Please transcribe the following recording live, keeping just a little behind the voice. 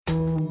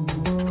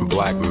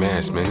Black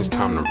mass, man, it's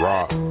time to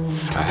rob.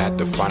 I had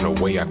to find a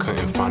way, I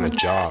couldn't find a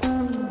job.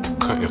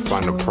 Couldn't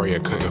find a prayer,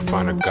 couldn't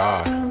find a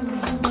God.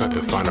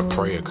 Couldn't find a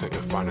prayer,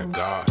 couldn't find a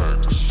God.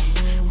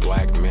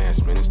 Black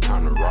mass, man, it's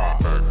time to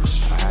rob.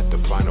 I had to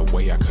find a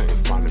way, I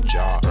couldn't find a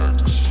job.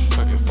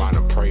 Couldn't find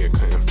a prayer,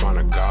 couldn't find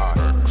a God.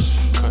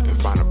 Couldn't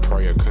find a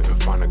prayer,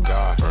 couldn't find a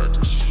God.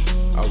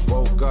 I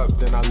woke up,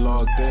 then I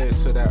logged in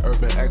to that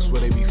Urban X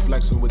where they be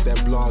flexing with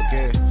that blog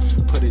in.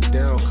 Put it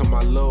down, cause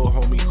my little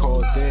homie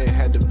called in.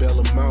 Had to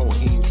bail him out,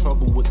 he in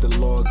trouble with the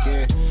law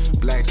again.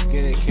 Black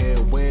skin can't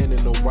win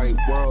in the white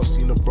world.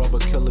 Seen a brother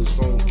kill his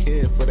own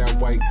kid for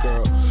that white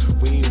girl.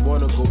 We ain't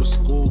wanna go to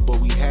school, but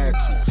we had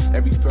to.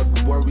 Every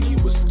February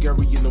it was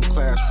scary in them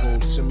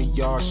classrooms. Shimmy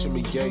y'all,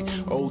 shimmy yay.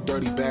 Old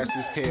dirty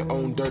bastards can't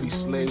own dirty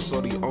slaves,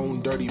 or they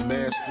own dirty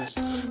masters.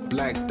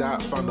 Black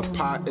Dot found a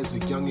pot as a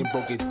youngin',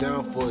 broke it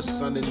down for his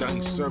son, and now he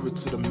serve it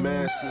to the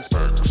masses.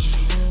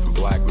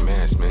 Black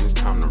mass, man, it's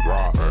time to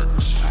rob.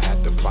 I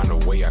had to find a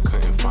way, I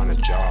couldn't find a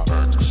job.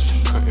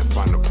 Couldn't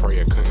find a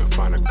prayer, couldn't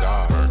find a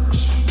God.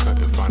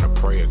 Couldn't find a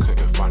prayer,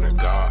 couldn't find a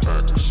God.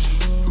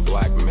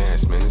 Black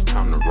mass, man, it's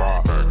time to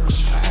rob.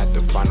 I had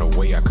to find a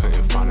way, I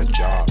couldn't find a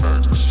job.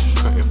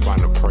 Couldn't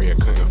find a prayer,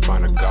 couldn't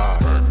find a God.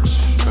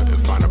 Couldn't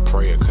find a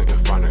prayer,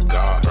 couldn't find a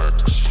God.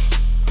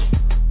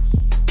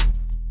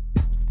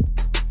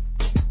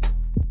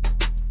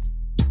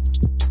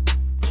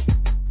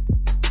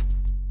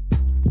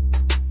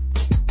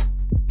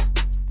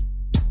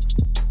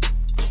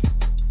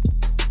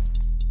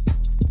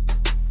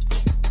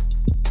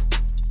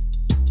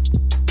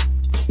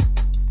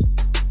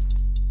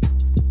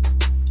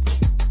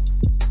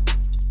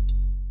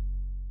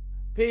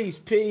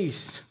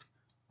 Peace.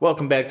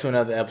 Welcome back to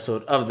another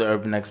episode of the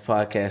Urban X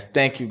Podcast.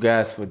 Thank you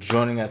guys for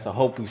joining us. I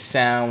hope we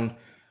sound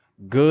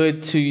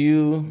good to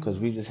you because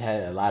we just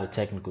had a lot of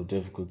technical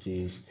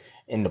difficulties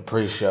in the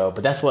pre-show.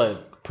 But that's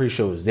what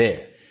pre-show is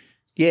there.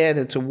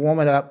 Yeah, to warm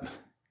it up.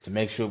 To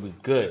make sure we're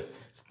good.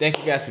 So thank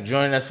you guys for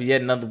joining us for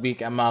yet another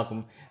week. I'm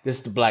Malcolm. This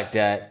is the Black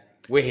Dot.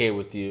 We're here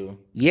with you.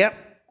 Yep.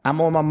 I'm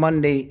on my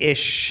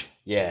Monday-ish.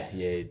 Yeah.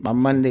 My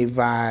Monday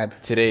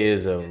vibe. Today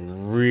is a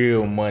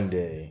real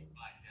Monday.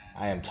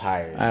 I am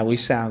tired. We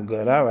sound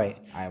good. All right.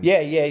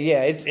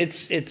 Yeah.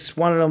 It's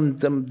one of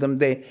them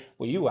days.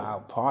 Well, you were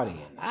out partying.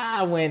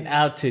 I went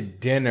out to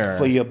dinner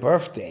for your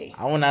birthday.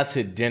 I went out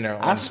to dinner.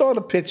 I saw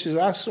the pictures.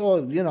 I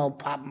saw,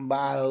 popping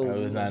bottles. It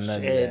was not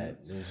nothing of that.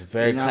 It was a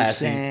very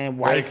classy,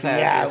 very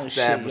classy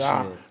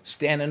establishment.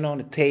 Standing on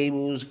the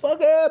tables.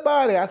 Fuck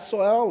everybody. I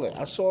saw all that.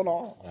 I saw it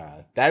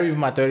all. That was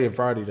my 30th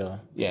party, though.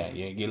 Yeah,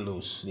 get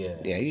loose.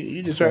 Yeah,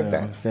 you deserve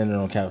that. Standing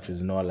on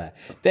couches and all that.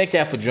 Thank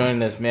y'all for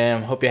joining us,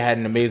 man. Hope you had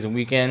an amazing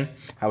weekend.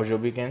 How was your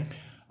weekend?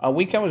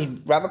 Weekend was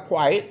rather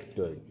quiet.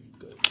 Good.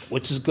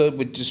 Which is good.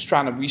 We're just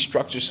trying to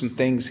restructure some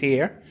things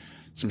here.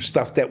 Some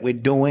stuff that we're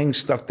doing,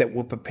 stuff that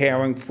we're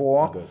preparing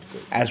for good.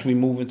 As we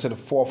move into the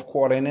fourth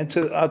quarter and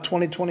into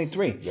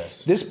 2023.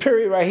 Yes. This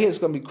period right here is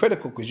going to be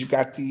critical because you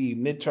got the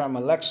midterm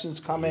elections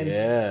coming.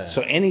 Yeah.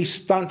 So any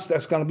stunts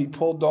that's going to be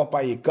pulled off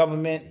by your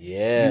government,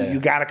 you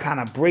got to kind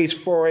of brace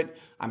for it.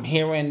 I'm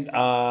hearing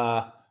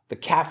the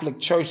Catholic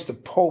Church, the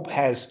Pope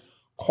has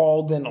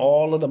called in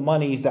all of the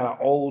monies that are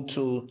owed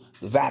to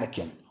the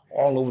Vatican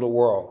all over the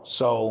world.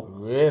 So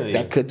really,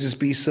 that could just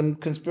be some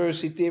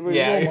conspiracy theory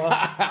rumor.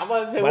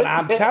 But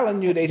I'm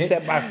telling you, they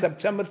said by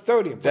September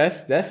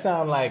 30th. That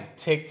sound like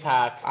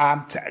TikTok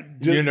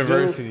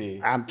University.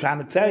 Dude, I'm trying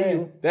to tell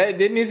you.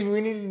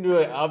 We need to do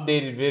an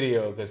updated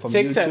video because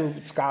TikTok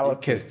YouTube Scholar.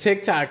 Because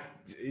TikTok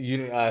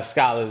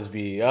scholars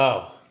be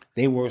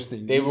they worse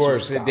than they YouTube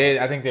worse. scholars.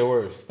 I think they're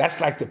worse. That's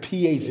like the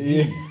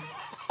PhD.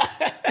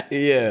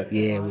 Yeah.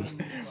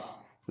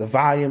 The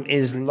volume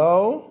is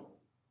low.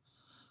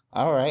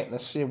 All right,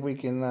 let's see if we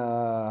can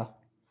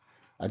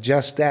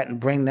adjust that and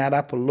bring that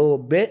up a little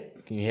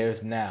bit. Can you hear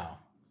us now?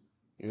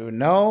 You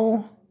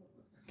know.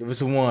 Give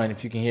us a 1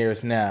 if you can hear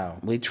us now.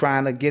 We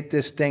trying to get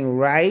this thing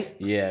right.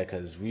 Yeah,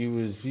 because we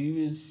was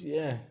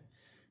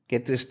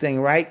Get this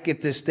thing right. Get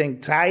this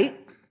thing tight.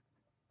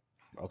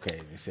 Okay,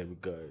 they said we're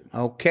good.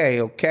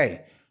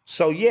 Okay.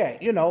 So yeah,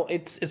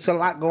 it's a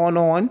lot going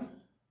on.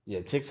 Yeah,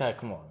 TikTok,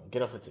 come on.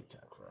 Get off of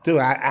TikTok, bro. Dude,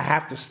 I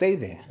have to stay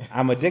there.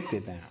 I'm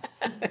addicted now.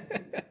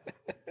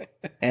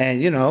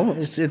 And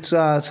it's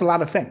a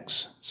lot of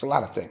things.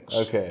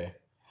 Okay.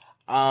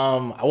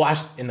 I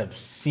watched an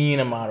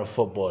obscene amount of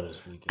football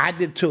this weekend. I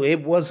did too.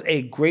 It was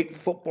a great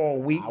football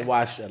week. I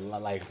watched a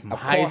lot, like from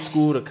high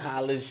school to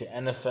college to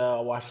NFL.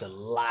 I watched a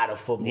lot of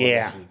football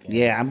this weekend.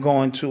 Yeah, I'm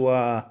going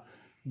to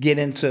get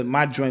into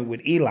my joint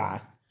with Eli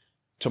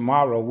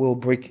tomorrow. We'll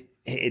break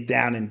it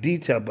down in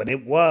detail, but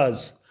it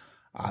was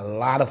a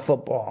lot of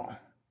football.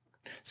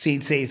 See,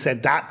 he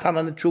said, Doc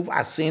telling the truth.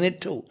 I seen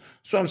it too.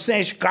 So I'm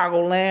saying,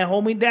 Chicagoland,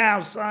 hold me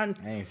down, son.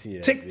 I ain't see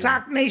that.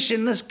 TikTok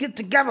Nation, let's get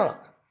together.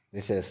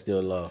 They said it's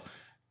still low.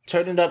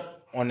 Turn it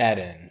up on that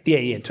end.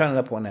 Yeah, turn it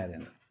up on that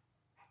end.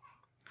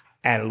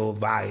 Add a little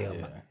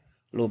volume. A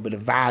little bit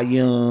of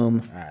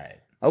volume. All right.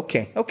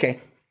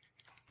 Okay.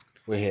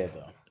 We're here,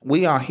 though.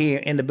 We are here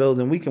in the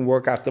building. We can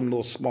work out them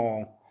little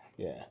small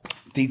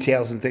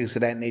details and things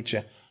of that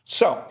nature.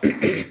 So,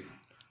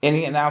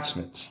 any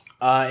announcements?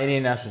 Any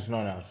announcements? No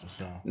announcements.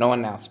 No. No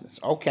announcements.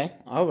 Okay.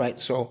 All right.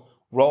 So,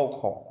 roll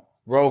call.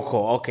 Roll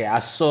call. Okay, I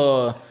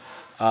saw.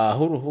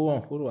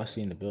 Who do I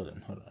see in the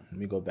building? Hold on, let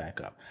me go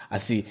back up. I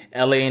see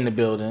L.A. in the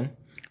building.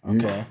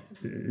 Okay.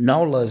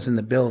 Nola's in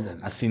the building.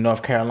 I see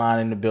North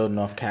Carolina in the building.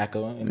 North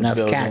Cackle in the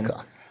building.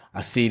 Cackle.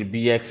 I see the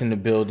BX in the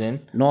building.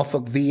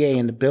 Norfolk VA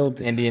in the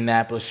building.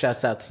 Indianapolis.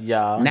 Shouts out to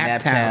y'all.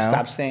 Naptown.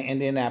 Stop saying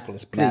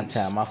Indianapolis, please.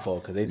 Naptown. My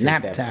fault, because they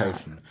take that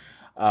personal.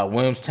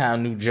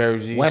 Williamstown, New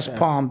Jersey. West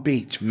Palm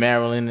Beach.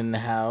 Maryland in the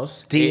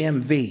house.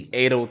 DMV.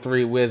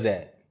 803. Where's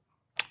that?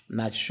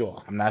 Not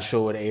sure. I'm not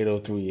sure what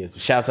 803 is. But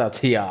shouts out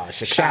to y'all.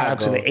 Chicago. Shout out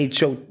to the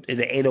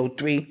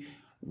 803.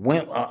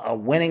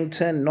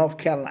 Winnington, North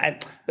Carolina.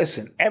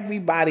 Listen,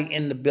 everybody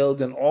in the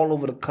building, all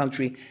over the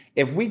country.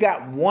 If we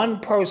got one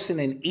person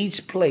in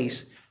each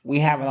place, we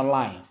have an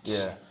alliance.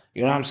 Yeah.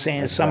 You know what I'm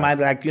saying?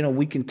 Somebody like,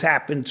 we can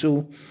tap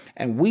into.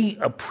 And we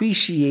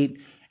appreciate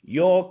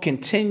your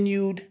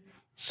continued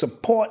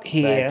support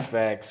here.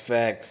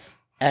 Facts.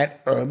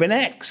 At Urban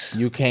X.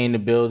 UK in the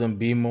building.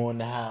 Be more in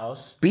the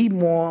house. Be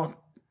more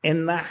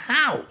in the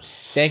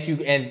house. Thank you.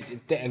 And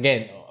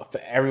again,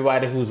 for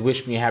everybody who's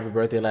wished me a happy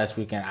birthday last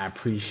weekend, I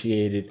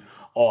appreciate it.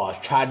 I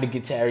tried to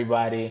get to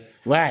everybody.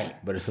 Right.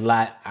 But it's a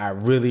lot. I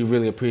really,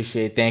 really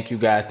appreciate it. Thank you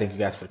guys. Thank you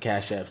guys for the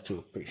cash apps too.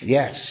 Appreciate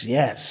it.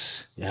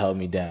 Yes. You held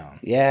me down.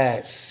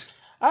 Yes.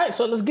 All right,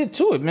 so let's get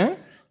to it, man.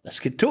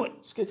 Let's get to it.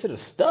 Let's get to the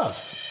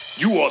stuff.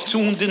 You are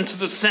tuned into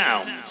the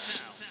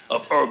sounds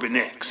of Urban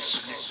X.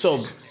 So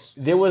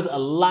there was a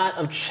lot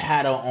of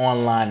chatter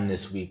online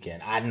this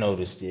weekend. I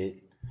noticed it.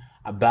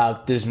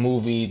 About this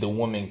movie, The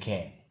Woman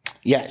King.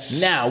 Yes.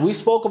 Now, we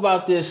spoke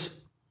about this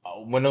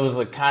when it was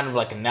kind of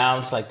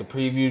announced, the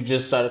preview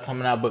just started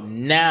coming out. But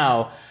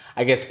now,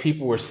 I guess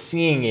people were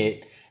seeing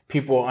it.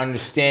 People are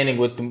understanding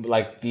what the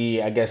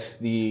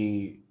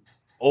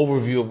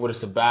overview of what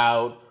it's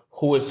about,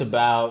 who it's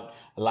about.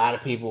 A lot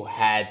of people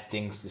had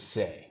things to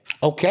say.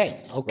 Okay.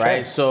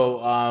 Right?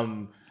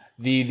 So,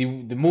 the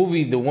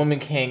movie, The Woman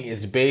King,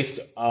 is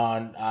based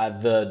on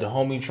the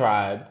Dahomey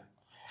tribe.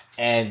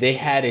 And they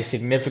had a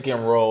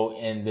significant role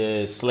in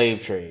the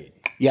slave trade.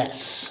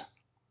 Yes.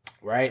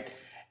 Right?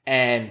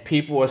 And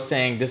people are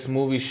saying this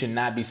movie should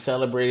not be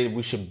celebrated.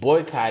 We should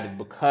boycott it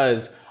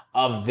because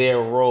of their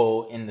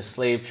role in the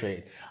slave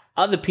trade.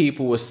 Other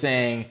people were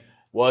saying,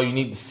 well, you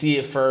need to see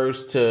it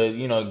first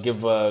to,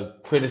 give a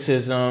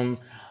criticism.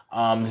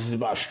 This is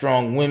about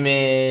strong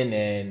women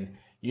and,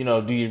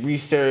 do your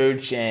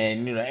research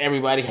and,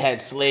 everybody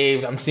had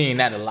slaves. I'm seeing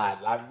that a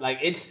lot.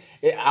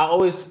 I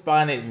always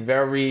find it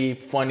very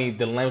funny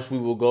the lengths we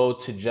will go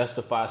to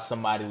justify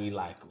somebody we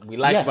like. We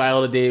like yes.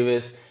 Viola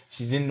Davis.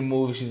 She's in the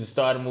movie. She's a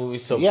star of the movie.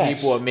 So yes.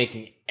 people are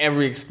making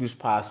every excuse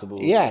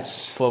possible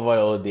yes. for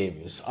Viola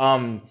Davis.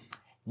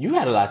 You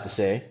had a lot to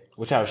say,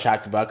 which I was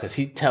shocked about because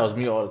he tells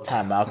me all the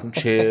time, Malcolm,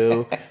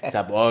 chill,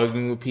 stop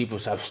arguing with people,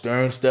 stop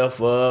stirring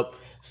stuff up,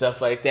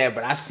 stuff like that.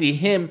 But I see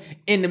him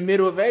in the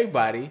middle of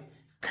everybody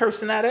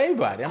cursing at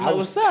everybody. I'm like,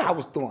 what's up? I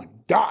was throwing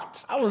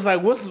darts. I was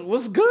like,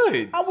 what's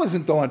good? I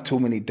wasn't throwing too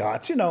many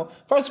darts.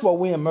 First of all,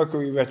 we're in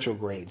Mercury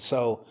retrograde.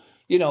 So,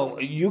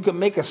 you can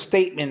make a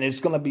statement, it's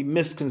going to be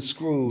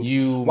misconstrued.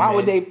 Why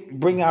would they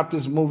bring out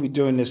this movie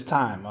during this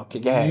time? Okay,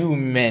 go ahead. You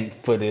meant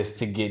for this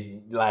to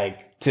get,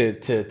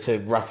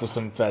 to ruffle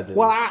some feathers.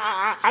 Well,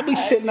 I be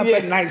sitting up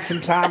at night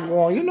sometime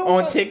going,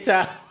 on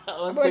TikTok.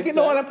 Like, you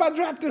know what? If I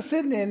drop this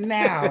in there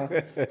now,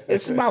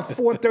 it's about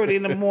 4:30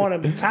 in the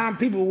morning. By the time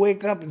people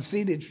wake up and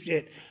see this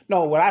shit.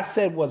 No, what I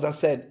said was,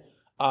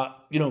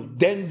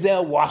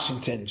 Denzel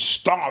Washington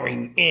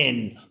starring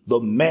in The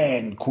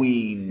Man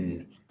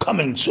Queen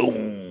coming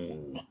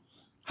soon.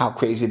 How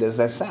crazy does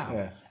that sound?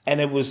 Yeah. And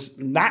it was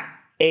not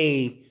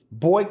a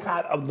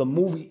boycott of the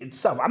movie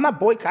itself. I'm not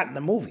boycotting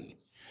the movie.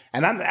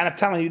 And I'm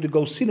telling you to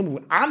go see the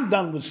movie. I'm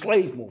done with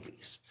slave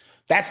movies.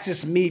 That's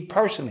just me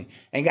personally.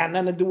 Ain't got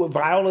nothing to do with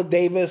Viola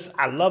Davis.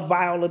 I love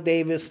Viola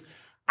Davis.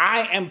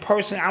 I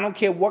don't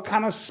care what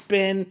kind of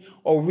spin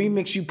or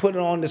remix you put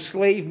on the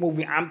slave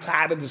movie. I'm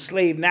tired of the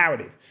slave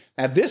narrative.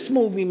 Now, this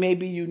movie may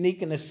be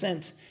unique in the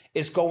sense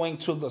it's going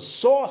to the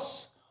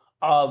source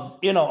of,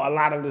 a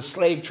lot of the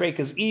slave trade.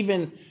 Because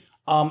even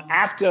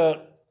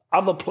after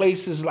other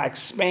places like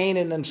Spain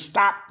and them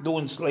stopped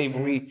doing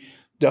slavery,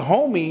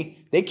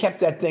 Dahomey, they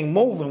kept that thing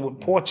moving with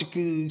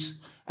Portuguese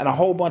and a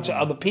whole bunch of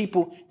other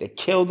people that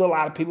killed a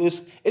lot of people.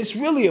 It's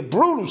really a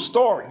brutal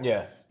story.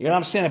 Yeah. You know what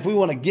I'm saying? If we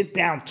want to get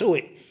down to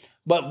it.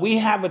 But we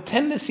have a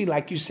tendency,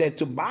 like you said,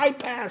 to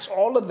bypass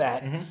all of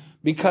that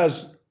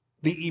because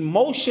the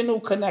emotional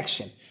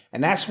connection.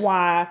 And that's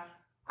why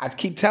I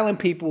keep telling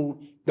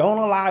people, don't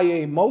allow your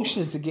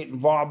emotions to get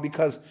involved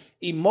because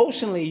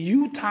emotionally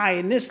you tie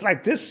in this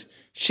like this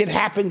shit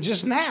happened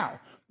just now.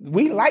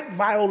 We like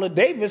Viola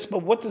Davis,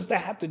 but what does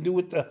that have to do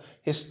with the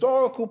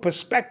historical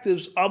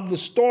perspectives of the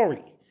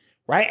story?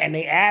 Right? And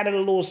they added a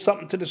little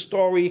something to the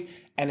story,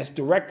 and it's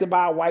directed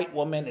by a white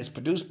woman, it's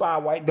produced by a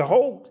white. The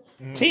whole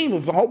team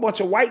of a whole bunch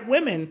of white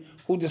women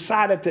who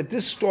decided that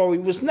this story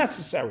was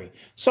necessary.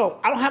 So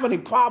I don't have any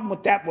problem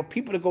with that for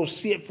people to go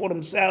see it for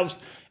themselves.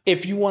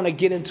 If you want to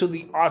get into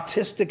the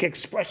artistic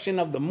expression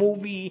of the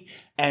movie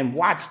and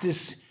watch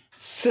this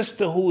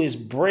sister who is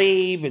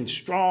brave and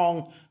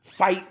strong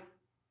fight,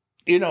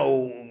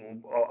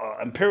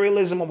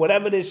 imperialism or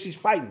whatever it is she's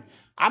fighting,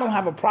 I don't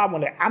have a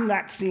problem with it. I'm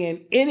not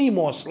seeing any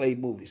more slave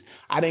movies.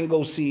 I didn't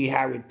go see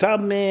Harriet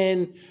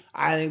Tubman.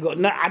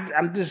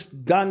 I'm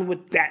just done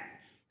with that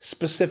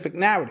specific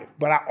narrative.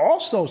 But I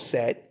also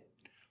said,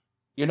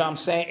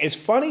 it's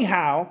funny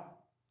how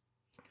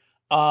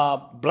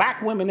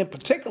black women in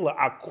particular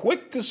are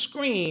quick to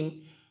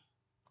scream,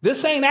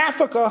 this ain't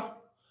Africa,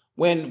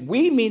 when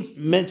we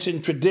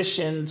mention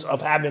traditions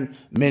of having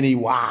many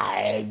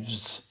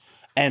wives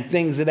and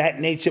things of that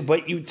nature.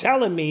 But you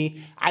telling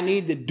me I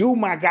need to do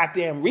my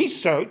goddamn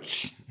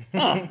research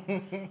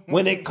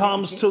when it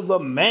comes to the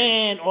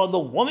man or the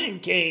woman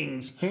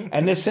kings.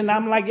 And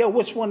I'm like, yo,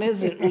 which one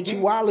is it?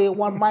 Uchiwali or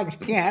one mic? You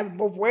can't have it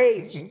both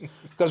ways.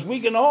 Because we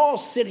can all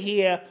sit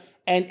here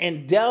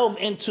and delve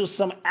into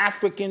some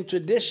African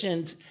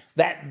traditions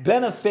that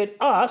benefit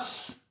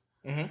us,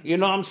 you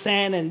know what I'm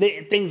saying, and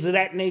things of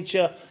that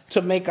nature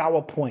to make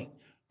our point.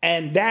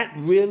 And that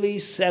really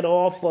set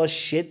off a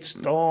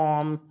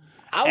shitstorm.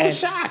 I was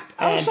shocked.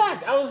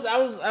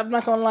 I'm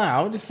not gonna lie.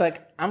 I was just like,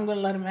 I'm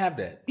gonna let him have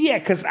that. Yeah,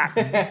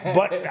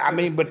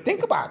 but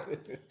think about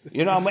it.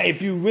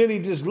 If you really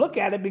just look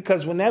at it,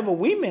 because whenever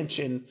we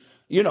mention,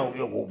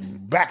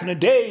 back in the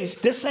days,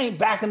 this ain't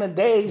back in the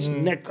days,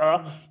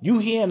 nigga. You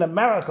here in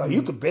America,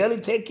 you could barely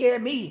take care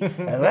of me.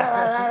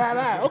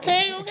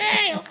 Okay.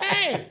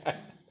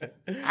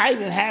 I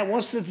even had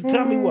one sister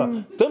tell me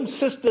what them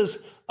sisters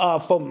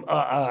from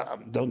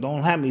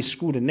don't have me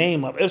screw the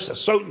name up. It's a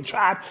certain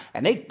tribe,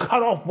 and they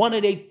cut off one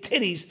of their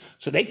titties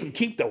so they can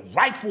keep the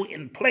rifle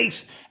in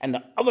place, and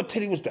the other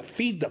titty was to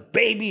feed the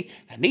baby.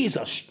 And these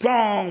are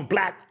strong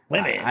black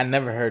women. I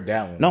never heard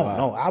that one.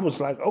 No. I was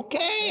like,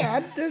 okay,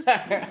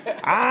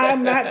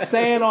 I'm not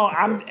saying all.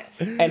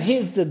 And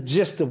here's the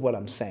gist of what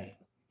I'm saying.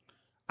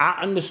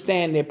 I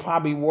understand there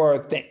probably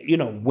were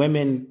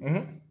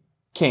women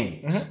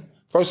kings.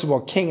 First of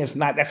all, king is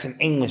not, that's an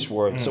English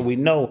word. So we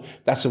know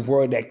that's a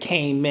word that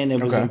came in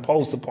and was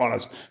imposed upon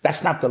us.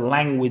 That's not the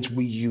language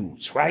we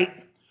use, right?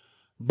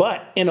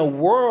 But in a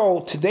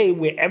world today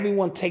where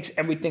everyone takes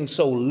everything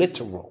so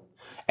literal,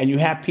 and you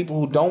have people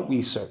who don't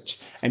research,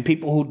 and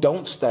people who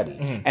don't study,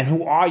 and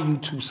who are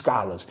YouTube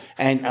scholars,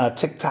 and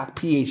TikTok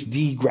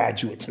PhD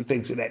graduates, and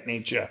things of that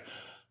nature,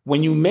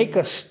 when you make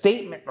a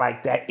statement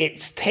like that,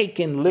 it's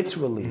taken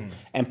literally,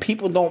 and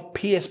people don't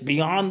pierce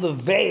beyond the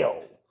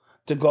veil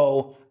to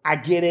go, I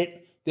get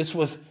it.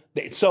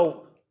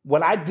 So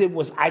what I did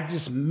was I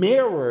just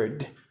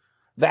mirrored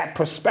that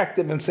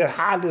perspective and said,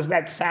 how does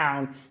that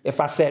sound if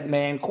I said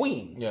man,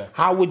 queen? Yeah.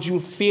 How would you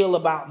feel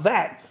about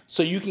that?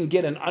 So you can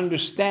get an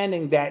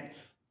understanding that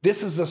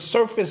this is a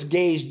surface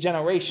gauge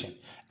generation.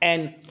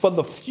 And for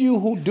the few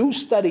who do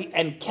study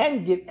and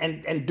can get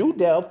and do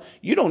delve,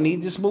 you don't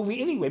need this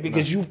movie anyway,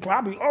 because you've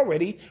probably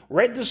already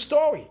read the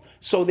story.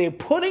 So they're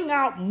putting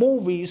out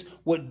movies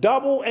with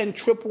double and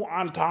triple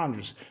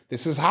entendres.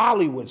 This is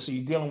Hollywood, so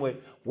you're dealing with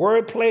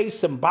wordplay,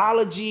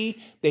 symbology.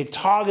 They're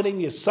targeting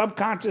your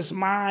subconscious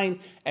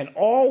mind, and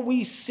all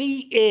we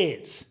see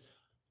is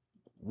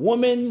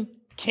woman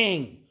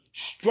king,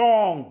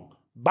 strong,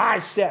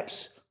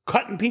 biceps,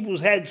 cutting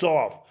people's heads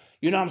off.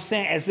 You know what I'm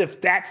saying? As if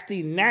that's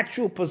the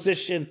natural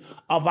position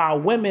of our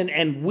women,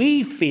 and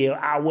we feel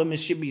our women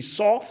should be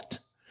soft.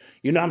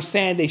 You know what I'm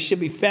saying? They should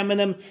be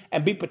feminine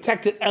and be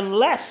protected,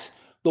 unless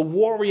the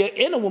warrior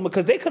in a woman,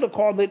 because they could have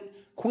called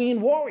it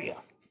Queen Warrior.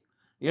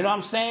 You know what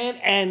I'm saying?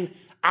 And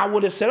I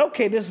would have said,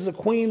 okay, this is a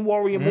Queen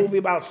Warrior movie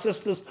about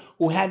sisters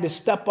who had to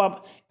step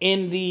up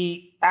in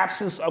the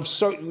absence of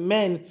certain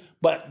men.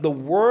 But the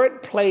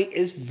wordplay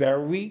is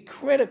very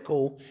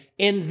critical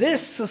in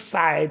this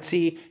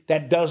society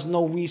that does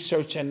no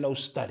research and no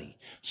study.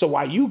 So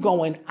while you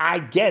going, I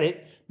get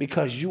it,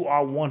 because you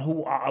are one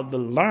who are of the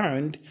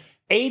learned,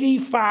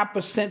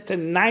 85% to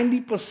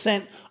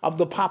 90% of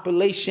the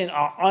population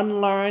are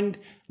unlearned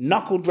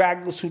knuckle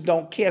dragglers who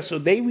don't care. So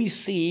they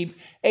receive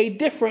a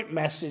different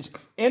message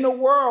in a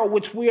world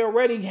which we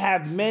already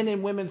have men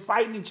and women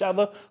fighting each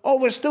other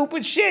over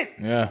stupid shit.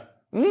 Yeah.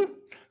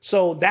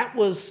 So that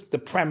was the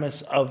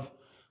premise of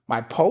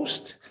my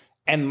post,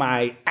 and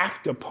my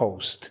after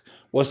post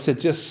was to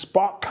just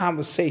spark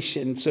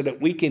conversation so that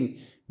we can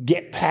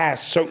get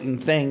past certain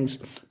things.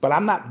 But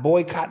I'm not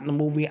boycotting the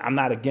movie. I'm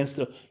not against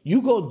it.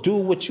 You go do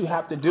what you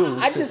have to do.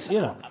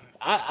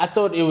 I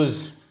thought it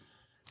was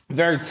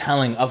very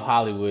telling of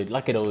Hollywood,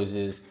 like it always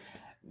is,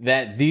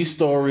 that these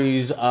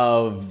stories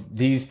of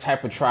these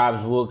type of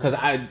tribes will, because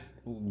I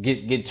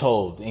get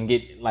told and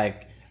get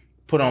like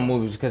put on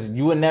movies, because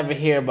you would never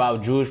hear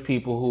about Jewish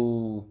people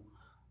who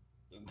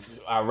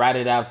are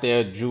ratted out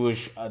there,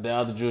 the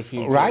other Jewish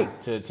people, right,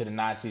 to the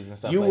Nazis and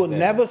stuff. You like will that.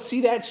 never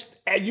see that,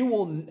 and you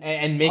will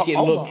and make it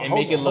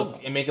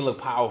look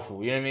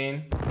powerful. You know what I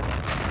mean?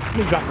 Let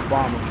me drop a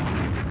bomb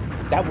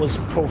on you. That was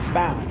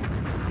profound.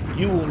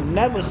 you will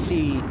never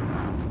see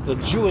the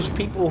Jewish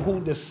people who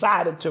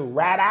decided to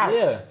rat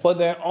out for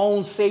their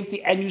own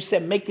safety, and you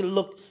said make it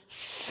look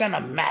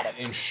cinematic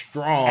and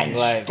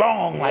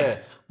strong,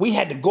 like we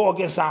had to go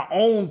against our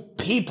own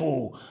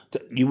people.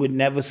 You would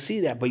never see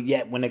that, but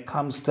yet when it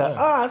comes to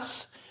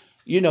us,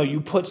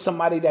 you put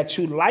somebody that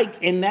you like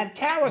in that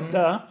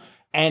character,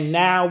 and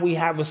now we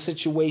have a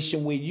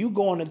situation where you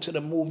going into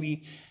the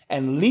movie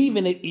and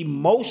leaving it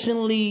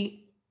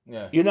emotionally,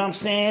 you know what I'm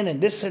saying,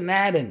 and this and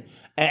that,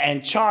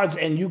 and charged,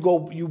 and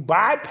you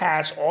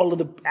bypass all of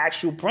the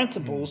actual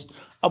principles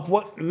of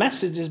what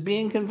message is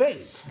being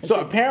conveyed. So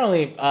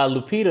apparently,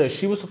 Lupita,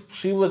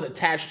 she was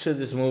attached to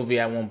this movie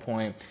at one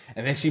point,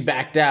 and then she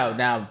backed out.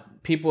 Now,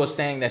 people are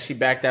saying that she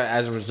backed out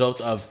as a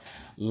result of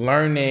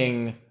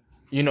learning,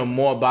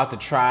 more about the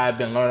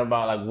tribe and learn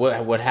about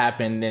like what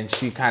happened, and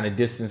she kind of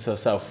distanced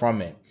herself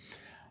from it.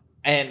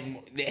 And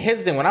here's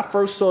the thing: when I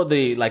first saw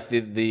the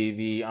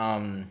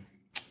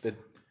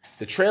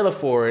trailer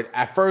for it,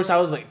 at first I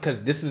was like, because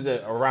this is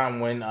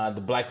around when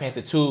the Black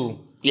Panther 2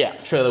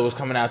 trailer was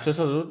coming out too.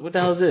 So what the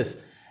hell is this?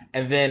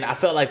 And then I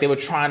felt like they were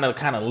trying to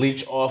kind of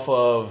leech off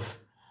of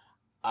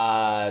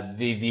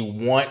the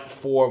want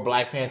for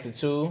Black Panther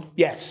 2.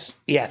 Yes,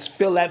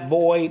 fill that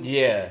void.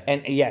 Yeah,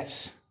 and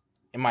yes,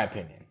 in my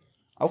opinion.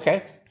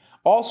 Okay.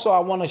 Also, I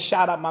want to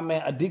shout out my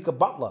man Adika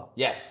Butler.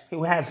 Yes,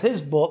 who has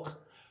his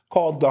book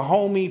called "The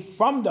Homie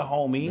from the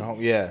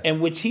Homie."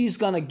 In which he's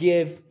gonna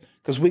give.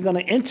 Because we're going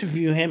to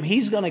interview him.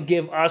 He's going to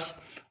give us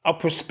a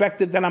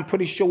perspective that I'm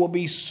pretty sure will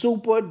be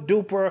super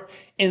duper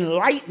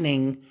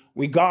enlightening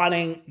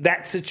regarding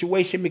that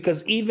situation.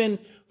 Because even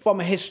from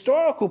a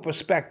historical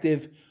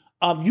perspective,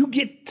 you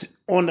get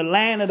on the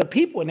land of the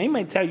people and they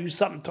may tell you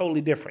something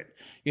totally different.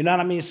 You know what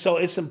I mean? So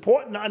it's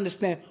important to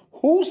understand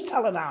who's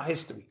telling our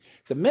history.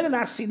 The minute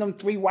I see them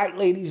 3 white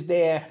ladies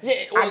there,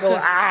 I go,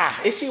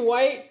 Is she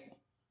white?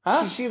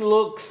 Huh? She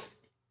looks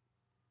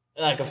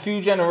like a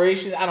few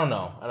generations. I don't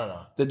know.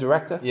 The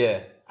director?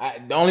 Yeah.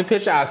 The only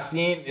picture I've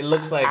seen, it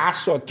looks like... I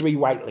saw 3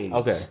 white ladies.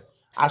 Okay.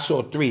 I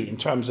saw 3 in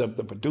terms of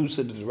the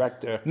producer, the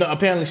director. No,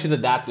 apparently she's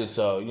adopted,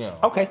 so,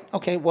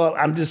 Okay. Well,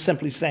 I'm just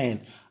simply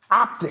saying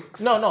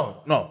optics.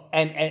 No.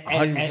 And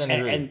 100%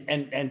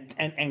 agree.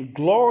 And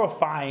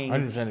glorifying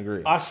 100%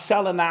 agree. Us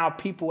selling our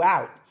people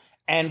out.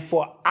 And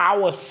for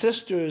our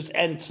sisters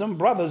and some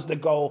brothers to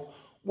go,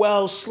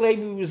 well,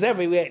 slavery was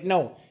everywhere.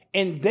 No.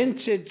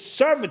 Indentured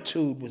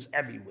servitude was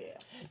everywhere.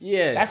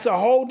 Yeah. That's a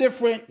whole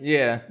different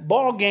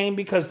ball game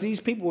because these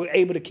people were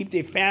able to keep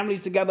their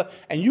families together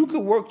and you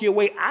could work your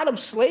way out of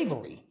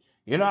slavery.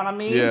 You know what I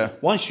mean? Yeah.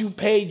 Once you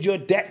paid your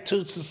debt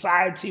to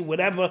society,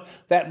 whatever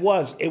that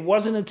was, it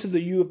wasn't until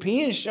the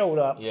Europeans showed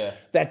up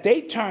that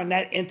they turned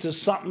that into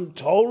something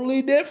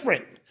totally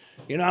different.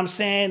 You know what I'm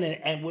saying?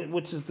 And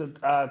which is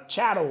the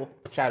chattel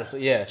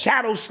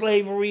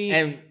slavery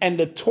and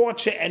the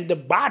torture and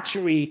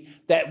debauchery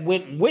that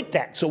went with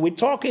that. So we're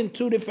talking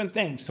 2 different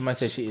things. Somebody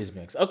said she is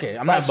mixed. Okay,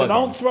 I'm not bugging. So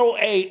don't throw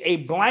a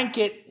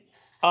blanket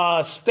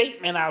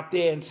statement out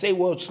there and say,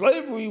 well,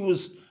 slavery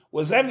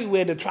was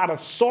everywhere to try to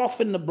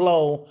soften the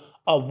blow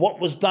of what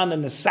was done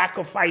in the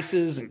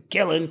sacrifices and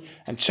killing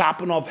and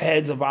chopping off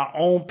heads of our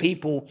own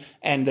people,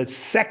 and the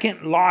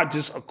second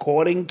largest,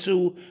 according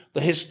to the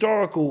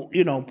historical,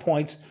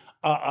 points,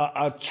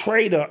 a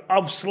trader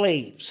of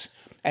slaves.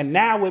 And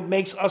now it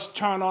makes us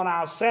turn on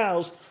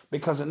ourselves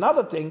because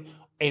another thing,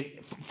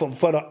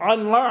 for the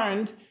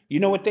unlearned,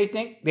 you know what they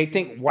think? They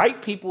think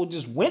white people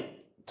just went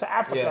to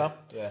Africa,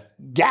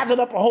 gathered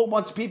up a whole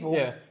bunch of people,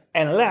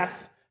 and left,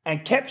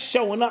 and kept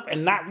showing up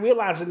and not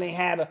realizing they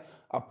had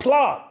a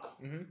plug.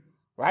 Mm-hmm.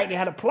 Right? They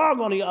had a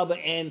plug on the other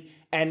end,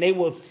 and they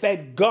were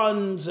fed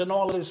guns and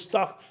all of this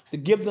stuff to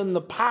give them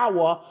the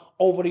power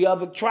over the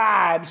other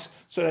tribes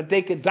so that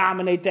they could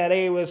dominate that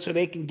area so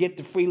they can get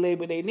the free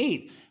labor they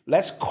need.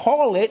 Let's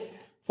call it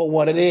for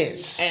what it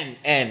is. And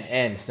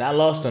it's not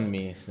lost on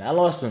me.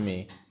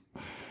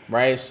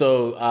 Right?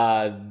 So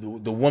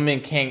the Woman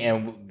King,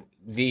 and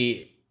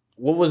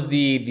what was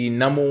the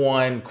number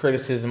one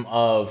criticism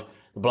of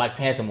the Black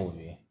Panther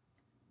movie?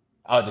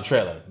 The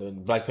trailer, the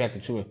Black Panther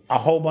 2. A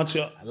whole bunch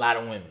of... A lot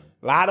of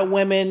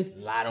women.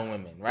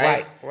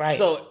 Right? Right.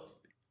 So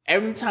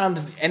anytime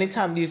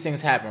these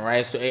things happen,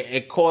 right? So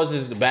it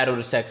causes the battle of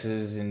the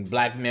sexes and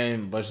black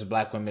men versus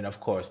black women, of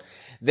course.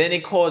 Then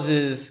it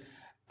causes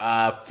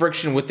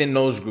friction within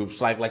those groups,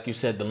 like you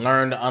said, the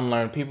learned, the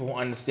unlearned, people who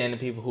understand and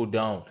people who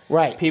don't.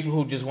 Right. People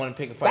who just want to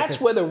pick a fight.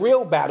 That's where the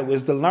real battle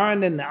is, the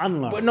learned and the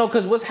unlearned. But no,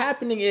 because what's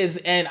happening is,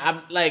 and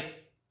I'm like,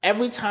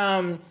 every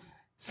time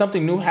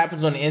something new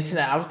happens on the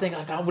internet, I was thinking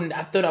I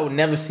thought I would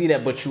never see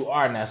that, but you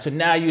are now. So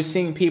now you're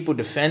seeing people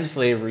defend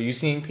slavery. You're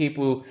seeing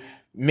people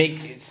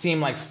make it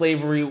seem like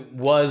slavery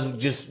was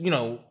just,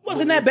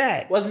 wasn't that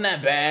bad.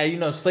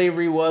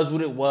 Slavery was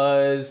what it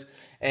was.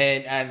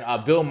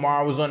 And Bill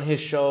Maher was on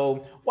his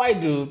show, white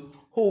dude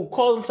who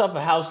called himself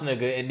a house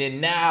nigga, and then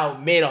now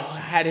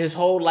had his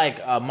whole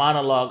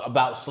monologue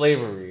about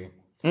slavery.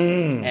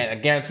 And I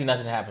guarantee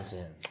nothing happens to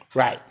him.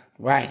 Right.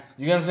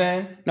 You get what I'm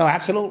saying? No,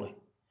 absolutely.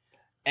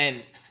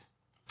 And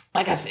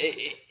like I said,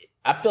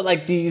 I feel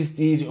like these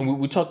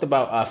we talked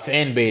about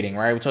fan baiting,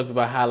 right? We talked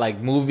about how like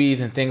movies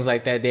and things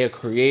like that, they're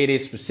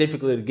created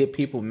specifically to get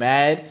people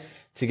mad,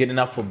 to get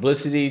enough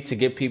publicity, to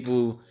get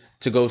people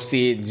to go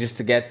see it, just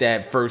to get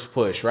that first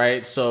push,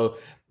 right? So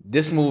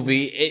this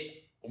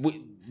movie,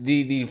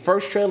 the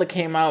first trailer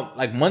came out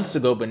like months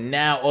ago, but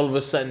now all of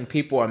a sudden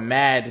people are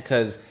mad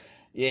because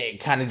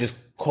it kind of just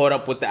caught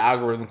up with the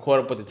algorithm, caught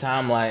up with the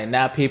timeline, and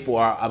now people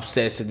are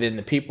upset. So then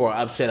the people are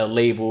upset are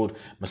labeled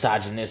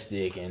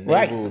misogynistic and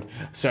labeled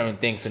certain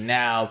things. So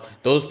now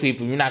those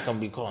people, you're not going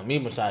to be calling me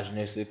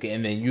misogynistic,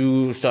 and then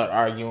you start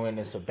arguing.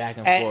 It's a back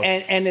and forth.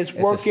 And it's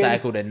working. A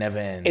cycle that never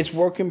ends. It's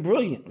working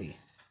brilliantly.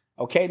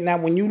 Okay, now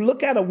when you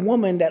look at a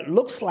woman that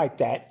looks like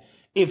that,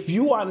 if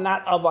you are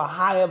not of a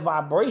higher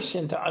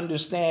vibration to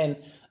understand,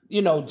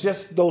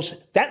 just those,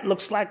 that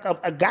looks like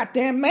a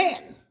goddamn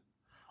man.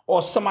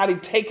 Or somebody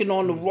taking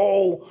on the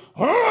role.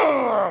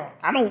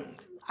 I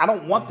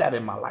don't want that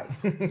in my life.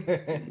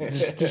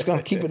 just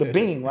gonna keep it a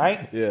being,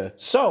 right? Yeah.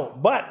 So,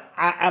 but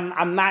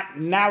I'm not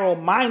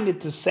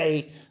narrow-minded to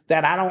say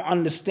that I don't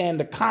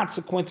understand the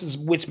consequences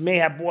which may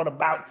have brought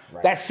about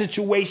that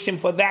situation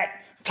for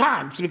that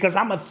time, because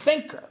I'm a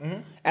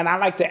thinker and I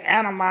like to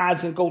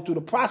analyze and go through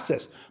the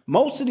process.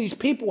 Most of these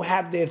people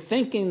have their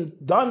thinking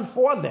done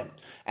for them,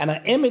 and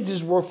an image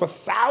is worth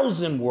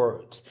 1,000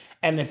 words.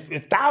 And if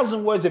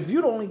 1,000 words, if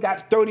you'd only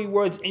got 30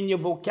 words in your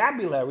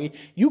vocabulary,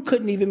 you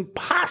couldn't even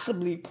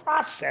possibly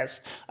process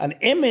an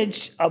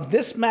image of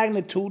this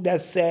magnitude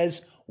that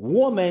says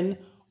woman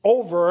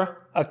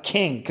over a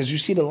king. Because you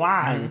see the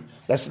line.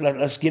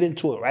 Let's get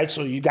into it, right?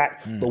 So you got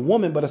the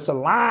woman, but it's a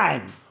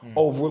line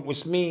over it,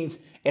 which means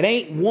it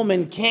ain't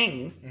woman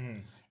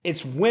king.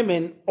 It's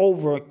women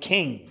over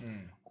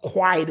king.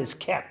 Quiet is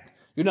kept.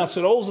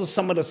 So those are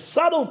some of the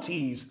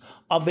subtleties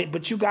of it,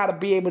 but you got to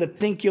be able to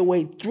think your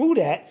way through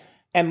that.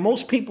 And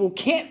most people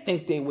can't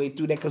think their way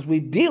through that because we're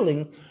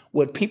dealing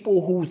with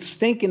people whose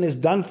thinking is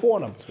done for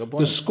them.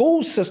 The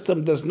school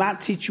system does not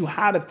teach you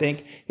how to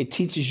think. It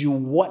teaches you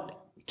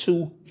what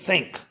to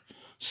think.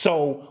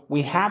 So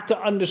we have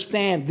to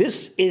understand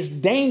this is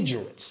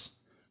dangerous.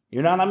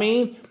 You know what I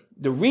mean?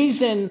 The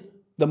reason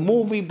the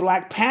movie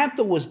Black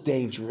Panther was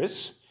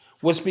dangerous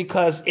was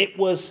because it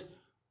was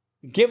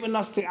giving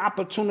us the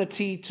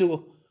opportunity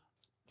to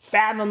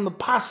fathom the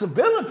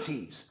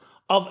possibilities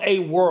of a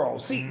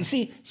world.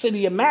 See, so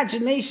the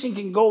imagination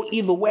can go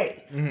either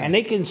way, and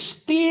they can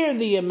steer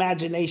the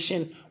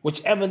imagination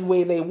whichever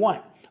way they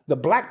want. The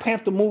Black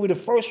Panther movie, the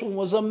first one,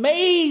 was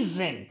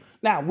amazing.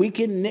 Now, we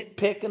can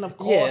nitpick, and of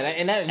course,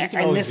 and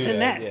this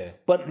and that. Yeah.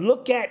 But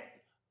look at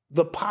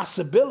the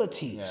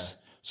possibilities. Yeah.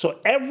 So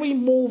every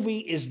movie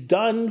is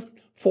done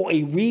for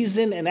a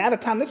reason and at a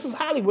time. This is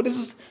Hollywood. This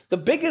is the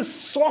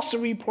biggest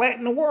sorcery plant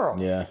in the world.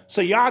 Yeah.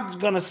 So y'all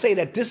gonna say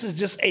that this is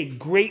just a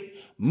great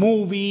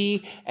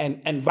movie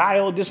and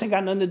Viola, this ain't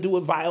got nothing to do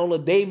with Viola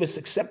Davis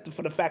except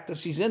for the fact that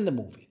she's in the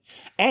movie.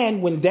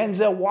 And when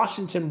Denzel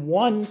Washington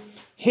won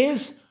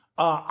his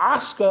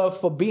Oscar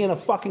for being a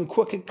fucking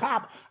crooked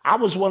cop, I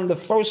was one of the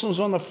first ones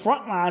on the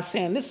front line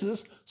saying this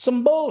is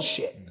some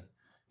bullshit.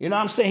 You know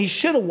what I'm saying? He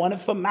should have won it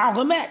for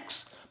Malcolm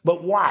X.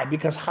 But why?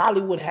 Because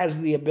Hollywood has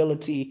the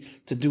ability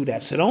to do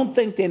that. So don't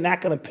think they're not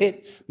going to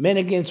pit men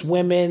against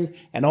women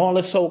and all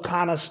this old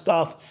kind of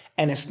stuff,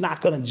 and it's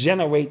not going to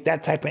generate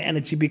that type of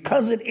energy,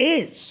 because it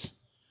is.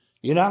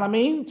 You know what I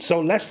mean?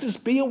 So let's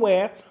just be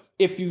aware.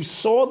 If you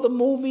saw the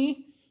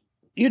movie,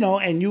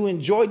 and you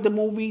enjoyed the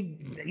movie,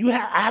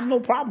 I have no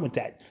problem with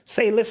that.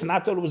 Say, listen, I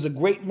thought it was a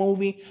great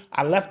movie.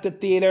 I left the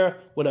theater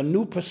with a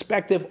new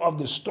perspective of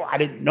the story. I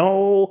didn't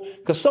know,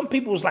 because some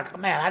people was like,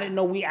 man, I didn't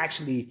know we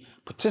actually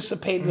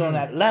participated on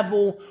that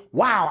level.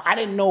 Wow, I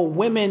didn't know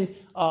women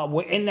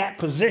were in that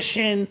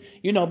position,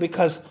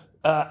 because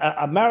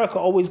America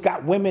always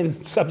got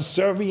women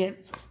subservient,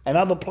 and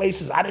other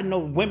places, I didn't know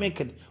women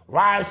could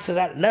rise to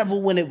that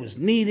level when it was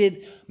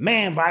needed.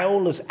 Man,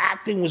 Viola's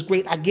acting was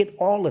great. I get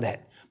all of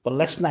that. But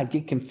let's not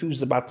get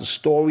confused about the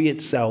story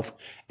itself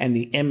and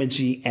the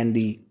imagery and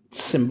the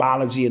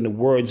symbology and the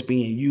words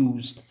being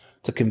used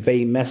to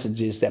convey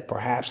messages that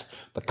perhaps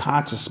the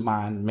conscious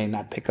mind may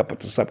not pick up, but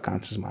the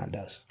subconscious mind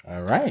does.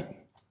 All right.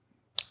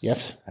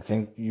 Yes? I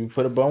think you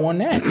put a bow on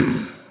that.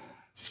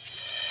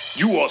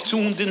 You are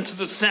tuned into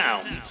the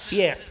sounds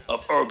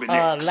of Urban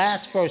X.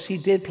 Last verse, he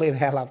did play the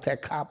hell out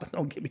that cop,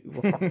 don't get me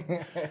wrong.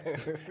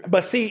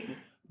 But see,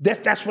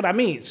 that's what I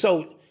mean.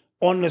 So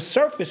on the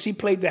surface, he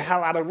played the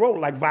hell out of role.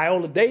 Like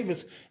Viola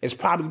Davis is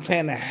probably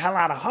playing the hell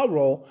out of her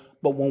role.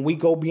 But when we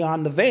go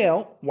beyond the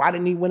veil, why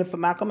didn't he win it for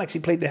Malcolm X? He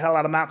played the hell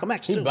out of Malcolm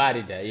X, too. He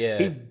bodied that, yeah.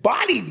 He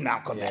bodied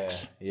Malcolm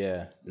X.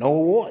 Yeah. No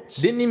awards.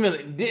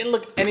 Didn't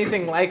look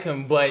anything like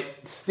him, but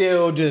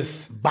still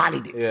just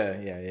bodied it.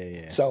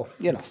 Yeah. So,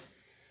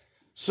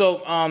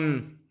 So,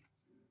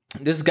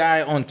 this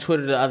guy on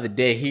Twitter the other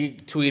day, he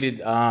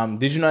tweeted,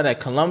 did you know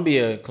that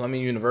Columbia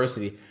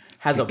University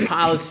has a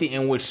policy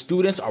in which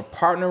students are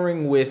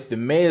partnering with the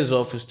mayor's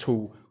office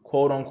to,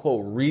 quote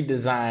unquote,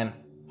 redesign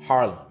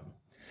Harlem?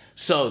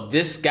 So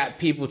this got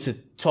people to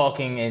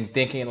talking and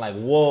thinking like,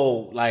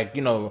 whoa, like,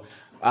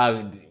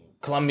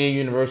 Columbia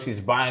University is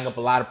buying up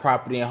a lot of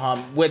property in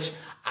Harlem, which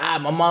my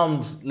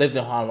mom's lived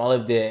in Harlem. I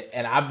lived there,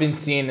 and I've been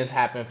seeing this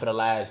happen for the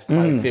last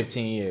probably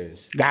 15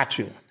 years. Got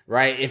you.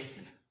 Right?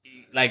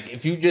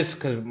 If you just,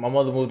 because my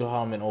mother moved to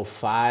Harlem in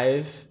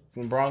 2005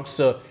 from Bronx,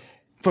 so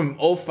from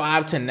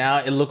 2005 to now,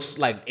 it looks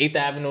like 8th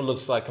Avenue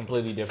looks like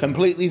completely different.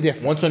 Completely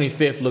different.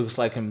 125th looks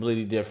like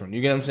completely different.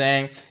 You get what I'm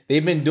saying?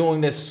 They've been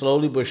doing this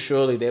slowly but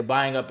surely. They're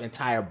buying up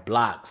entire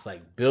blocks,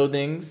 like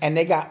buildings. And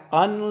they got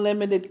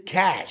unlimited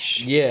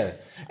cash. Yeah.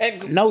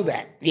 And know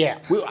that. Yeah.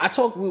 We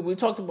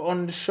talked about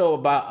on the show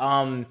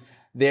about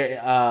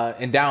their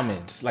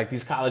endowments, like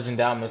these college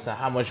endowments, and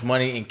how much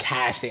money in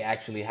cash they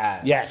actually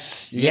have.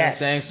 Yes. You get what I'm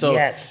saying? So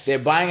they're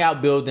buying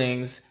out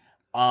buildings.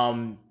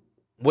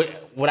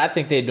 What I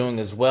think they're doing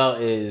as well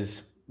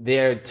is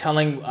they're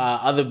telling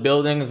other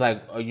buildings,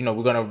 like, we're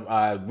going to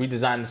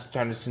redesign this,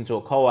 turn this into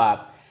a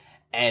co-op.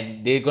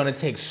 And they're going to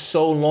take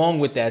so long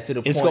with that to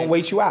the point... It's going to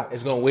wait you out.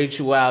 It's going to wait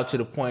you out to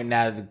the point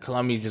now that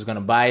Columbia is just going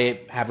to buy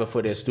it, have it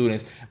for their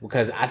students.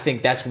 Because I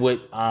think that's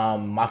what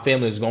my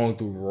family is going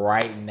through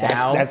right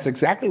now. That's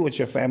exactly what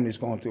your family is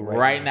going through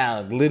right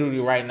now. Literally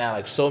right now.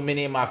 Like, so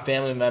many of my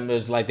family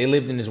members, like, they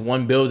lived in this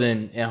one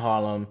building in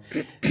Harlem.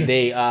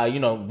 They,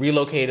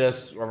 relocate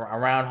us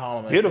around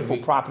Harlem. Beautiful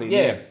property.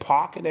 Yeah.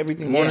 Park and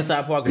everything.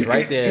 Morningside Park is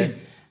right there.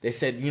 They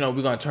said, we're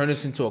going to turn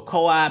this into a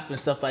co-op and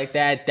stuff like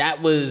that.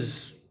 That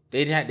was...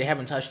 They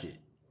haven't touched it.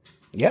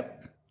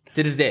 Yep.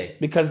 To this day.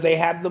 Because they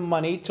have the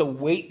money to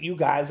wait you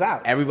guys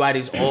out.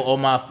 Everybody's old. All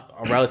my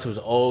relatives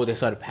are old. They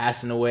started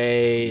passing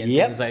away and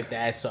things like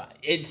that. So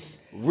it's...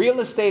 Real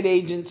estate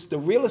agents,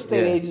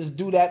 agents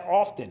do that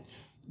often.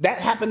 That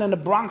happened in the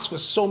Bronx for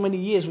so many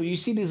years where you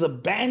see these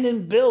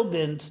abandoned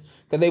buildings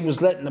that they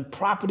was letting the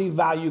property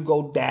value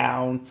go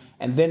down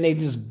and then they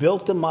just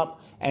built them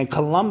up, and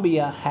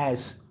Columbia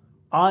has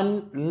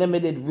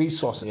unlimited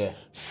resources. Yeah.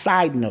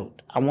 Side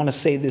note, I want to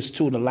say this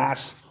too, on the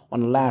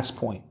last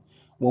point.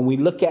 When we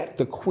look at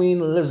the Queen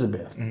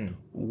Elizabeth,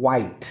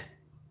 white,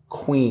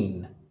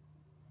 queen,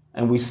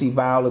 and we see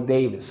Viola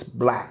Davis,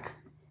 black,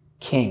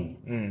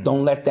 king.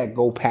 Don't let that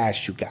go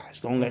past you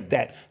guys. Don't let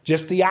that,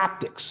 just the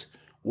optics.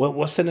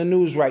 What's in the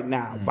news right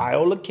now?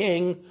 Viola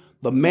King,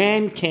 the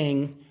man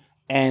king,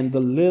 and the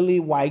lily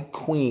white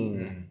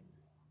queen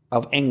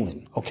of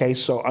England. Okay,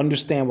 so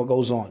understand what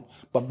goes on.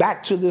 But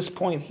back to this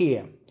point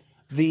here,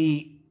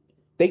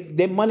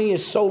 their money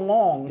is so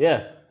long,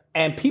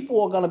 and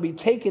people are going to be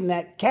taking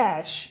that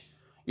cash,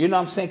 you know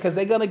what I'm saying, because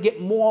they're going to get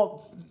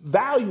more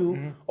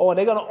value, or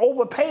they're going to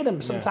overpay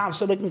them sometimes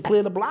so they can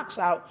clear the blocks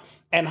out.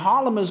 And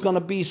Harlem is going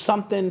to be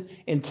something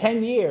in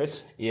 10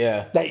 years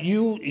that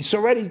it's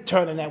already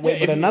turning that way,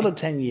 but another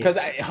 10 years. Because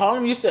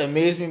Harlem used to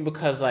amaze me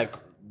because, like,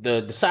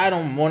 the side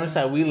on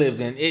Morningside we lived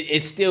in,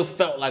 it still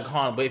felt like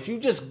Harlem. But if you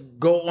just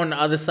go on the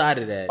other side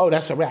of that... Oh,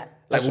 that's a wrap.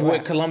 Like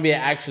what Columbia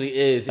actually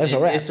is.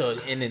 It's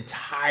an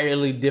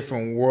entirely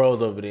different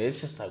world over there. It's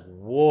just like,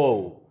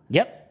 whoa.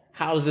 Yep.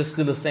 How is this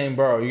still the same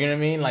borough? You know what I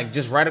mean? Like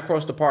just right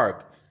across the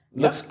park.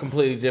 Looks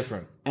completely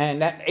different.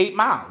 And that 8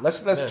 Mile.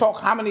 Let's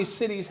talk how many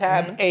cities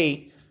have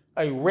a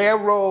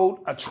railroad,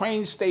 a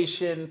train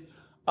station,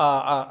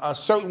 a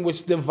certain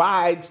which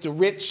divides the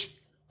rich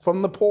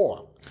from the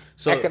poor.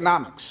 So,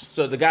 economics.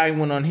 So the guy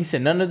went on, he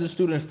said, none of the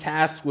students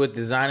tasked with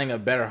designing a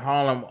better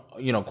Harlem,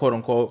 quote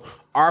unquote,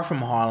 are from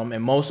Harlem,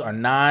 and most are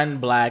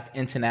non-black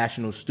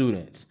international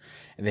students.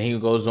 And then he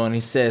goes on,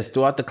 he says,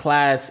 throughout the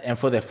class and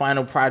for their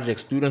final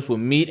project, students will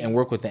meet and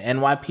work with the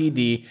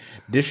NYPD,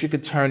 district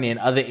attorney, and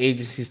other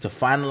agencies to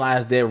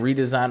finalize their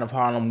redesign of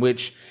Harlem,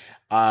 which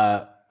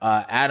Mayor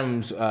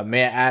Adams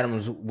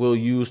will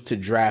use to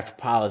draft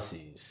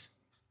policies.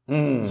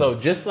 So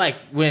just like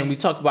when we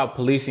talk about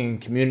policing,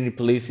 community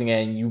policing,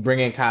 and you bring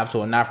in cops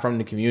who are not from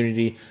the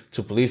community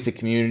to police the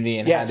community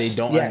and how they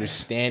don't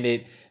understand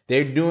it,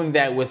 they're doing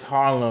that with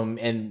Harlem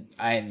and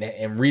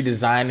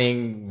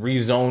redesigning,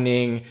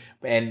 rezoning,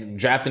 and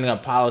drafting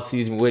up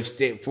policies in which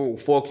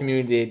for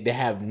community they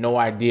have no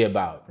idea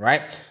about,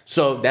 right?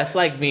 So that's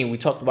like me. We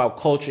talked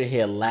about culture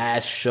here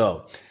last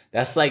show.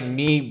 That's like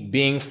me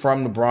being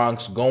from the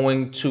Bronx,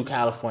 going to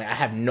California.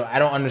 I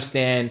don't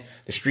understand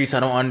the streets. I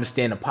don't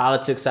understand the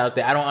politics out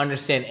there. I don't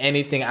understand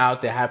anything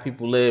out there, how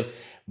people live,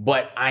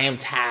 but I am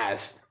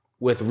tasked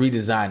with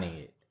redesigning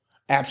it.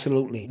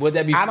 Absolutely. Would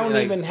that be? I'm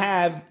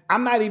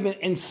not even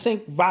in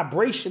sync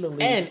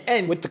vibrationally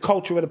and with the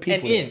culture of the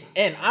people.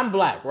 And I'm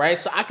black, right?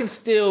 So I can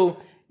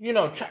still, try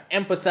to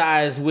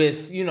empathize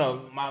with,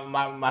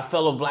 my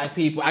fellow black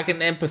people. I can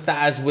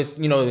empathize with,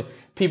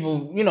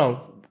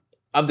 people,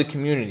 of the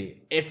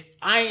community. If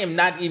I'm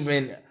not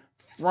even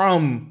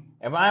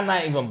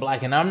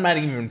black and I'm not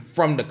even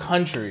from the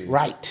country,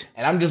 right?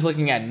 And I'm just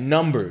looking at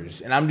numbers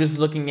and I'm just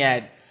looking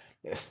at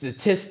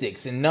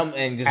statistics and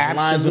just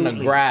lines on a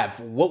graph,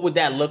 what would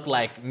that look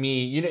like?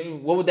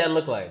 What would that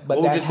look like?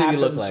 But what would your city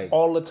look like?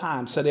 All the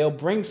time. So they'll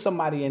bring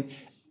somebody in,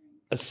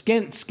 a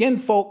skin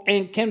folk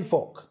and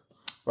kinfolk,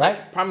 right?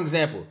 Like, prime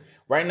example.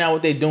 Right now,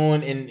 what they're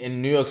doing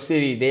in New York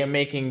City, they're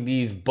making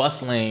these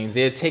bus lanes.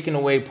 They're taking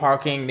away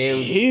parking.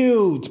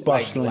 Huge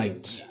bus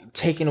lanes.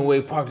 taking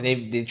away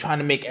parking. They're trying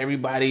to make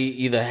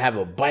everybody either have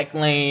a bike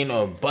lane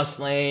or bus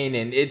lane,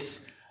 and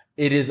it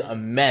is a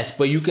mess.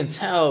 But you can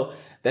tell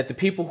that the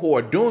people who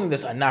are doing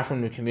this are not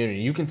from the community.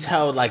 You can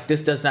tell like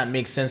this does not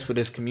make sense for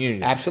this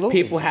community.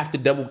 Absolutely. People have to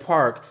double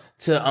park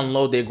to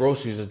unload their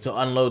groceries or to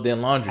unload their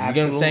laundry. You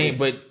get what I'm saying?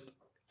 But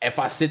if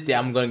I sit there,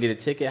 I'm going to get a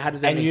ticket. How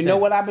does that make sense? And you know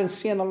what I've been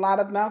seeing a lot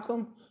of,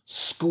 Malcolm?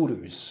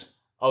 Scooters.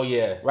 Oh,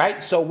 yeah.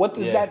 Right? So what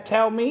does that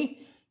tell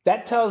me?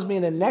 That tells me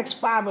in the next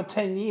 5 or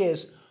 10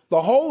 years,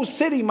 the whole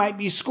city might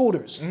be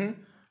scooters.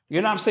 Mm-hmm.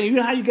 You know what I'm saying? You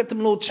know how you get them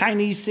little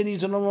Chinese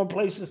cities or little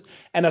places?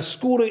 And a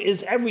scooter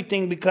is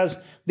everything because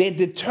they're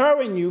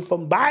deterring you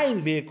from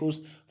buying vehicles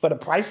for the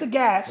price of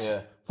gas,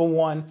 for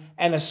one.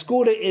 And a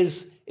scooter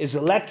is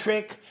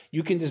electric.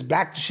 You can just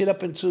back the shit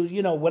up into,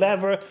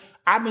 whatever.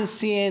 I've been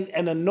seeing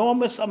an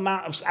enormous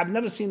amount of, I've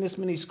never seen this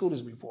many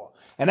scooters before.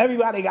 And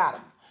everybody got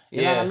them.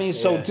 You know what I mean?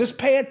 So just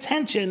pay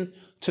attention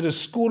to the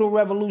scooter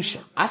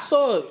revolution. I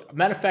saw,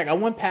 matter of fact, I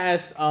went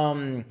past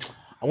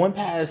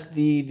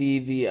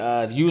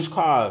the used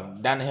car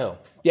down the hill.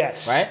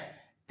 Yes. Right?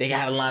 They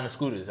got a line of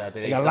scooters out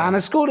there. They got a line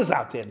of scooters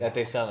out there now. That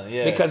they're selling,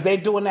 yeah. Because they're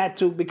doing that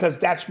too, because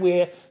that's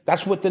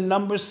what the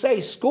numbers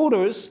say.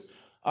 Scooters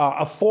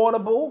are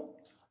affordable,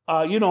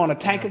 on a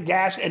tank of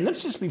gas, and them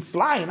just be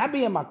flying. I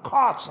be in my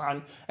car,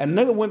 son, and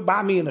nigga went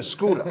by me in a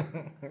scooter.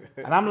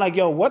 And I'm like,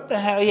 yo, what the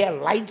hell? He had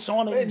lights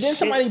on it. Didn't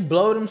somebody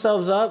blow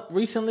themselves up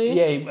recently?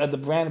 Yeah, the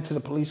brand into the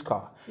police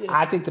car. Yeah.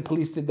 I think the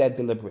police did that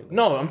deliberately.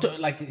 No, I'm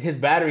like his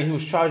battery. He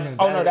was charging his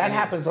battery. Oh no, that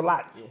happens a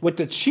lot with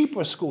the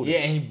cheaper scooters.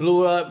 Yeah, and he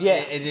blew up. Yeah,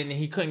 and then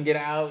he couldn't get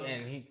out,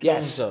 and he killed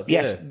himself.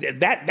 Yes,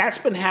 that's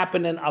been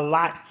happening a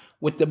lot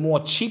with the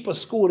more cheaper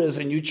scooters,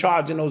 and you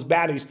charging those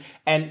batteries.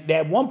 And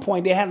at one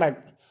point, they had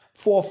like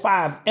 4 or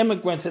 5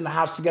 immigrants in the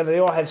house together. They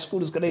all had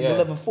scooters because they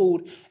deliver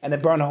food, and they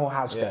burn the whole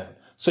house down.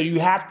 So you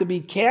have to be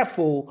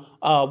careful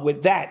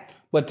with that.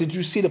 But did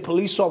you see the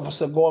police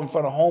officer go in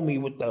front of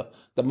homie with the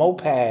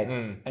moped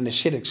and the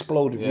shit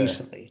exploded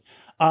recently?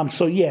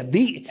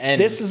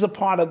 This is a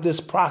part of this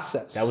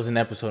process. That was an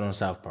episode on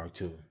South Park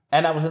too.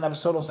 And that was an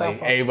episode on South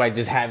Park. Everybody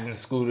just having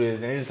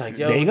scooters, and it's like,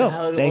 yo, there you go.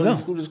 Where the hell these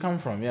scooters come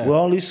from? Yeah, where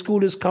all these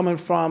scooters coming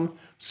from?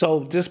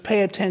 So just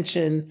pay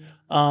attention.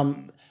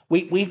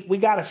 We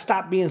got to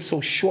stop being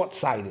so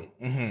short-sighted.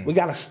 Mm-hmm. We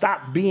got to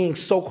stop being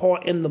so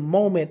caught in the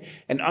moment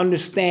and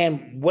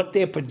understand what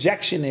their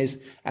projection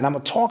is. And I'm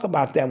going to talk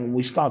about that when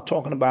we start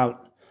talking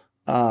about,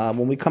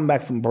 when we come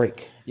back from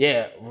break.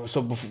 Yeah.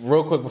 So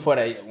real quick before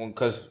that,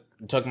 because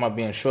we're talking about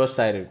being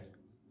short-sighted,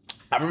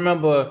 I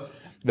remember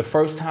the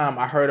first time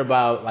I heard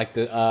about like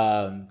the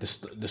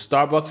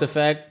Starbucks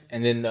effect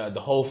and then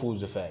the Whole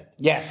Foods effect.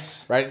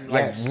 Yes. Right?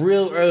 Like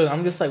real early.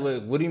 I'm just like,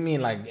 wait, what do you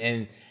mean? Like,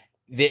 and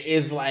there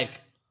is like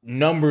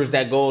numbers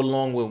that go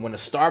along with when a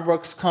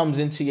Starbucks comes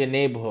into your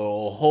neighborhood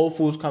or Whole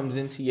Foods comes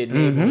into your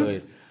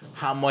neighborhood,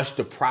 how much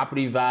the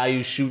property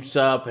value shoots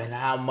up and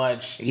how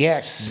much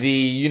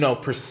the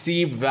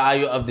perceived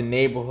value of the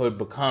neighborhood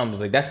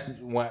becomes. Like that's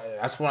when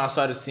I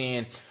started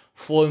seeing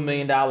 $4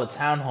 million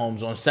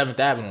townhomes on 7th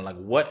Avenue. Like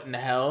what in the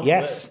hell?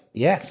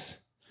 Yes.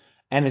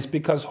 And it's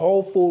because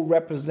Whole Food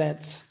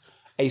represents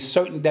a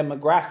certain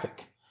demographic.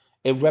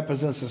 It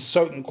represents a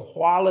certain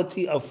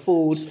quality of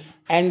food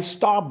and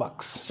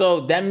Starbucks. So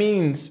that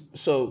means,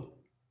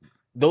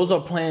 those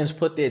are plans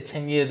put there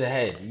 10 years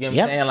ahead. You get what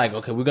I'm saying? Like,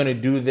 okay, we're going to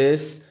do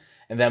this.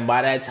 And then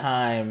by that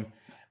time,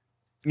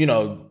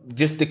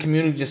 just the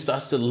community just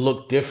starts to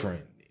look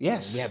different.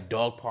 Yes. We have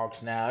dog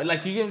parks now.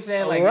 Like, you get what I'm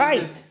saying?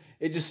 Like,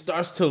 it just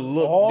starts to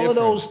look all different.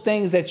 Of those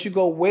things that you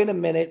go, wait a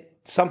minute,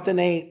 something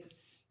ain't,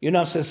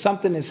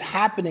 something is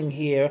happening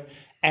here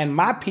and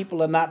my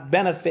people are not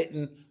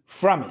benefiting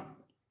from it.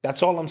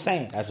 That's all I'm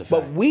saying. That's a fact.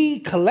 But we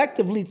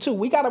collectively, too,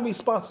 we got a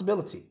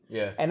responsibility.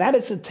 Yeah. And that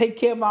is to take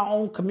care of our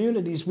own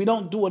communities. We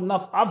don't do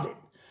enough of it.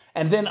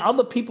 And then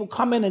other people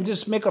come in and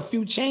just make a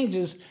few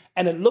changes,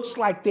 and it looks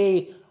like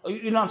they,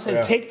 we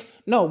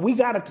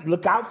got to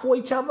look out for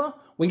each other.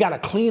 We got to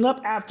clean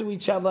up after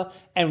each other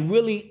and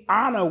really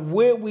honor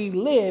where we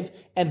live.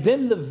 And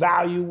then the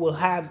value will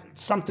have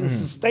something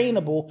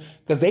sustainable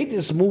because they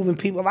just moving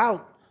people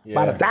out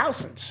by the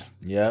thousands.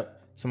 Yep.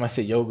 Somebody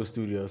said yoga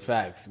studios.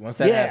 Facts. Once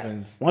that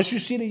happens. Once you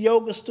see the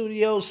yoga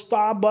studios,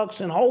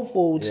 Starbucks, and Whole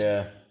Foods,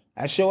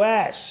 that's your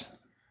ass.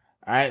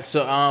 All right.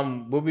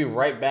 So we'll be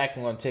right back.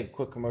 We're going to take a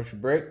quick commercial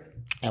break.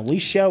 And we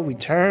shall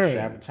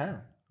return.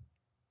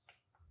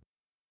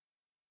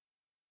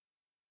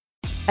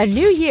 A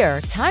new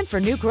year, time for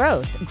new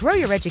growth. Grow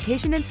your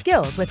education and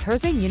skills with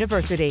Herzing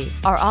University.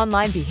 Our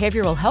online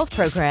behavioral health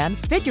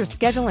programs fit your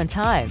schedule and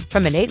time.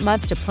 From an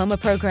 8-month diploma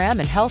program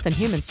in health and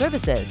human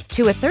services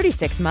to a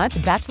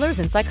 36-month bachelor's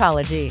in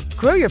psychology.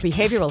 Grow your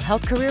behavioral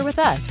health career with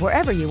us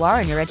wherever you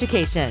are in your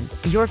education.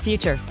 Your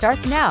future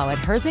starts now at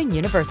Herzing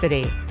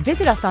University.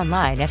 Visit us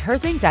online at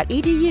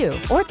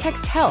herzing.edu or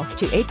text health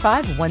to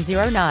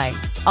 85109.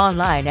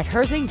 Online at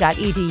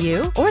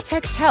herzing.edu or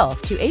text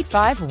health to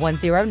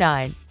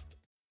 85109.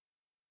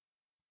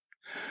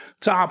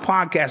 To our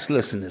podcast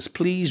listeners,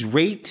 please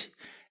rate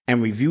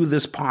and review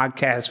this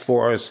podcast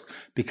for us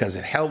because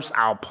it helps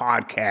our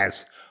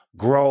podcast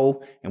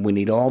grow, and we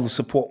need all the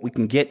support we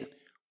can get.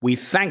 We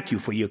thank you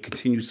for your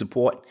continued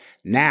support.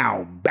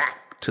 Now,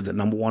 back to the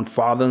number one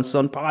father and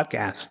son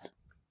podcast.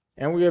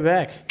 And we are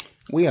back.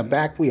 We are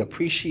back. We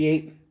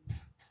appreciate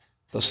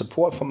the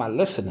support from our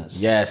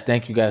listeners. Yes,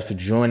 thank you guys for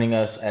joining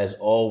us as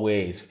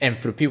always. And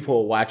for the people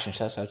who are watching,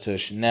 shouts out to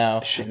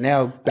Chanel.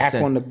 Chanel, back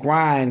on the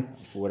grind.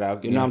 For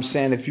without, you know what I'm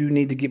saying? If you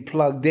need to get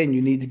plugged in,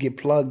 you need to get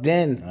plugged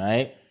in. All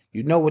right.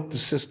 You know what the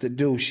sister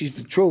do. She's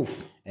the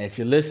truth. And if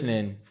you're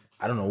listening,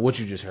 I don't know what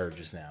you just heard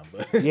just now,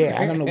 but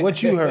yeah, I don't know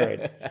what you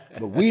heard,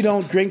 but we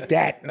don't drink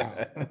that. No.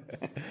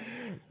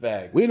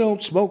 Fact. We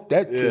don't smoke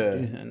that.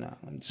 Yeah. No,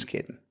 I'm just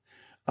kidding.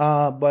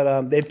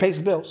 But they pay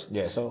the bills.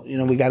 Yes. So,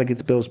 we got to get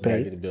the bills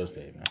paid. Get the bills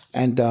paid, man.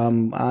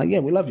 And yeah,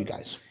 we love you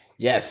guys.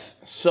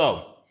 Yes.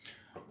 So,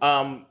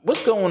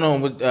 what's going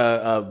on with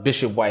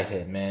Bishop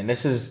Whitehead, man?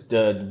 This is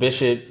the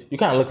Bishop. You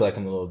kind of look like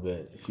him a little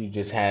bit. If you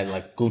just had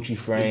like Gucci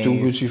frames. 2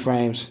 Gucci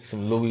frames.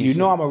 Some Louis. You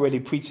know I'm already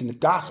preaching the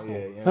gospel.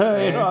 Yeah,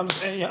 you know what I'm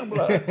saying? Young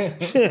blood.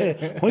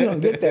 We don't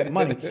get that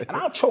money. And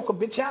I'll choke a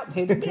bitch out.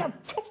 I'll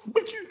choke a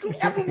bitch. You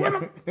ever run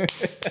them?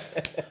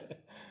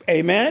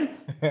 Amen.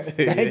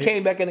 He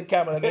came back in the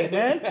camera like,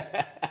 amen.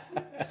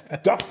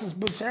 Stuffed this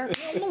bitch out.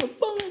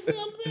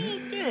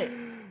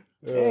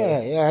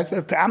 Yeah.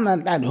 I'm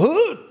not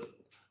hood,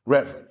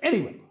 Reverend.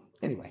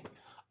 Anyway.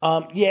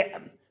 Yeah,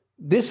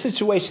 this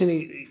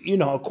situation,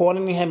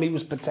 according to him, he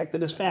was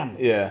protecting his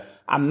family. Yeah.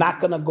 I'm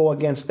not going to go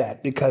against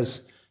that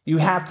because you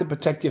have to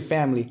protect your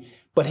family,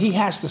 but he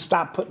has to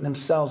stop putting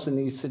himself in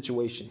these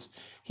situations.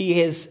 He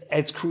has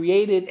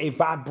created a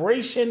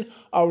vibration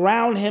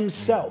around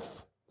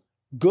himself,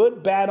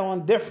 good, bad, or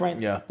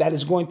indifferent, that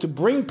is going to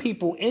bring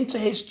people into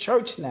his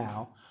church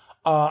now,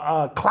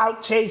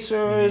 clout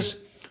chasers,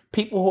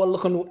 people who are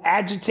looking to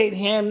agitate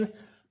him,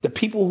 the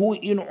people who,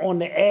 on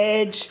the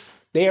edge,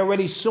 they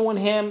already suing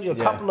him, a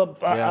couple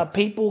of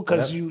people,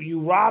 because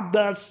you robbed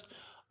us.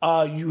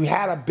 You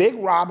had a big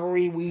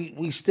robbery.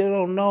 We still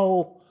don't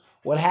know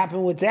what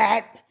happened with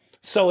that.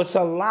 So it's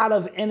a lot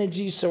of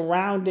energy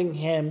surrounding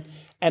him.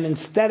 And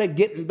instead of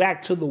getting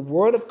back to the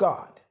word of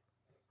God,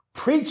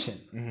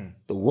 preaching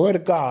the word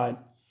of God,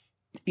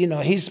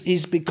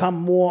 he's become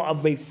more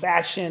of a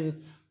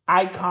fashion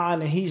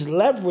icon, and he's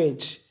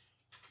leveraged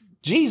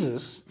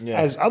Jesus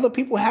as other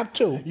people have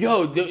too.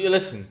 Yo,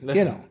 listen.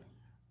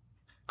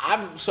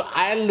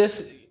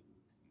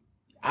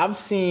 I've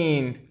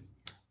seen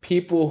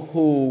people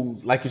who,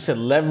 like you said,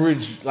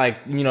 leverage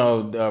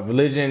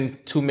religion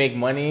to make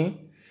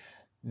money.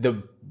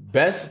 The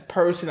best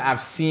person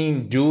I've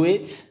seen do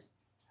it,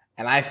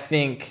 and I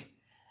think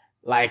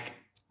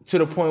to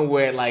the point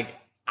where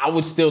I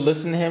would still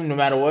listen to him no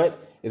matter what,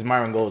 is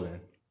Myron Golden.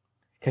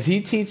 Cause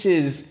he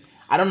teaches,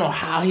 I don't know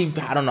how he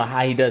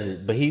does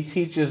it, but he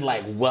teaches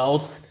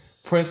wealth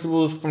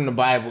principles from the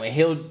Bible, and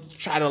he'll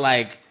try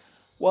to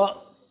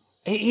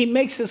he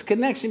makes this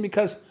connection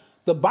because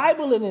the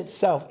Bible in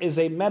itself is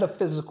a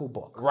metaphysical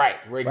book. Right,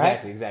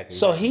 exactly.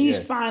 So he's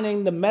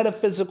finding the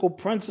metaphysical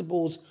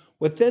principles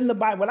within the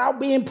Bible without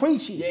being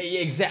preachy. Yeah,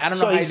 exactly. I don't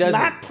know how he does it. So he's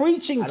not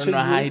preaching to you. I don't know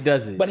how he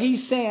does it. But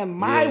he's saying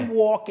my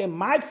walk and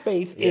my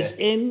faith is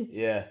in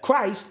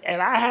Christ, and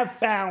I have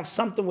found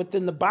something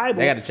within the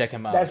Bible. I got to check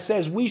him out. That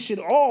says we should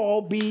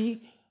all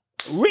be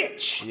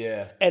rich.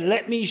 Yeah. And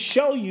let me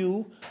show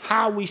you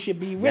how we should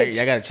be rich.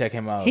 I got to check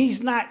him out.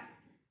 He's not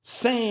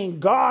saying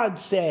God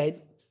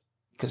said,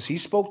 because he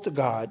spoke to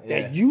God,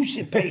 that you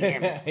should pay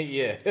him.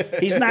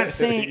 He's not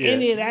saying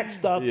any of that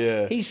stuff.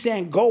 He's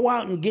saying go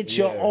out and get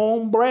your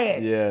own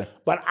bread.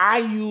 But I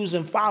use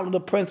and follow the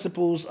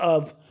principles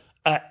of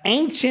an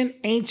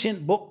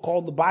ancient book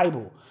called the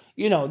Bible.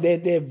 There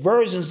are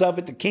versions of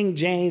it, the King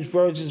James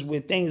versions, where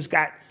things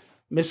got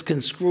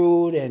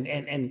misconstrued,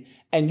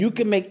 and you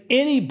can make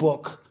any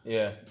book.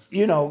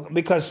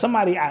 Because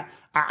somebody,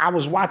 I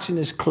was watching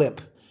this clip,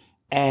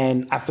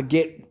 and I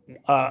forget. You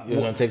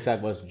was on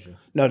TikTok, wasn't you?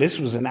 No, this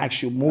was an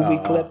actual movie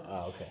clip.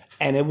 Okay.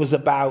 And it was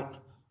about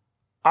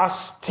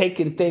us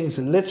taking things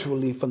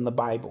literally from the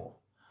Bible.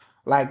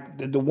 Like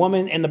the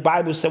woman in the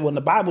Bible said, when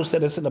the Bible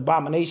said it's an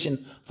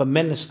abomination for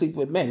men to sleep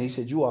with men, he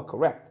said, you are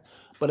correct.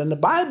 But in the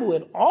Bible,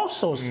 it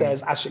also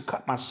says I should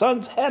cut my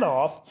son's head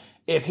off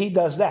if he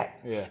does that.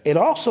 It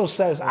also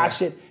says I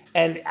should...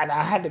 And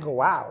I had to go,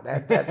 wow,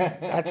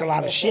 that's a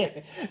lot of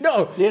shit.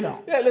 No,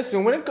 Yeah,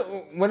 listen, when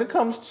it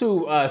comes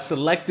to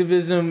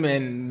selectivism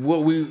and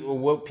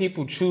what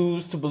people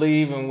choose to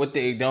believe and what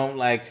they don't,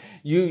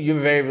 you're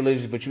very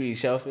religious, but you eat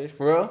shellfish,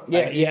 for real?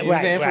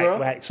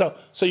 Right.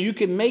 So you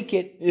can make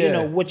it,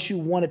 what you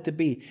want it to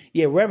be.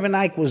 Yeah, Reverend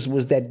Ike was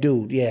that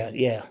dude.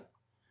 Yeah,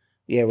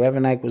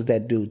 Reverend Ike was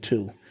that dude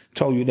too.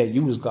 Told you that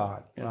you was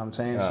God. You know what I'm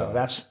saying? So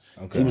that's...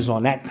 Okay. He was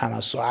on that kind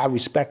of, so I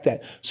respect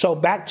that. So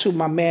back to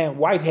my man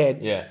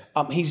Whitehead.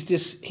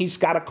 He's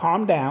got to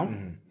calm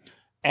down,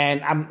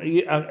 and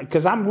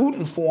because I'm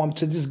rooting for him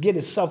to just get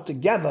himself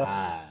together.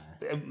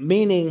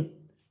 Meaning,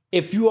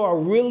 if you are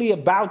really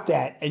about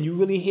that and you're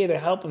really here to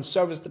help and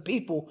service the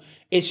people,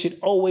 it should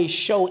always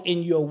show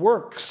in your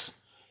works.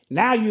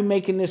 Now you're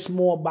making this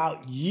more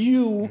about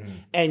you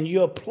and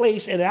your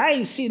place. And I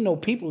ain't seen no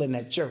people in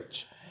that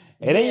church.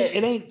 It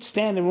ain't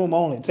standing room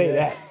only, I'll tell you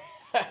that.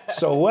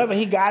 So whoever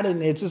he got in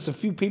there, it's just a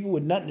few people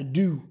with nothing to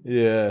do.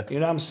 Yeah. You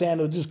know what I'm saying?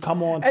 They'll just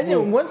come on And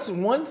through.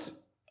 then once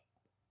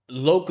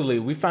locally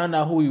we found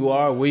out who you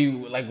are, where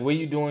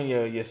you doing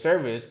your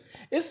service,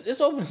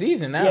 it's open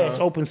season now. Yeah, it's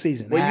open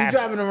season. Were you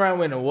driving around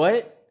with a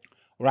what?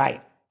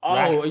 Right. Oh,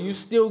 right. Are you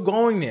still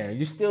going there?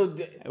 You still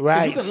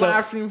right? You can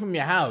live stream from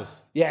your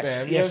house.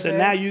 Yes, fam, yes. So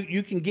now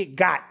you can get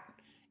got.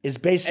 It's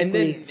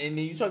basically and then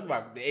you talk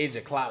about the age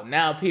of clout.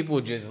 Now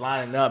people just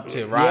lining up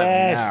to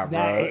ride now,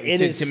 bro.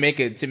 To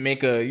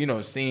make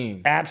a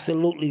scene.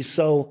 Absolutely.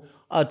 So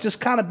just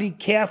kind of be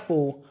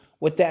careful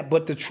with that.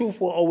 But the truth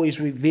will always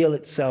reveal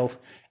itself.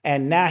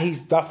 And now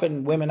he's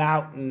duffing women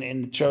out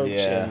in the church.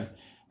 Yeah.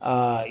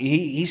 And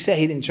he said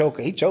he didn't choke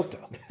her. He choked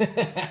her.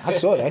 I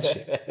saw that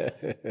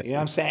shit. You know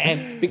what I'm saying?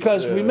 And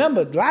because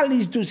remember, a lot of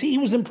these dudes, he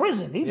was in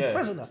prison. He's a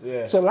prisoner.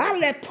 Yeah. So a lot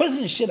of that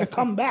prison shit will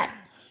come back.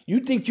 You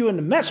think you're in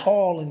the mess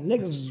hall and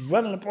niggas is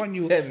running upon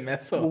you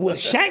with a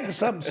shank or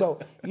something. So,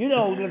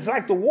 it's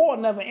like the war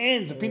never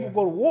ends. If people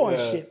go to war and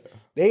shit,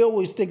 they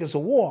always think it's a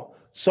war.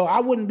 So I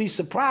wouldn't be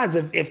surprised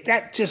if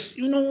that just,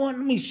 you know what,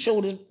 let me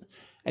show this.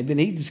 And then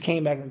he just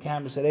came back in the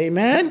camera and said,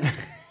 amen.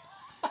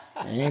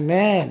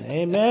 Amen.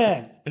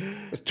 Amen.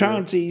 Let's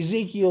turn to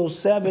Ezekiel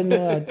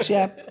 7,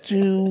 chapter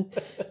 2,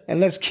 and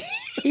let's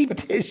keep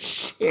this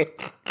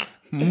shit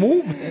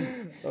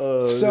moving.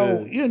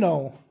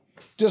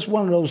 Just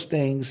one of those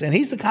things. And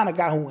he's the kind of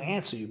guy who will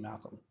answer you,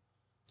 Malcolm.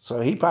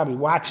 So he probably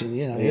watching,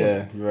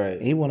 Yeah, right.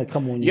 He want to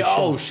come on your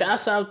show. Yo,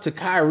 shouts out to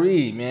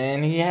Kyrie,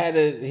 man.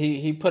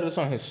 He put us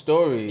on his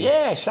story.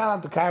 Yeah, shout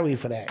out to Kyrie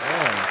for that.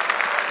 Yeah.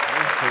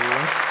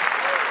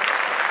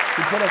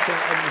 He put us in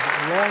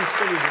a long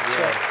series of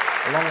shit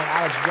along with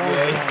Alex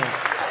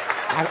Jones.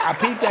 I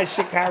peeped that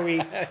shit,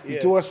 Kyrie.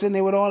 You threw us in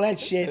there with all that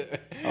shit.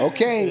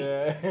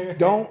 Okay.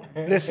 Don't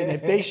listen.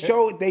 If they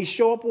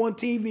show up on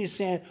TV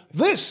saying,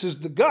 this is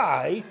the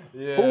guy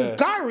who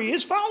Kyrie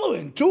is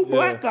following. Two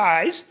black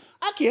guys.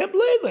 I can't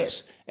believe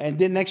this. And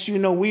then next you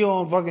know, we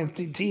on fucking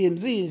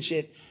TMZ and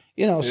shit.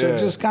 So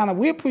just kind of,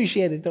 we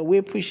appreciate it though. We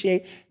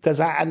appreciate, because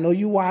I know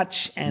you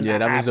watch, and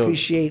I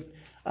appreciate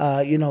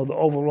the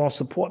overall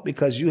support,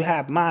 because you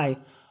have my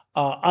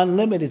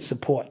unlimited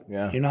support.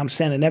 Yeah. You know what I'm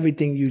saying? And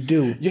everything you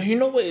do. Yo, you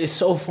know what is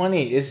so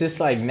funny? It's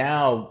just like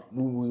now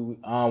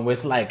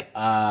with like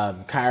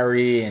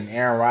Kyrie and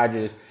Aaron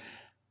Rodgers,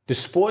 the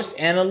sports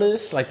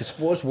analysts, like the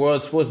sports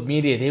world, sports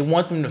media, they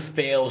want them to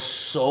fail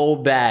so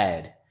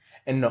bad.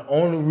 And the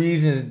only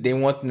reason they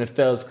want them to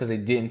fail is because they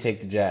didn't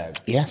take the jab.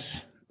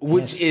 Yes.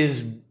 Which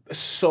is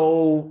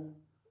so...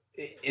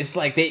 It's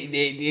like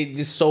they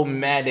just so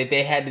mad that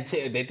they had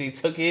to that they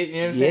took it. You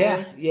know what I'm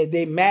saying? Yeah.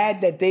 They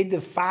mad that they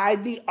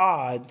defied the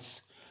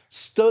odds,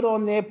 stood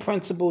on their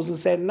principles, and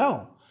said,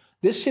 "No,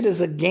 this shit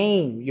is a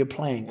game you're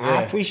playing. Yeah.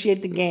 I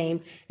appreciate the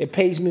game; it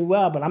pays me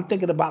well, but I'm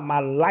thinking about my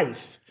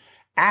life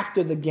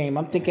after the game.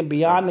 I'm thinking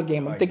beyond the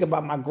game. I'm thinking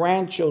about my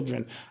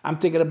grandchildren. I'm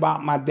thinking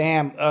about my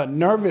damn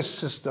nervous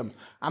system.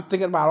 I'm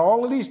thinking about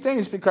all of these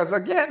things because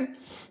again."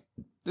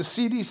 The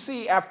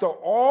CDC, after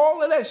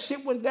all of that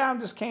shit went down,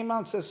 just came out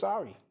and said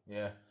sorry.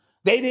 Yeah.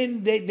 They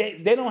didn't.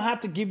 They don't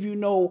have to give you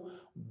no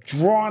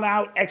drawn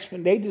out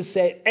explanation. They just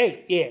said,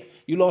 "Hey, yeah,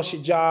 you lost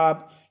your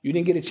job. You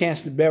didn't get a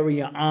chance to bury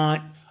your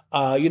aunt.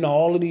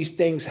 All of these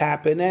things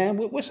happen, and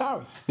we're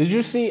sorry." Did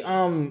you see? It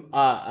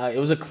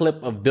was a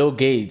clip of Bill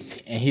Gates,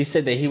 and he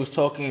said that he was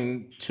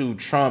talking to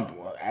Trump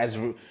as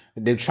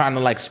they're trying to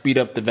like speed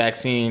up the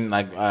vaccine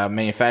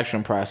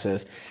manufacturing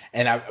process.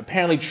 And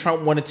apparently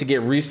Trump wanted to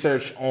get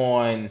research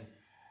on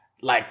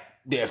like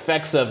the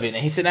effects of it.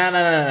 And he said,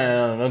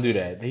 no, don't do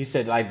that. He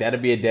said like, that'll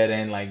be a dead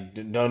end.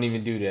 Like, don't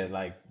even do that.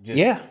 Like, just.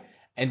 Yeah.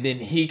 And then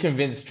he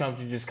convinced Trump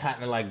to just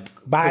kind of like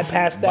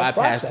bypass that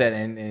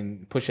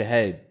and push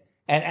ahead.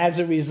 And as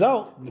a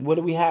result, what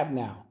do we have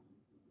now?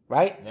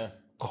 Right? Yeah.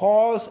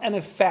 Cause and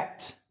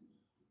effect.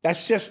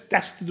 That's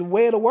the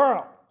way of the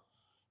world.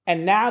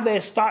 And now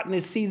they're starting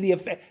to see the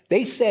effect.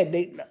 They said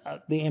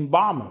the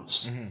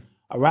embalmers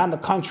around the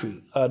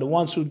country, the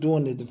ones who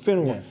doing the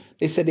funeral,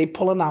 they said they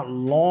pulling out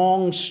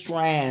long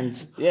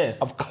strands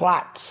of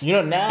clots.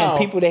 Now and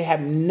people they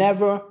have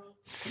never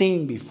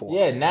seen before.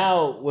 Yeah,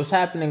 now what's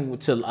happening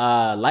to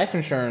life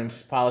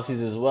insurance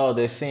policies as well?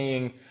 They're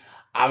seeing,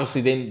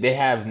 obviously they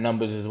have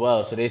numbers as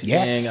well, so they're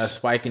seeing a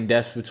spike in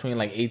deaths between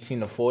like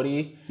 18 to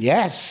 40.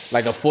 Yes,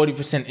 like a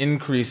 40%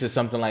 increase or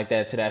something like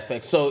that to that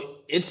effect. So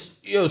it's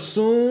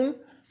soon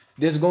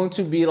there's going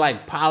to be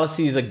like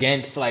policies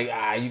against like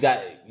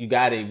you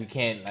got it, we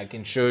can't like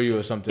insure you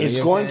or something. It's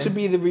going to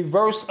be the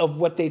reverse of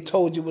what they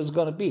told you was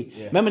going to be.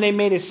 Yeah. Remember, they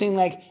made it seem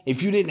like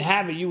if you didn't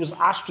have it, you was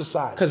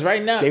ostracized. Because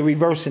right now they're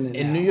reversing it.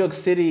 In New York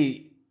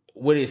City,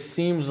 what it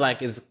seems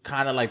like is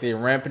kind of like they're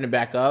ramping it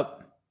back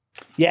up.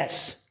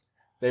 Yes,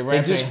 they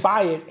just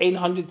fired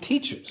 800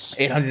 teachers,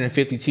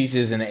 850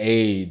 teachers and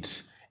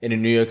aides. in the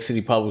New York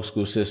City public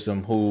school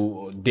system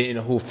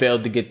who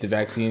failed to get the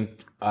vaccine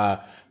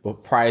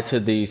prior to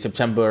the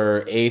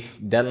September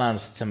 8th deadline,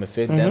 September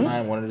 5th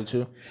deadline, one of the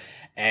two.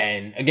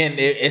 And again,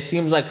 it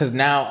seems like because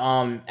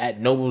now at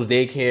Noble's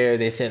daycare,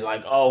 they said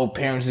like, oh,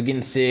 parents are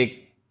getting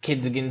sick,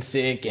 kids are getting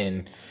sick,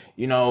 and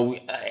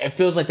it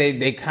feels like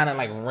they kind of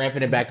like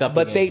ramping it back up.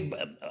 But again.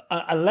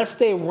 unless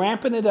they're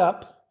ramping it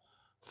up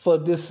for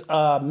this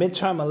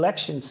midterm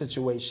election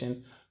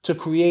situation to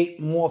create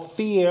more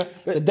fear,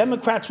 the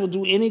Democrats will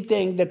do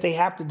anything that they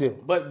have to do.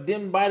 But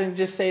didn't Biden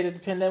just say that the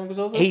pandemic was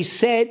over? He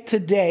said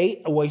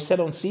today, he said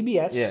on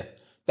CBS,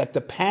 that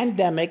the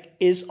pandemic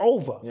is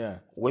over. Yeah.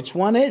 Which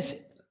one is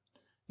it?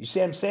 You see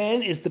what I'm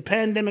saying? Is the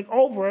pandemic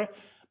over?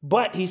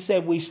 But he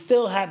said we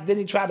still have, then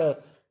he tried to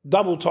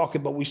double talk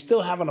it, but we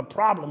still having a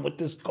problem with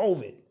this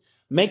COVID.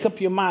 Make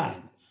up your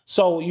mind.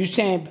 So you're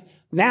saying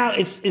now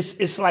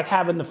it's like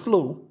having the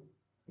flu.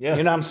 Yeah.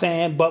 You know what I'm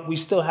saying? But we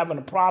still having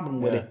a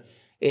problem with it.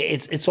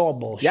 It's all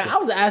bullshit. Yeah, I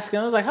was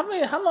like,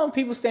 how long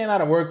people staying out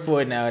of work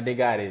for it now? They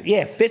got it.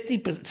 Yeah,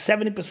 50%,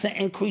 70%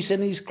 increase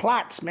in these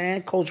clots,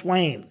 man, Coach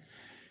Wayne.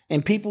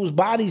 In people's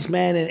bodies,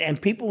 man,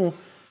 and people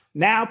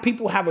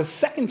have a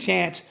second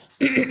chance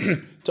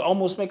to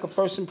almost make a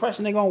first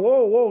impression. They're going,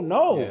 whoa,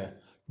 no. Yeah.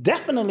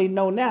 Definitely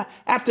no now.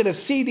 After the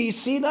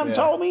CDC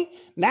told me,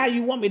 now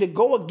you want me to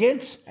go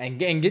against and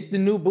get the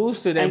new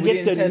booster that we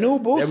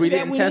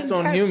didn't test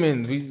on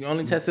humans. We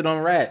only tested on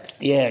rats.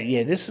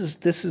 Yeah. This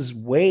is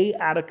way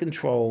out of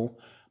control.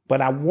 But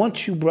I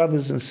want you,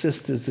 brothers and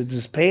sisters, to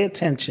just pay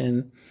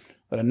attention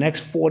for the next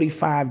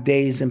 45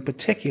 days in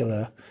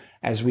particular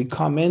as we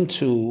come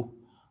into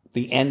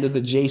the end of the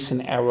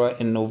Jason era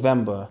in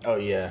November. Oh,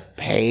 yeah.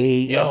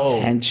 Pay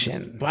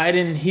attention.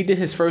 Biden, he did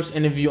his first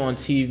interview on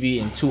TV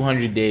in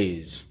 200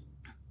 days.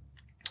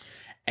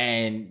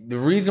 And the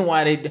reason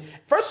why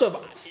first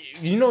off,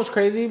 you know what's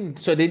crazy?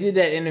 So they did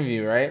that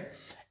interview, right?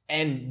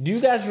 And do you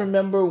guys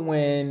remember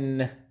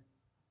when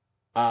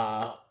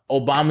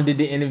Obama did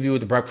the interview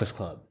with the Breakfast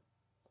Club?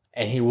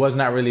 And he was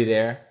not really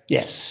there?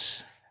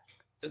 Yes.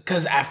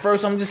 Because at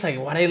first I'm just like,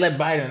 why they let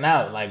Biden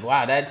out? Like,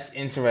 wow, that's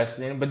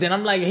interesting. But then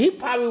I'm like, he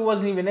probably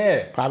wasn't even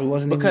there.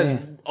 Because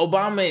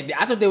Obama,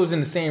 I thought they was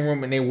in the same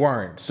room and they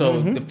weren't. So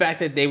the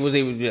fact that they was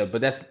able to do that, but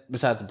that's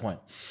besides the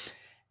point.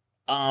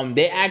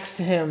 They asked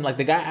him, like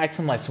the guy asked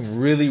him like some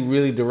really,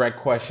 really direct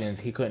questions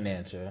he couldn't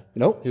answer.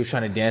 Nope. He was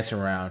trying to dance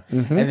around.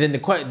 And then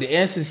the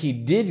answers he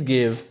did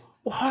give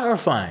were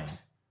horrifying,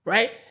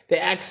 right?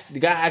 The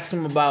guy asked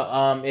him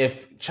about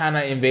if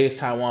China invades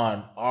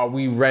Taiwan, are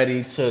we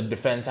ready to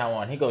defend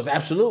Taiwan? He goes,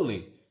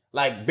 absolutely.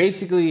 Like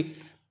basically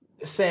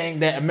saying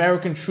that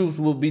American troops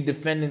will be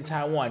defending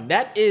Taiwan.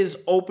 That is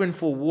open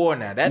for war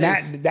now.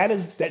 That's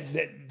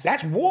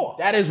war.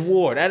 That is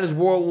war. That is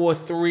World War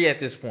III at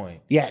this point.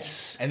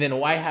 Yes. And then the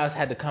White House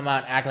had to come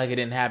out and act like it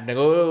didn't happen. They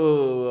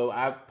go, oh,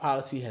 our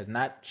policy has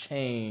not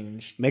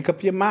changed. Make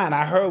up your mind.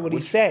 I heard what he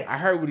said. I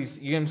heard what he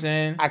said. You know what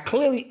I'm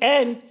saying?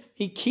 And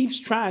he keeps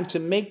trying to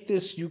make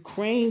this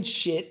Ukraine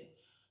shit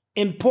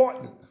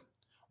important.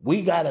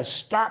 We got to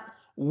stop.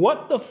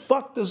 What the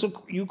fuck does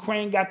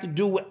Ukraine got to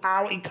do with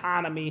our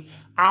economy,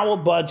 our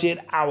budget,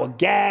 our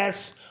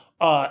gas,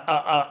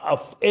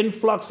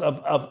 influx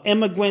of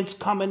immigrants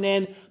coming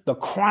in? The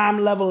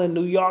crime level in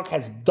New York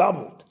has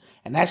doubled.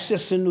 And that's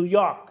just in New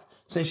York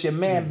since your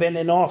man been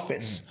in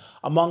office.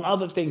 Among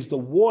other things, the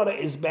water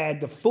is bad,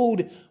 the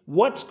food.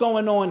 What's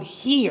going on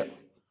here?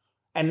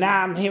 And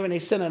now I'm hearing they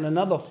sending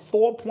another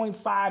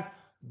 $4.5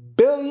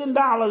 billion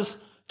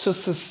to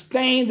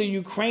sustain the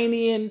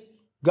Ukrainian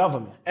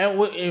government. And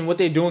what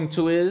they're doing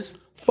too is?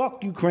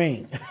 Fuck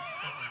Ukraine.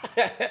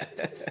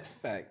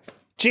 Facts.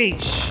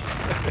 Jeez.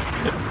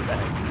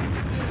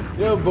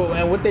 Yo, but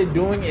and what they're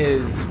doing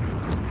is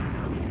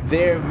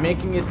they're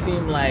making it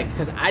seem like,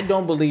 because I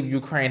don't believe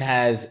Ukraine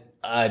has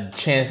a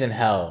chance in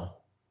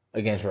hell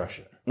against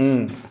Russia.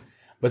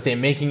 But they're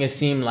making it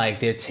seem like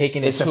they're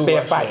taking it to Russia. It's a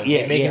fair fight. Yeah,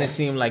 they're making it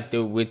seem like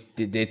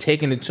they're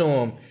taking it to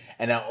them,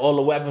 and that all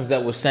the weapons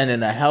that we're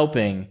sending are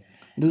helping.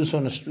 News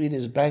on the street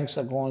is banks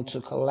are going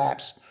to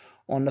collapse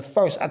on the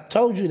 1st. I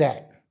told you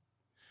that.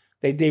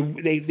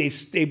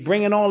 They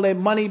bringing all their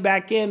money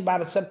back in by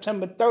the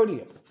September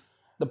 30th.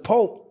 The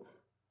Pope,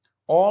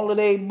 all of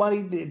their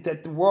money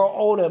that the world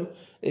owed them,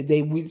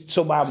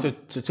 so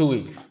 2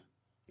 weeks.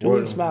 2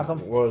 weeks,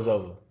 Malcolm. World's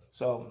over.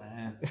 So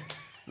man.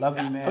 Love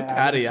you, man. I'm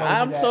tired of you.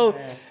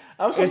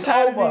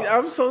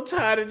 I'm so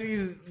tired of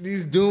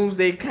these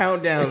doomsday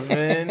countdowns,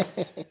 man.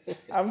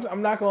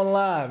 I'm not gonna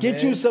lie.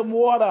 Get you some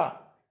water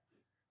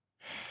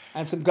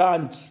and some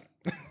guns.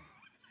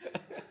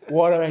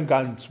 Water and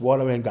guns.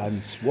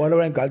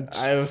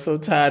 I am so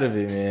tired of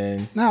it,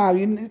 man. Nah,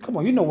 come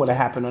on. You know what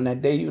happened on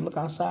that day. You look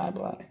outside,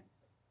 like,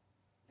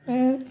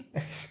 man,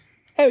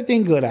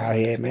 everything good out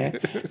here, man.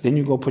 Then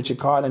you go put your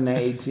card in that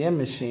ATM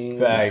machine.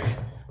 Facts.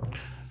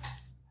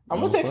 I'm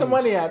gonna take some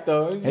money out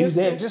though. Just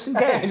in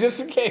case. Just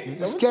in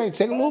case.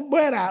 Take a little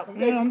bread out.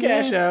 Take some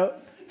cash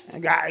out.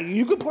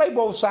 You can play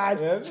both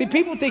sides. Yeah. See,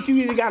 people think you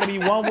either gotta be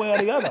one way or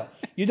the other.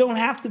 You don't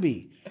have to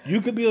be.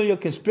 You could be on your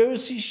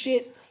conspiracy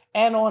shit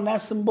And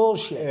that's some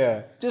bullshit.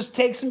 Yeah. Just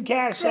take some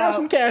cash out.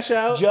 Some cash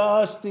out.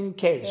 Just in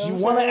case. You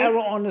want to error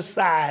on the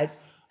side.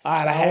 All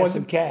right, I had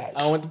some cash. I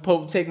don't want the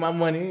Pope to take my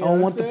money. I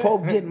don't want the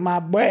Pope getting my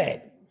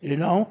bread, you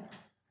know?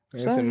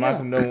 Listen,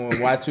 Malcolm don't want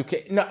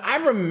Y2K. No, I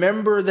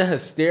remember the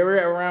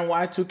hysteria around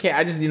Y2K.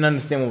 I just didn't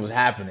understand what was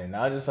happening.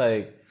 I was just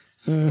like,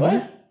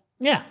 what?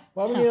 Yeah.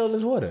 Why would we need all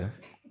this water?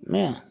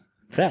 Man,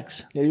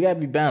 facts. Yeah, you gotta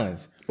be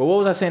balanced. But what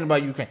was I saying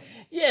about Ukraine?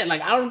 Yeah,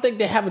 like I don't think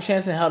they have a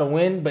chance in hell to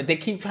win, but they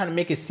keep trying to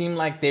make it seem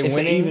like they're It's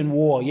winning. an even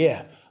war,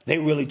 yeah. They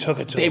really took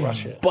it to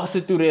Russia.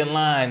 Busted through their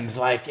lines,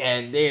 like,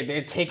 and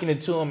they're taking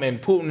it to him,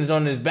 and Putin is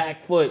on his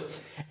back foot,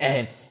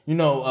 and you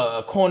know,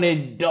 a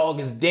cornered dog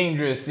is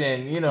dangerous,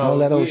 and you know all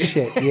that old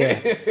shit. Yeah.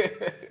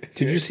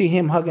 Did you see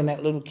him hugging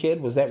that little kid?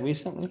 Was that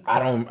recently? I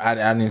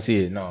didn't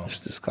see it. No, it's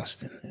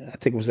disgusting. I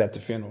think it was at the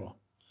funeral,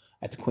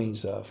 at the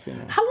Queen's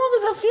funeral. How long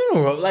is her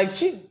funeral? Like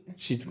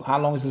she's. How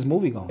long is this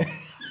movie going?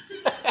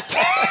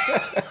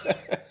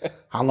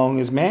 How long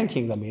is Man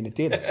King gonna be in the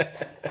theaters?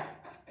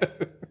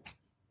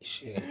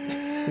 Shit.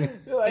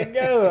 Like,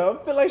 yo,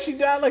 I feel like she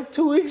died like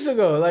 2 weeks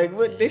ago. Like,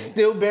 what? They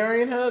still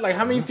burying her? Like,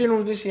 how many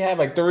funerals did she have?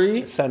 Like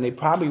 3? Son, they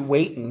probably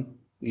waiting.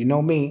 You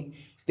know me.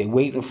 They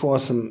waiting for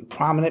some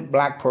prominent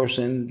black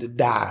person to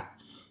die,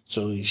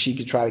 so she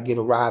could try to get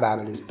a ride out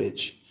of this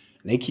bitch.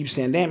 And they keep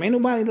saying, "Damn, ain't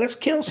nobody. Let's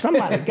kill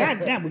somebody.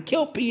 God damn, we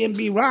kill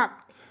PNB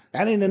Rock.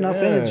 That ain't enough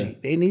energy.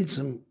 They need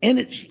some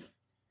energy.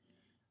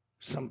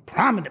 Some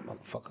prominent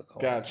motherfucker."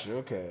 Gotcha.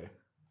 Okay.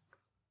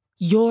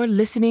 You're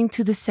listening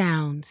to the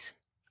sounds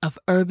of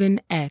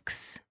Urban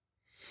X.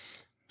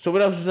 So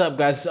what else is up,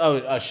 guys?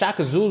 Oh,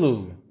 Shaka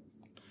Zulu,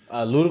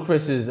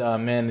 Ludacris's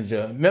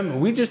manager. Remember,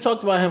 we just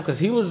talked about him because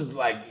he looked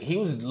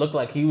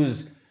like he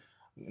was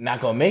not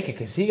gonna make it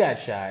because he got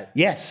shot.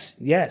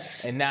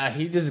 Yes. And now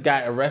he just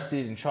got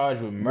arrested and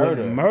charged with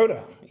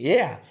murder.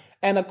 Yeah.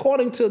 And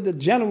according to the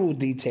general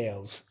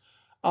details,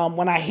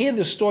 when I hear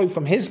the story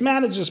from his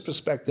manager's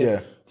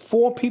perspective,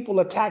 4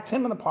 people attacked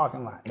him in the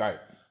parking lot. Right.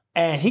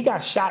 And he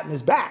got shot in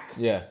his back.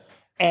 Yeah.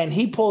 And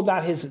he pulled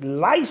out his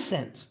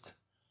licensed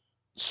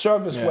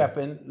service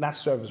weapon, not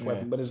service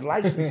weapon, but his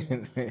licensed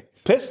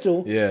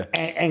pistol,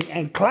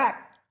 and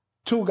clapped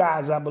 2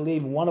 guys, I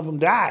believe. One of them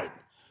died.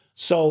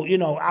 So, you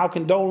know, our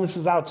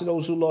condolences out to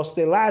those who lost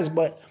their lives.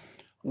 But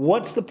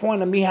what's the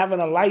point of me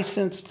having a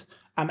licensed,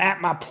 I'm at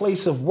my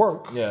place of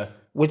work,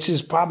 which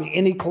is probably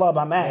any club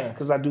I'm at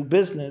because I do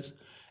business,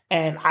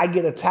 and I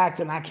get attacked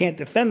and I can't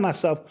defend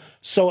myself.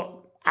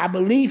 So I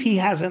believe he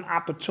has an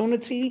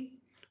opportunity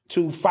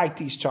to fight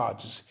these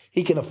charges.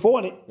 He can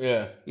afford it.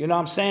 Yeah. You know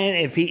what I'm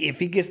saying? If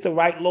he gets the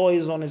right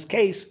lawyers on his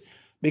case,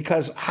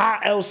 because how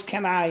else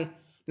can I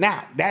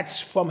now,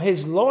 that's from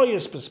his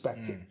lawyer's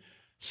perspective.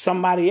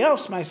 Somebody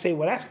else might say,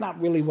 well, that's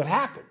not really what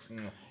happened.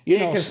 You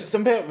know, because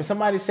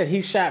somebody said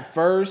he shot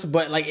first,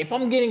 but like if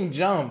I'm getting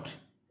jumped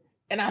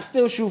and I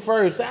still shoot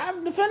first,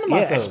 I'm defending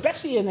myself. Yeah,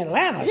 especially in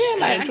Atlanta. Yeah,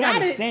 like I'm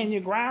trying to stand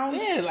your ground.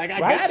 Yeah, like I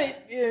got it.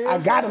 Yeah, I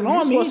got it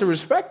on me. You're supposed to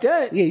respect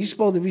that. Yeah, you're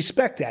supposed to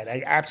respect that.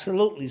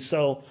 Absolutely.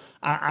 So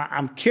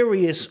I'm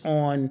curious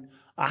on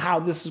how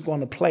this is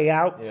going to play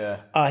out.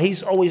 Yeah.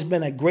 He's always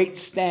been a great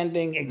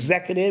standing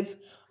executive.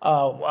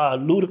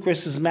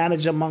 Ludacris's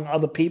manager, among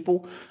other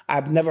people.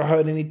 I've never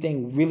heard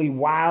anything really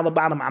wild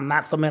about him. I'm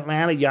not from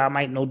Atlanta. Y'all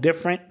might know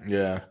different.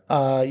 Yeah.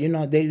 You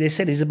know, they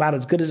said he's about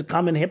as good as it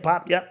come in hip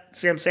hop. Yep.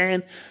 See what I'm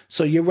saying?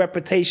 So your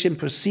reputation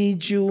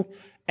precedes you,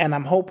 and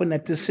I'm hoping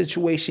that this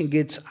situation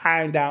gets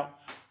ironed out.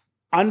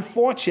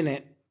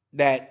 Unfortunate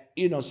that,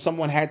 you know,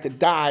 someone had to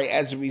die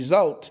as a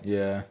result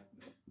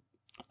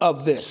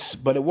of this.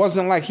 But it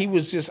wasn't like he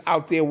was just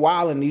out there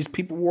wilding. These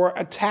people were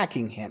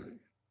attacking him,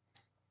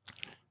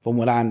 from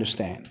what I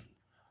understand.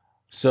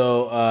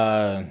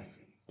 So,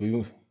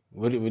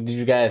 what did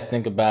you guys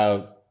think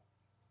about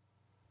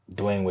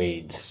Dwayne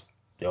Wade's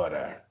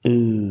daughter?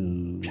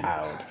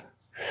 Child.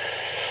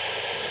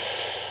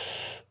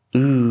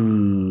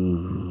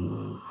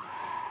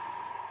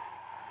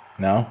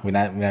 No, we're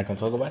not gonna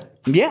talk about it.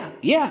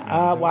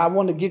 Yeah. Well, I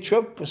want to get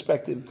your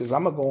perspective because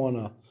I'm gonna go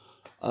on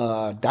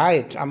a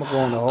diet. I'm gonna go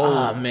on a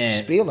whole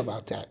spiel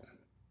about that.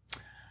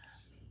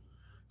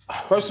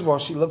 First of all,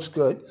 she looks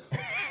good.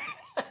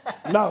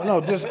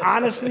 No, just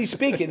honestly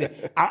speaking,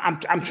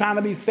 I'm trying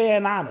to be fair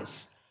and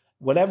honest.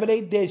 Whatever they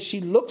did, she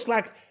looks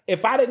like,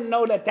 if I didn't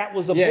know that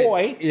was a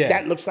boy,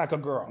 that looks like a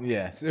girl.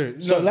 Yeah.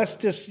 So let's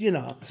just, you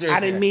know, I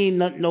didn't mean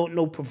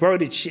no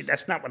perverted shit.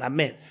 That's not what I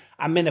meant.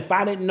 I meant if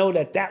I didn't know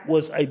that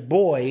was a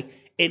boy,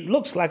 it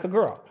looks like a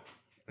girl.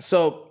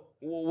 So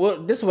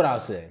this is what I'll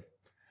say.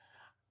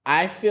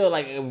 I feel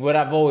like what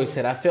I've always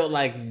said, I felt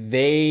like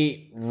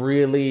they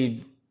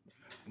really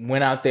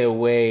went out their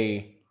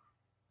way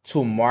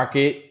to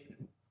market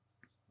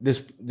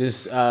this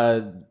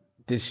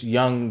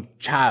young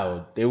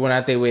child. They went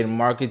out their way to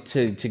market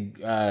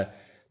to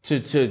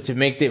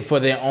make it for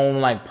their own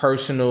like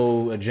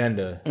personal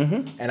agenda.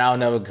 And I'll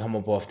never come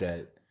up off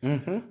that.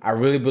 I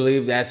really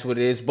believe that's what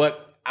it is.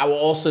 But I will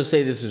also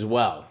say this as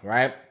well,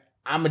 right?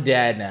 I'm a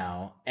dad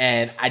now,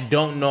 and I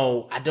don't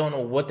know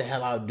what the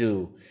hell I'll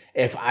do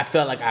if I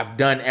felt like I've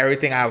done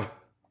everything I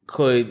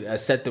could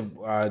set the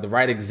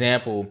right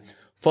example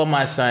for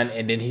my son,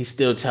 and then he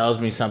still tells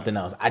me something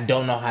else. I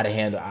don't know how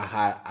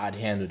I'd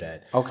handle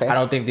that. Okay. I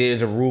don't think there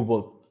is a rule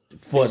book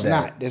for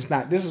that. There's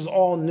not. This is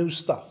all new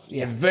stuff.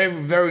 Yeah.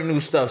 Very, very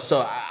new stuff.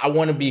 So I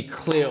want to be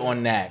clear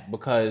on that,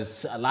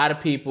 because a lot of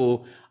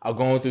people are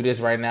going through this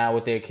right now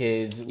with their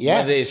kids,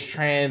 whether it's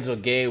trans or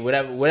gay,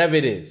 whatever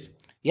it is.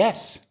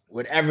 Yes.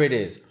 Whatever it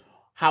is.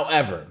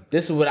 However,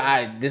 this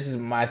is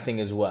my thing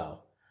as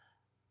well.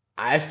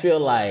 I feel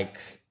like,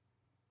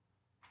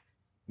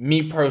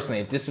 me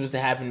personally, if this was to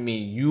happen to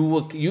me,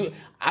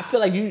 I feel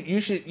like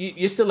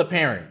you're still a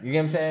parent. You get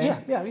what I'm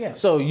saying? Yeah.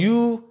 So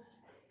you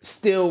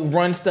still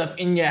run stuff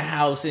in your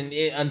house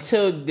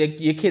until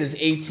your kid is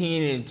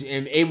 18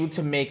 and able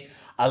to make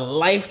a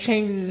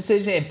life-changing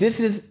decision. If this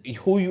is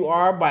who you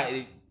are,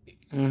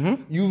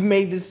 you've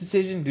made this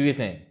decision, do your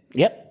thing.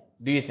 Yep.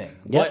 Do your thing.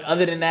 Yep. But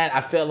other than that, I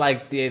feel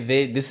like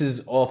this is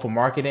all for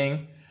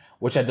marketing,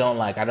 which I don't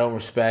like. I don't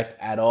respect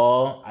at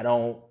all.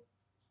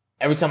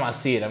 Every time I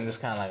see it, I'm just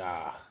kind of like,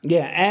 ah.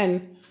 Yeah,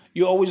 and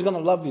you're always going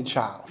to love your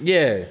child.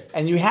 Yeah.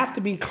 And you have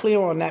to be clear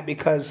on that,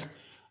 because,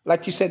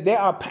 like you said,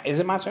 is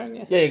it my turn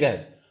yet? Yeah, you got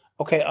it.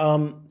 Okay,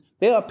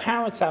 there are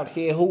parents out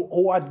here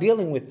who are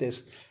dealing with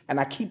this, and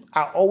I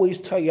always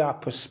tell you, our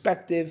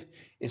perspective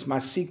is my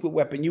secret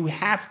weapon. You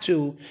have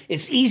to,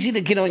 it's easy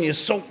to get on your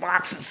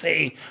soapbox and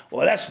say,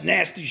 well, that's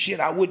nasty shit,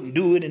 I wouldn't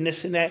do it, and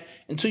this and that,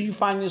 until you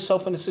find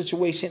yourself in a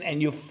situation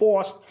and you're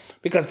forced,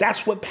 because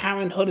that's what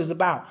parenthood is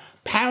about.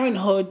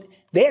 Parenthood,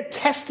 they're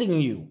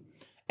testing you,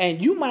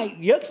 and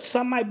your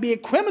son might be a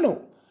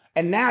criminal.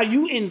 And now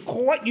you in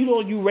court,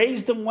 you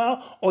raised them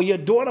well, or your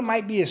daughter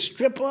might be a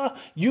stripper.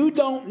 You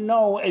don't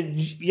know.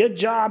 Your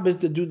job is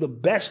to do the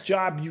best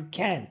job you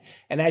can.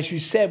 And as you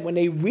said, when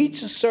they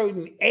reach a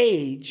certain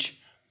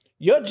age,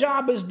 your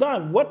job is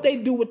done. What they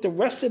do with the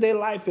rest of their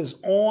life is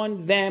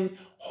on them.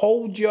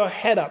 Hold your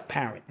head up,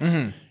 parents,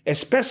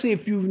 especially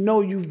if you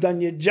know you've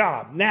done your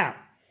job. Now,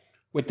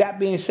 with that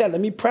being said, let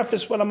me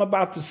preface what I'm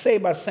about to say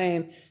by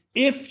saying,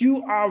 if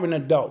you are an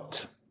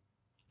adult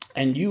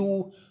and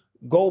you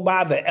go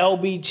by the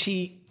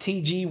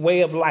LBTG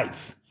way of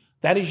life,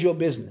 that is your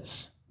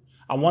business.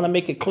 I want to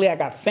make it clear, I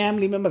got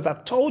family members, I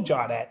told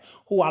y'all that,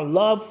 who I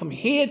love from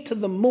here to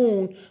the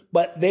moon,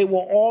 but they were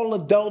all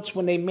adults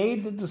when they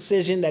made the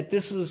decision that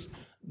this is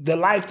the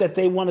life that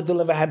they want to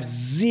deliver. I have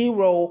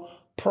zero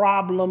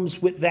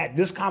problems with that.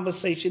 This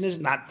conversation is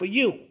not for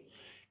you.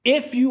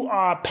 If you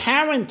are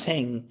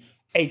parenting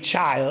a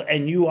child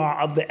and you are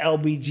of the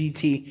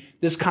LBGT,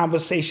 this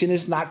conversation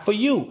is not for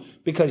you,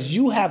 because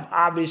you have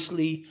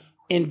obviously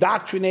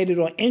indoctrinated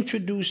or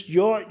introduced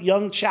your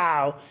young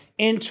child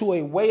into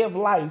a way of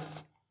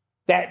life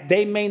that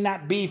they may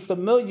not be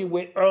familiar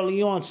with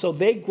early on. So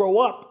they grow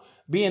up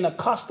being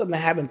accustomed to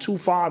having two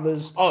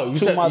fathers,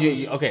 two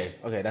mothers. Okay,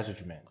 that's what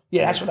you meant.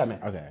 Yeah, that's what I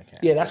meant. Okay.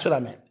 Yeah, that's what I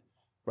meant.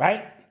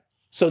 Right?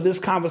 So this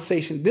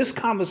conversation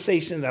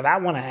that I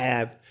want to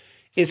have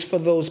is for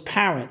those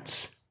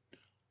parents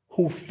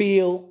who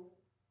feel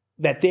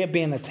that they're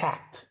being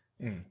attacked.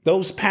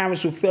 Those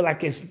parents who feel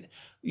like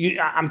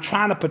I'm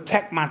trying to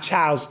protect my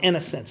child's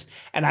innocence,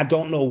 and I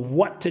don't know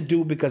what to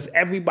do because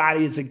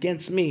everybody is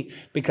against me,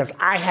 because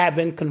I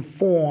haven't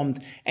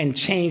conformed and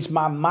changed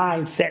my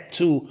mindset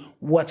to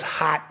what's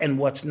hot and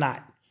what's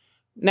not.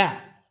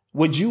 Now,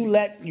 would you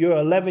let your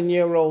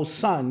 11-year-old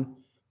son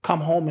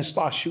come home and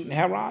start shooting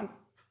heroin?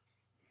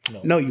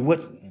 No, you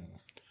wouldn't.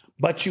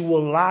 But you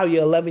will allow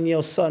your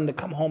 11-year-old son to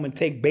come home and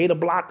take beta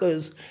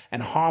blockers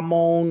and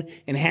hormone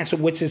enhancer,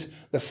 which is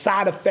the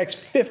side effects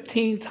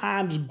 15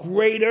 times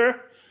greater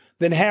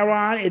than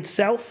heroin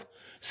itself.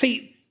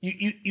 See,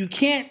 you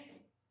can't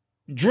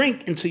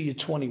drink until you're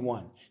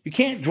 21. You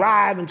can't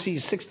drive until you're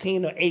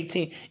 16 or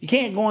 18. You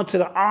can't go into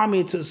the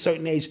army until a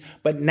certain age.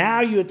 But now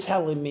you're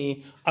telling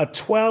me a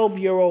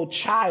 12-year-old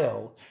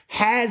child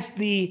has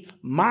the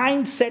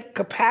mindset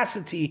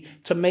capacity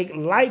to make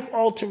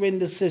life-altering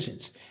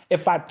decisions.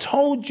 If I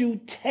told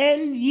you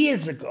 10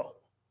 years ago,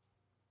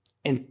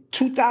 in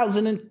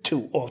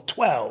 2002 or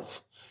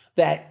 12,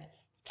 that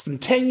from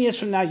 10 years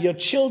from now, your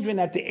children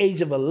at the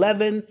age of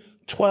 11,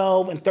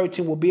 12, and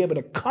 13 will be able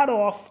to cut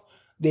off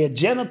their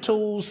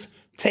genitals,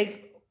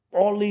 take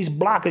all these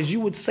blockers,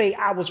 you would say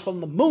I was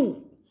from the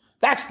moon.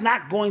 That's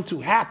not going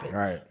to happen.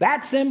 Right.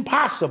 That's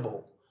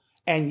impossible.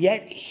 And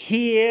yet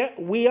here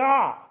we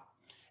are.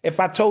 If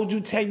I told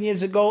you 10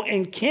 years ago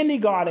in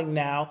kindergarten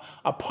now,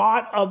 a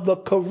part of the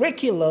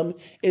curriculum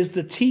is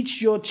to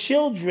teach your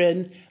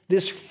children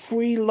this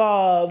free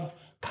love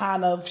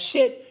kind of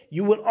shit,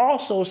 you would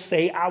also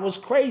say I was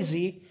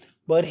crazy.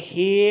 But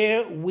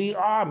here we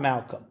are,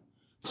 Malcolm.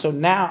 So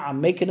now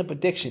I'm making a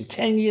prediction.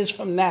 10 years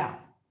from now,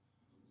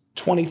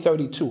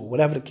 2032,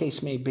 whatever the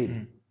case may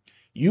be,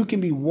 you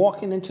can be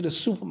walking into the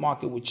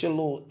supermarket with your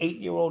little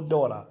 8-year-old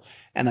daughter,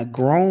 and a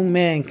grown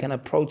man can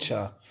approach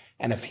her.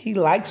 And if he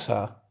likes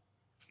her,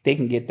 they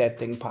can get that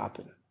thing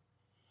popping.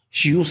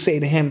 You'll say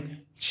to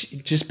him,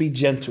 just be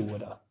gentle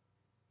with her.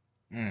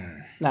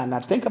 Now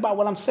think about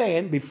what I'm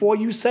saying. Before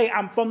you say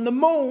I'm from the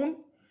moon,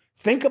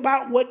 think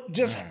about what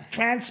just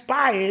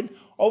transpired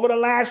over the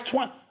last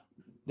 20.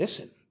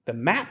 Listen, the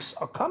maps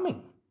are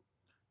coming.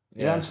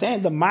 You know what I'm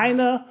saying? The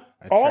minor,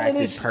 all of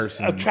this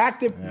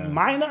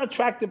minor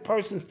attractive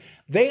persons,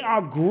 they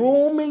are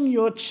grooming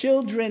your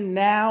children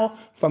now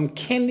from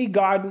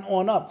kindergarten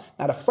on up.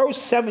 Now, the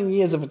first 7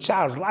 years of a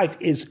child's life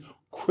is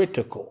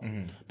critical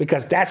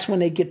because that's when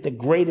they get the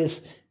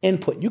greatest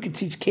input. You can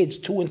teach kids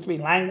 2 and 3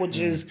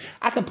 languages.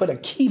 I can put a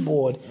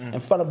keyboard in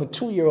front of a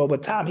 2-year-old. By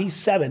the time he's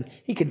 7,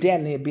 he could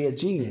damn near be a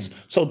genius.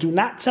 So do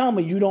not tell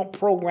me you don't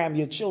program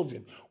your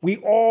children. We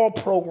all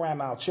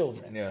program our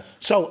children. Yeah.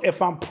 So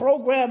if I'm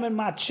programming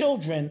my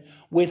children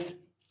with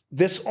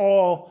this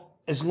all,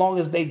 as long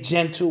as they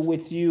gentle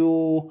with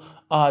you,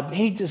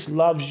 he just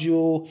loves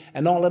you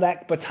and all of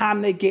that. By the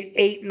time they get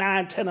 8,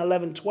 9, 10,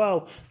 11,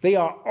 12, they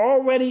are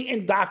already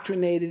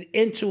indoctrinated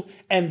into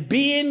and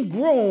being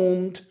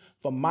groomed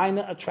for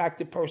minor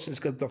attractive persons,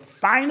 because the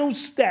final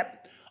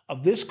step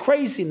of this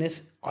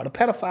craziness are the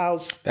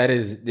pedophiles. That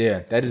is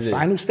it.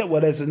 Final step.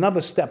 Well, there's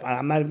another step.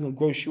 I'm not even going to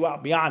gross you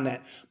out beyond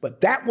that. But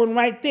that one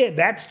right there,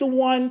 that's the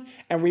one.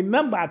 And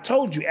remember, I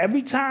told you,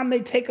 every time they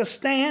take a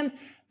stand,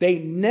 they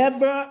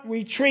never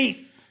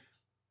retreat.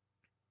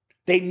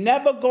 They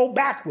never go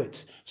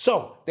backwards.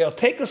 So they'll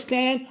take a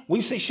stand. We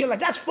say shit like,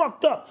 that's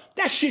fucked up.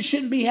 That shit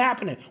shouldn't be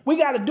happening. We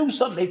got to do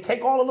something. They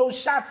take all of those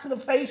shots to the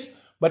face,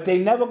 but they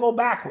never go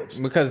backwards.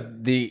 Because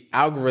the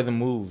algorithm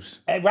moves.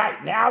 And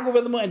right, the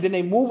algorithm, and then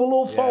they move a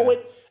little forward.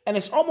 And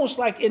it's almost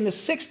like in the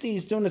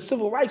 60s during the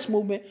civil rights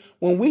movement,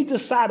 when we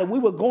decided we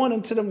were going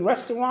into them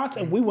restaurants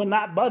and we were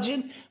not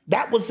budging,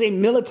 that was a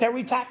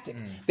military tactic.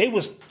 They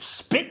was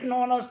spitting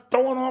on us,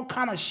 throwing all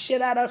kind of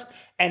shit at us,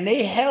 and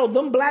they held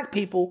them black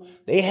people,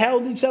 they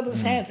held each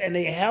other's hands, and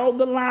they held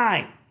the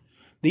line.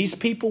 These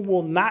people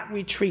will not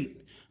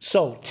retreat.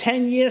 So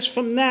 10 years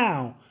from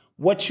now,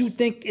 what you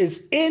think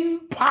is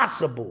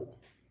impossible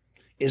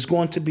is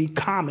going to be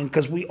common,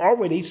 because we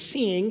already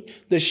seeing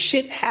the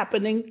shit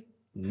happening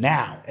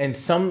now. And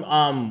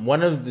some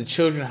one of the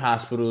children's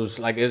hospitals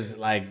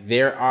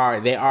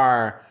they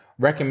are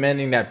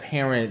recommending that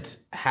parents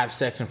have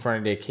sex in front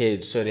of their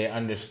kids so they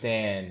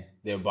understand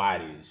their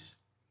bodies.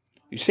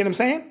 You see what I'm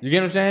saying? You get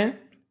what I'm saying?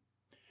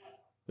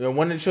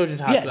 One of the children's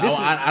hospitals.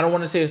 I don't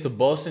want to say it's the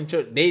Boston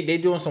church. They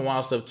doing some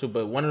wild stuff too,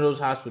 but one of those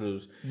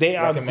hospitals, they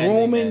are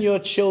grooming your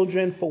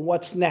children for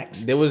what's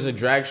next. There was a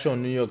drag show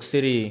in New York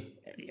City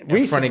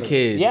in front of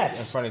kids. Yes.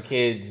 In front of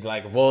kids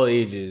like of all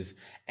ages.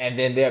 And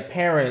then their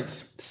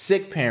parents,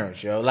 sick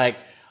parents, like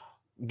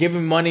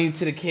giving money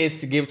to the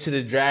kids to give to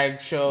the drag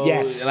show.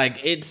 Yes.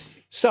 Like it's...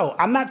 So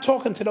I'm not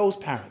talking to those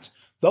parents.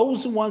 Those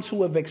are the ones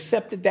who have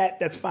accepted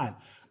that's fine.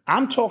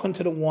 I'm talking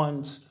to the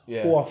ones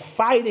who are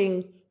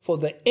fighting for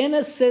the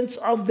innocence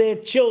of their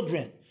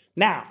children.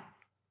 Now,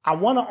 I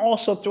want to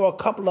also throw a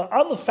couple of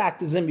other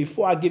factors in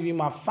before I give you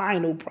my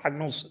final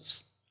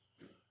prognosis.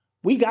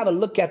 We got to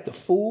look at the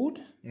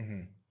food.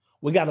 Mm-hmm.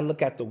 We got to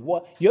look at the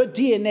what. Your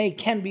DNA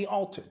can be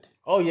altered.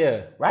 Oh,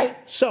 yeah. Right?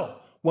 So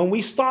when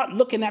we start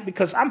looking at,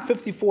 because I'm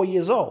 54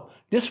 years old,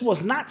 this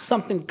was not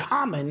something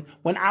common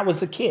when I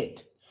was a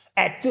kid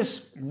at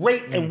this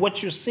rate and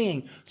what you're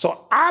seeing.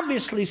 So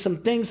obviously some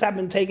things have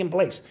been taking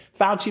place.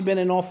 Fauci been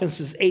in office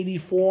since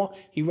 84.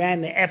 He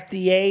ran the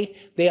FDA.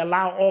 They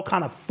allow all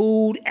kind of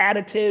food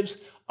additives.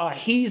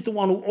 He's the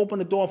one who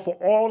opened the door for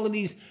all of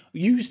these.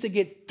 You used to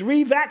get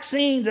 3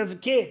 vaccines as a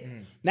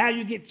kid. Now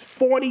you get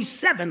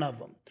 47 of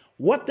them.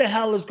 What the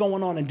hell is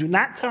going on? And do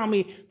not tell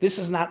me this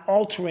is not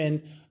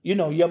altering, your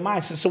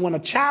mindset. So when a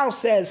child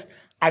says,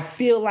 I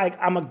feel like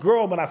I'm a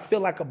girl, but I feel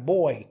like a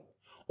boy,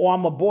 or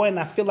I'm a boy and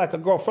I feel like a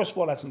girl, first of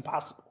all, that's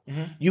impossible.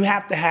 Mm-hmm. You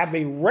have to have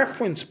a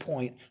reference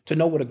point to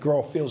know what a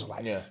girl feels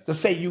like. Yeah. To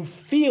say you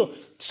feel,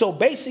 so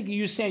basically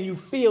you're saying you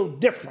feel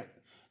different.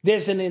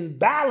 There's an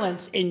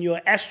imbalance in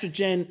your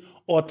estrogen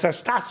or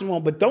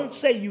testosterone, but don't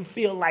say you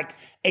feel like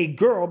a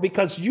girl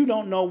because you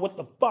don't know what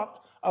the fuck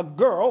a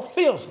girl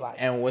feels like.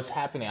 And what's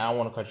happening, I don't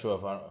want to cut you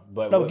off,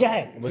 but go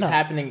ahead. What's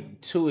happening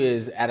too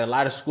is at a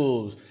lot of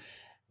schools,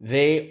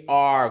 they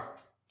are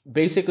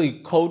basically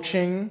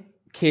coaching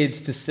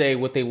kids to say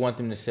what they want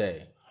them to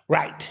say.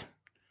 Right.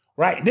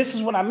 This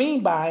is what I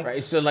mean by...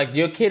 Right. So like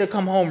your kid will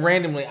come home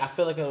randomly. I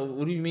feel like,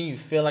 what do you mean? You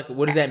feel like,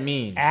 what does that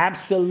mean?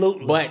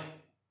 Absolutely. But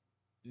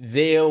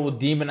they'll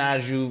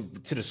demonize you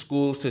to the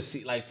schools to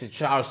see, like to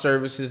child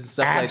services and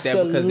stuff like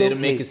that, because they'll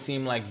make it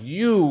seem like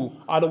you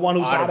are the one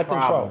who's out of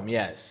control.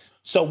 Yes.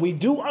 So we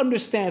do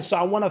understand. So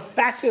I want to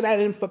factor that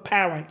in for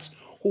parents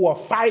who are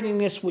fighting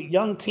this with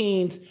young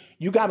teens.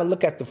 You got to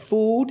look at the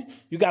food.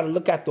 You got to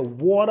look at the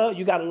water.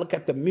 You got to look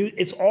at the music.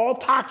 It's all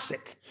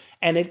toxic,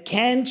 and it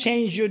can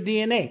change your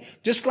DNA.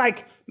 Just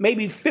like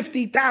maybe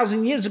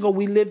 50,000 years ago,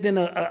 we lived in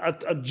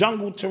a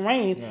jungle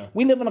terrain. Yeah.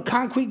 We live in a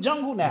concrete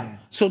jungle now.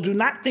 So do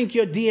not think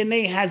your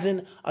DNA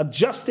hasn't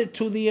adjusted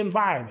to the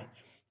environment.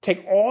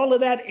 Take all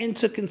of that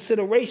into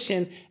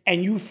consideration,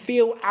 and you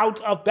feel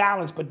out of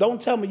balance. But don't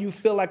tell me you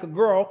feel like a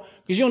girl,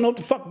 because you don't know what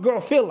the fuck a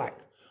girl feel like.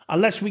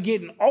 Unless we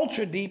getting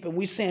ultra deep and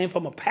we saying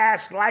from a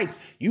past life,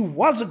 you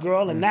was a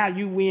girl and now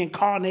you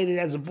reincarnated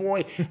as a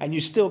boy and you're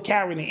still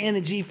carrying the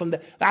energy from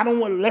the,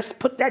 let's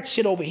put that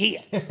shit over here.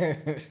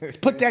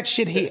 Put that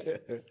shit here,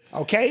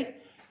 okay?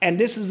 And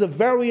this is a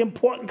very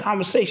important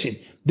conversation.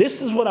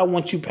 This is what I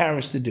want you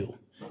parents to do.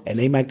 And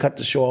they might cut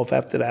the show off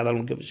after that. I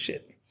don't give a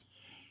shit.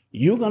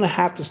 You're going to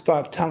have to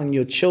start telling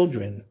your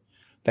children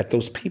that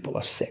those people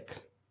are sick.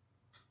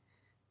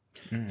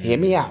 Hear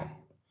me out.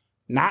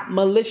 Not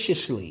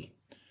maliciously.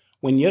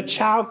 When your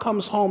child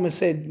comes home and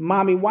said,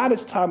 Mommy, why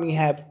does Tommy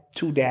have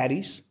two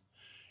daddies?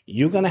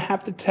 You're going to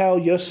have to tell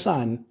your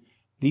son,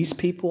 these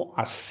people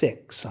are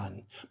sick,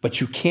 son. But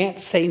you can't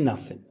say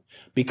nothing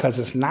because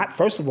it's not,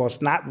 first of all,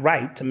 it's not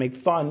right to make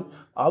fun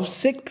of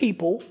sick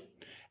people.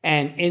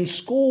 And in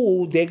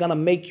school, they're going to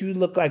make you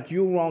look like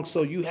you're wrong.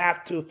 So you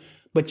have to,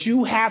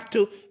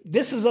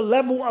 this is a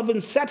level of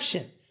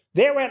inception.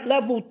 They're at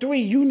level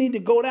 3. You need to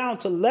go down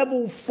to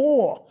level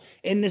 4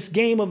 in this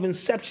game of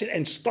inception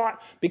and start.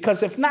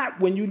 Because if not,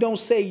 when you don't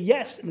say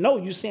yes, no,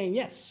 you're saying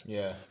yes.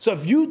 Yeah. So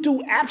if you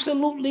do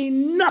absolutely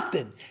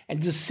nothing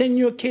and just send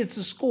your kids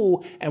to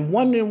school and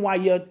wondering why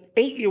your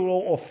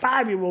 8-year-old or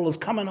 5-year-old is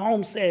coming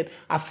home saying,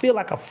 I feel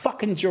like a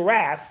fucking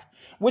giraffe,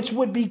 which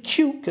would be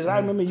cute, because I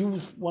remember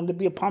you wanted to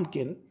be a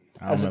pumpkin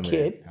as a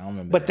kid. I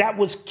remember but that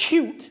was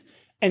cute.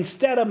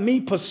 Instead of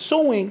me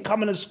pursuing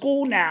coming to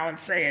school now and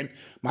saying,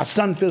 my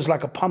son feels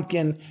like a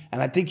pumpkin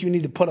and I think you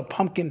need to put a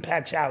pumpkin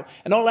patch out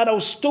and all that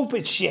old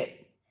stupid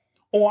shit.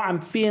 Or I'm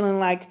feeling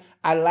like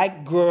I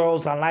like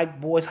girls, I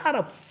like boys. How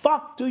the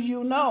fuck do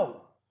you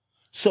know?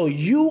 So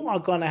you are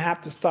going to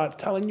have to start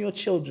telling your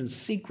children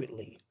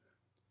secretly,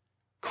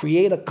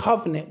 create a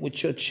covenant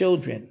with your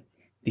children.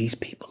 These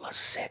people are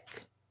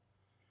sick.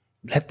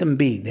 Let them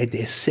be.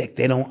 They're sick.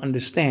 They don't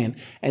understand.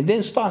 And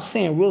then start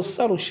saying real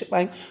subtle shit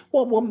like,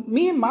 well,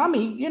 me and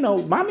mommy,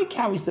 mommy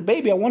carries the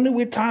baby. I wonder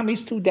where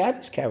Tommy's two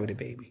daddies carry the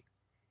baby.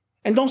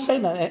 And don't say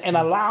nothing. And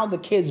allow the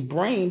kid's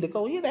brain to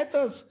go, yeah, that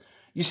does.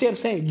 You see what I'm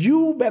saying?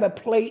 You better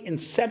play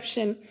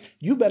Inception.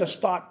 You better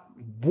start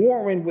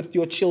warring with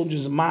your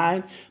children's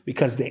mind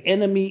because the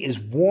enemy is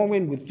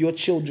warring with your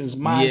children's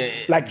mind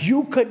like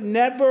you could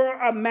never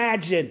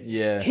imagine.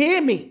 Yeah.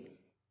 Hear me.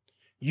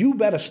 You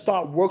better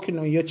start working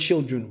on your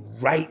children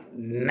right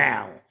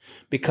now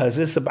because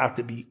it's about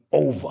to be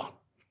over.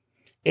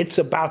 It's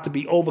about to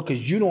be over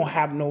because you don't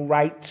have no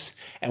rights.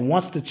 And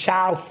once the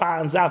child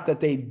finds out that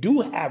they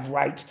do have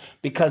rights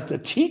because the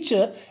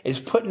teacher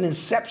is putting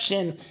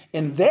Inception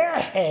in their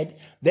head,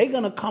 they're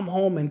going to come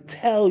home and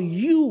tell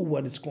you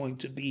what it's going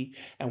to be.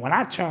 And when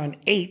I turn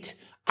 8,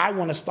 I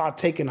want to start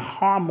taking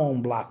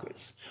hormone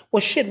blockers.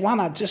 Well, shit, why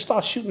not just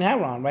start shooting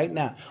heroin right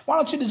now? Why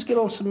don't you just get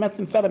on some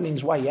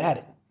methamphetamines while you're at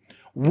it?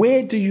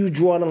 Where do you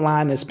draw the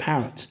line as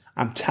parents?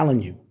 I'm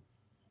telling you,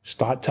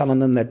 start telling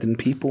them that them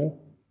people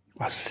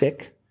are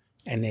sick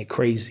and they're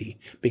crazy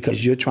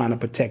because you're trying to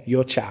protect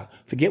your child.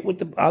 Forget what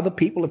the other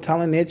people are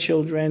telling their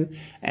children,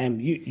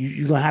 and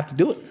you're gonna have to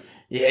do it.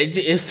 Yeah,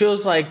 it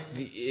feels like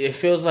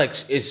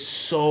it's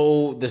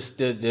so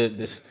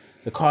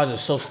the cards are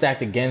so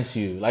stacked against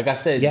you. Like I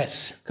said,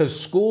 yes, because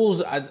schools,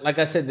 like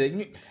I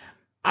said,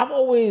 I've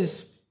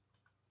always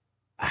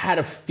had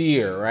a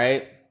fear,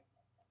 right?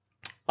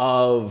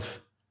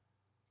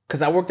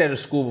 Because I worked at a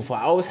school before,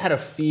 I always had a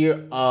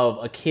fear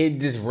of a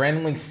kid just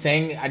randomly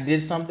saying I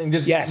did something,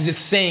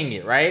 just saying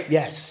it, right?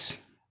 Yes.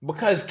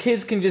 Because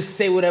kids can just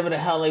say whatever the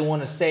hell they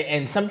want to say,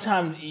 and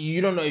sometimes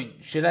you don't know,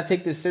 should I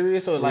take this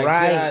serious or like,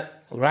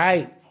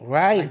 right.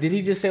 Like, did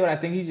he just say what I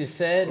think he just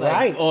said? Like,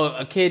 right. Or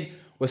a kid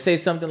would say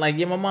something like,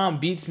 yeah, my mom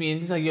beats me,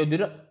 and he's like, yo,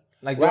 do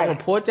I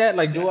report that?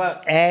 Like, do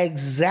I?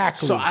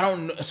 Exactly. So I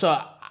don't know.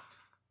 So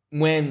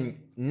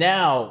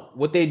now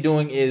what they're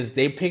doing is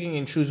they picking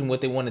and choosing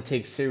what they want to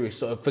take serious.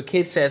 So if a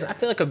kid says, I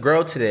feel like a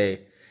girl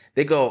today,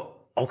 they go,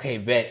 okay,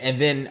 bet. And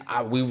then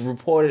we've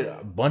reported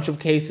a bunch of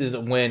cases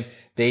of when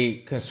they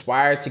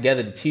conspired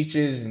together, the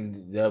teachers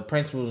and the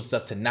principals and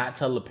stuff, to not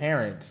tell the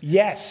parents.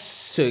 Yes.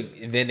 So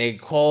then they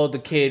call the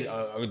kid,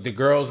 the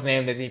girl's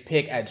name that they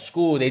pick at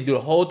school. They do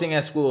the whole thing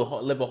at school,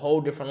 live a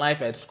whole different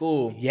life at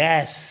school.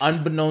 Yes.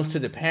 Unbeknownst to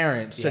the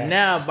parents. So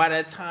now by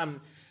that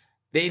time,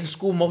 they in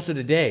school most of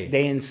the day.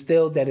 They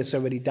instilled that it's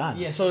already done.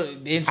 Yeah, so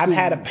they in school. I've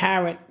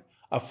had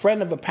a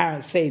friend of a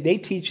parent say they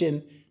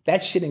teaching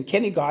that shit in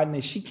kindergarten,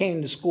 and she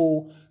came to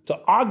school to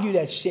argue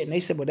that shit, and they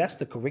said, well, that's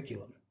the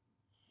curriculum.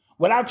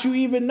 Without you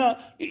even know,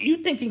 you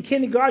think in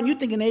kindergarten, you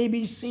thinking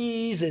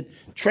ABCs and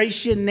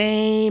trace your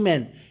name,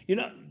 and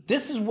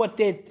this is what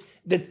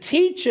the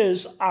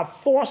teachers are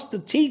forced to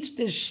teach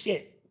this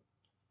shit.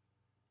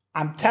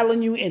 I'm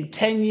telling you, in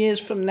 10 years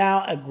from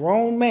now, a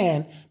grown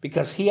man,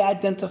 because he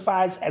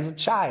identifies as a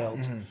child,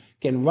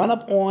 can run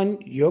up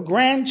on your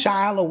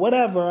grandchild or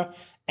whatever,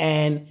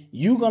 and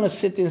you're going to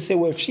sit there and say,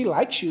 well, if she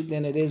likes you,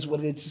 then it is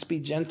what it is. Just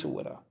be gentle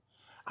with her.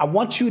 I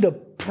want you to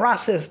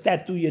process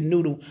that through your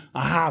noodle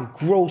on how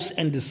gross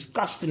and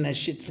disgusting that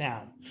shit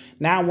sound.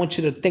 Now I want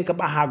you to think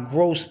about how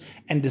gross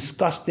and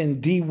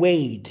disgusting D.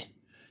 Wade,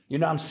 you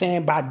know what I'm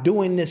saying, by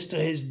doing this to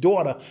his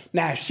daughter.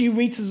 Now, if she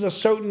reaches a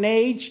certain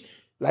age,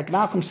 Like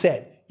Malcolm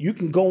said, you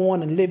can go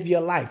on and live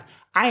your life.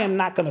 I am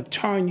not going to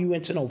turn you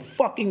into no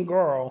fucking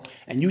girl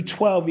and you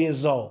 12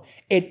 years old.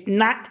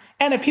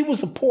 And if he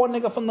was a poor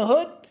nigga from the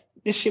hood,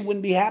 this shit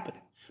wouldn't be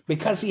happening.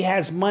 Because he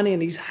has money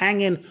and he's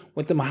hanging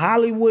with them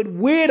Hollywood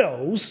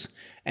weirdos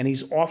and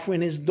he's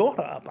offering his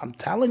daughter up. I'm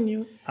telling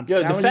you.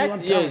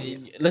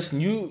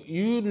 Listen,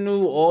 you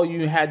knew all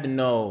you had to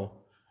know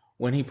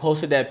when he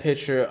posted that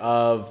picture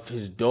of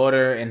his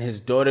daughter and his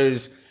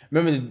daughter's.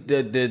 Remember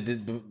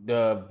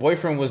the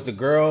boyfriend was the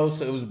girl,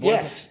 so it was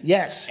boyfriend?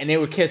 Yes. And they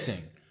were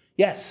kissing.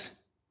 Yes.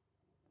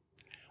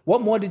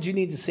 What more did you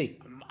need to see?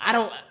 I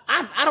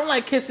don't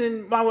like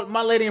kissing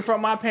my lady in front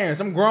of my parents.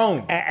 I'm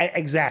grown.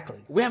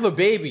 Exactly. We have a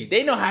baby.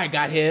 They know how I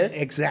got here.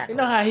 Exactly.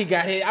 They know how he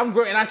got here. I'm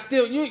grown, and I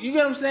still you get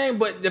what I'm saying.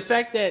 But the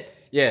fact that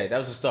that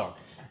was a star.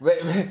 But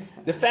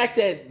the fact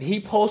that he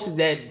posted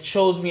that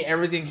shows me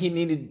everything he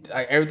needed,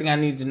 like everything I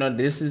needed to know.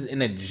 This is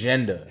an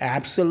agenda.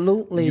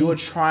 Absolutely. You are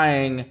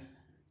trying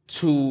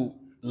to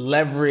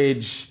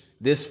leverage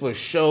this for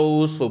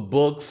shows, for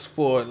books,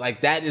 for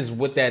like that is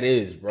what that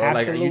is, bro.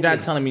 Absolutely. Like you're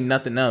not telling me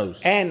nothing else.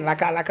 And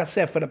like I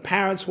said, for the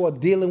parents who are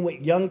dealing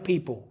with young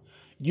people,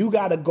 you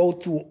got to go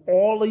through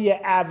all of your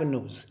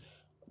avenues.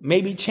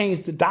 Maybe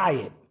change the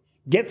diet,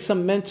 get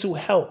some mental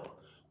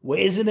help. Where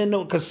is it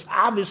because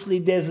obviously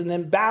there's an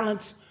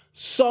imbalance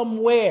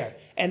somewhere.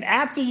 And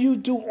after you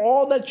do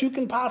all that you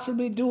can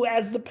possibly do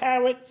as the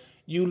parent,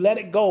 you let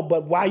it go.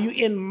 But while you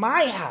in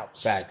my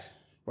house, facts.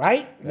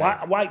 Right?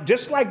 Why?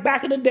 Just like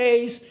back in the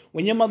days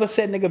when your mother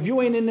said, nigga, if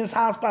you ain't in this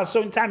house by a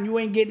certain time, you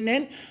ain't getting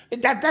in.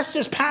 That's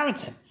just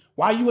parenting.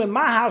 While you in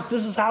my house,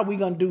 this is how we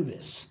gonna do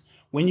this.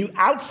 When you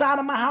outside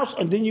of my house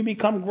and then you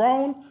become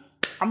grown,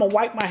 I'm gonna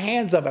wipe my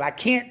hands of it. I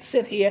can't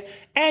sit here.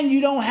 And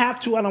you don't have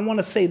to, and I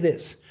wanna say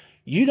this,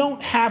 you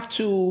don't have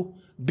to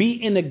be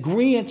in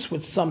agreement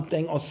with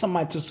something or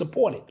somebody to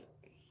support it.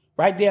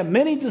 Right? There are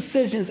many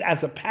decisions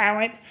as a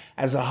parent,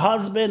 as a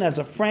husband, as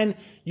a friend,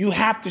 you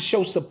have to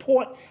show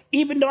support,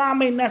 even though I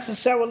may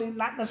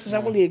not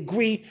necessarily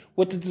agree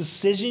with the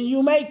decision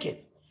you make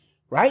it.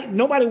 Right?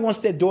 Nobody wants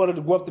their daughter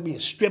to grow up to be a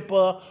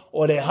stripper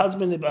or their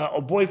husband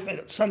or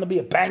boyfriend, son to be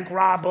a bank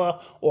robber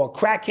or a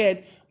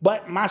crackhead.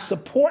 But my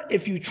support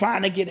if you're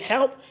trying to get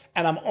help,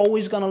 and I'm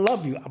always going to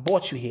love you. I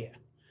brought you here.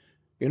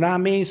 You know what I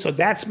mean? So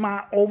that's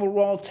my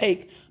overall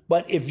take.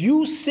 But if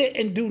you sit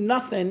and do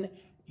nothing,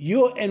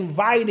 you're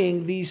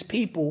inviting these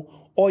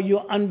people or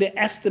you're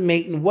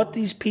underestimating what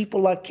these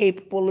people are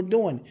capable of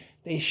doing.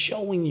 They're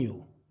showing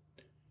you.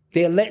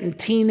 They're letting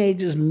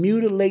teenagers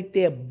mutilate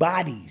their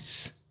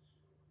bodies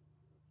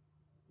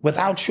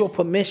without your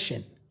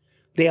permission.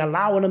 They're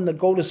allowing them to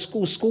go to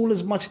school. School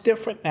is much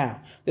different now.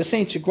 This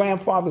ain't your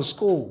grandfather's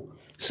school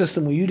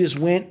system where you just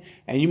went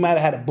and you might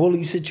have had a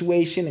bully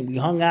situation and we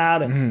hung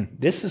out and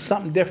this is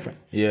something different.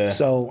 Yeah.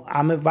 So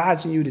I'm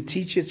advising you to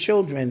teach your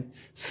children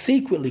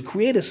secretly,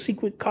 create a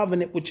secret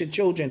covenant with your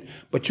children,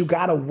 but you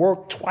got to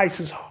work twice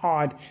as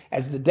hard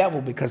as the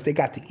devil because they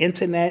got the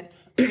internet,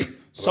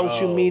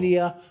 social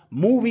media,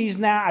 movies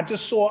now. I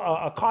just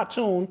saw a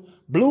cartoon,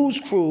 Blues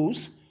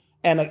Cruise,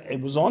 and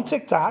it was on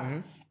TikTok.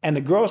 And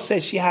the girl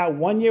said she had a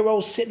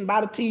 1-year-old sitting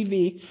by the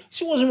TV.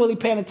 She wasn't really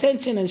paying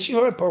attention, and she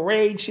heard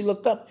parade. She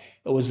looked up.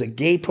 It was a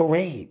gay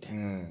parade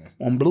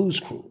on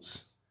Blues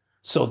Cruise.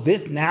 So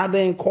this now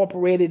they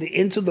incorporated it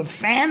into the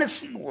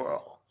fantasy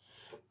world.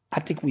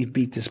 I think we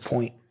beat this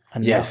point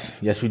enough.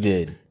 Yes, we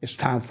did. It's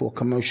time for a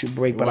commercial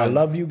break. But I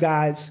love you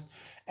guys,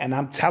 and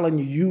I'm telling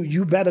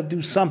you better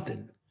do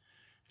something.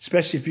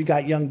 Especially if you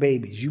got young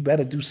babies. You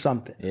better do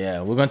something.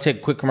 Yeah, we're going to take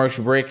a quick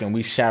commercial break, and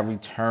we shall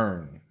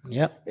return.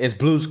 Yep. It's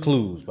Blues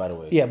Clues, by the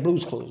way. Yeah,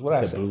 Blues Clues. What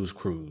I said? Blues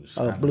Cruise.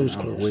 Oh, Blues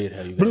Clues. Weird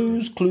how you got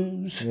Blues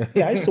Clues.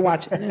 Yeah, I used to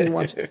watch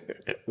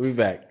it. We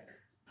back.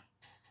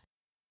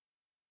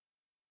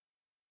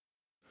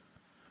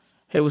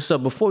 Hey, what's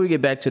up? Before we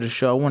get back to the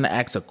show, I want to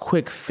ask a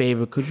quick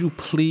favor. Could you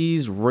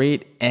please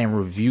rate and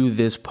review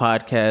this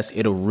podcast?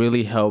 It'll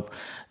really help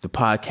the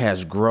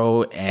podcast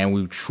grow, and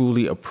we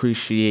truly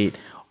appreciate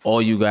all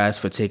you guys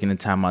for taking the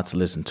time out to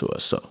listen to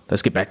us. So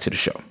let's get back to the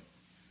show.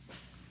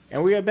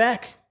 And we are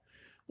back.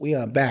 We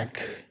are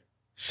back.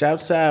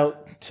 Shouts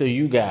out to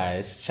you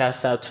guys.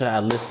 Shouts out to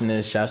our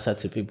listeners. Shouts out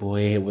to people who are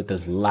here with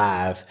us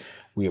live.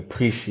 We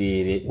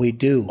appreciate it. We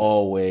do.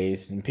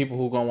 Always. And people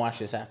who are going to watch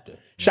this after.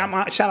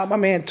 Shout out my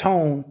man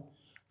Tone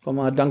from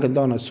Dunkin'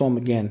 Donuts. Saw him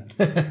again.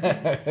 You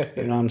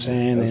know what I'm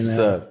saying? What's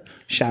up?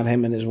 Shout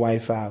him and his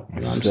wife out.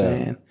 You know what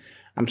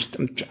I'm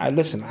saying?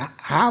 Listen,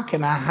 how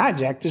can I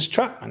hijack this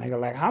truck? My nigga,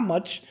 like, how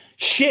much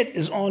shit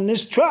is on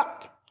this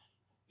truck?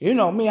 You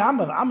know me, I'm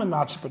an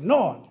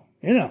entrepreneur,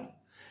 you know.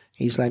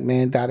 He's like,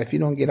 man, Dad, if you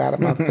don't get out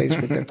of my face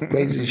with that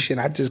crazy shit,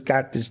 I just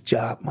got this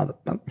job,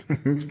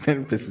 motherfucker.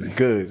 Benefits is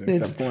good.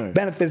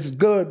 Benefits is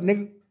good,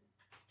 nigga.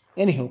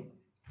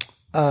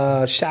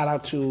 Anywho, shout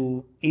out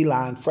to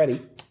Eli and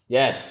Freddie.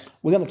 Yes.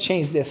 We're going to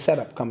change their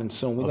setup coming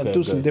soon. We're going to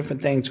do some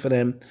different things for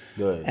them.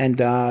 Good. And,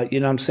 you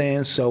know what I'm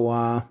saying?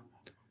 So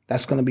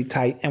that's going to be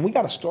tight. And we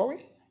got a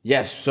story?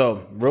 Yes.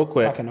 So real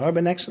quick. Like an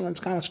urban excellence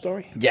kind of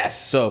story? Yes.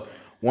 So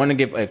want to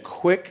give a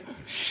quick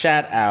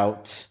shout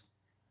out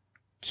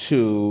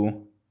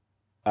to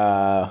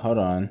hold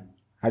on.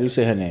 How do you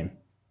say her name?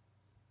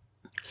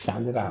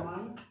 Sound it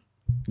out.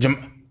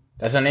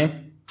 That's her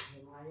name?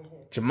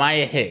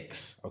 Jemiah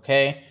Hicks.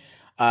 Okay.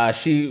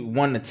 She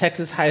won the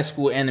Texas High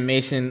School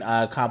Animation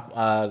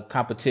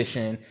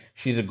competition.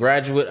 She's a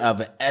graduate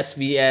of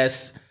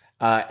SVS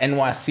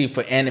NYC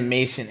for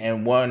animation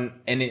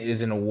and it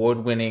is an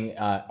award-winning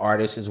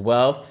artist as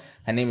well.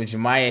 Her name is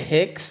Jemiah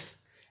Hicks.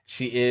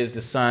 She is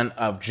the son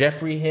of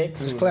Jeffrey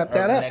Hicks. Let's clap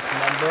that up.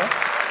 Member.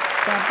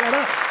 Clap that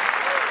up.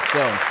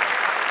 So,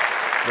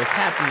 what's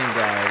happening,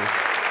 guys,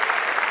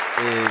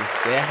 is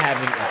they're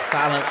having a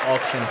silent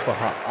auction for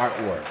her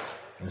artwork.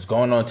 It's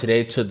going on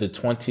today to the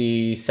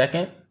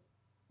 22nd.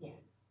 Yes.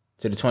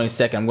 To the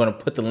 22nd. I'm going to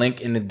put the link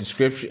in the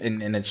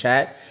description, in the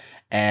chat,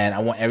 and I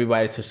want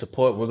everybody to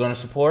support. We're going to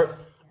support.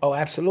 Oh,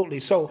 absolutely.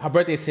 So her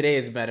birthday is today,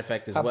 as a matter of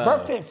fact, as well. Her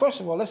birthday, first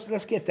of all,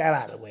 let's get that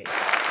out of the way.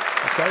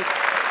 Okay?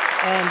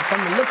 And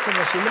from the looks of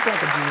her, she looks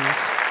like a genius.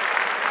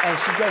 And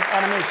she does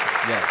animation.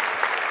 Yes.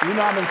 You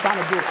know, I've been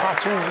trying to do a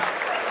cartoon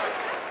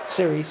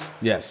series.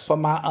 Yes. For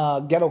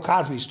my Ghetto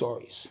Cosby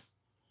stories.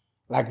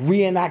 Like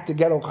reenact the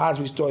Ghetto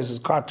Cosby stories as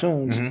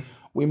cartoons. Mm-hmm.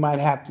 We might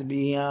have to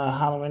be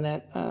hollering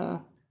at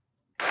Jemiah.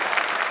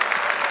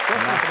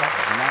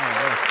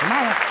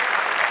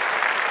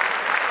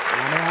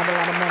 I don't have a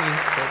lot of money,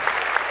 but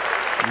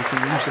you can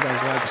use it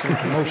as like some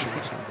promotion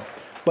or something.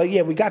 But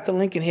yeah, we got the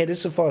link in here.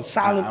 This is for a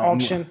silent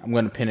auction. I'm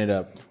going to pin it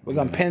up. We're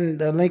going to pin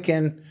the link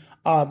in.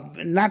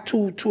 Not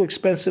too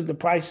expensive, the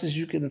prices.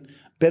 You can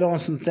bid on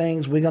some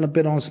things. We're going to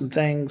bid on some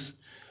things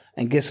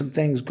and get some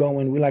things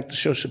going. We like to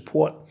show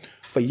support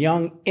for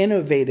young,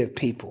 innovative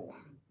people,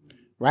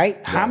 right?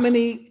 Yes. How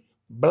many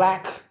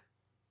black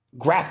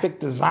graphic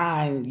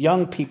design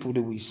young people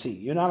do we see?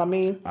 You know what I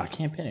mean? I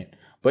can't pin it.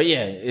 But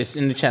yeah, it's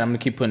in the chat. I'm going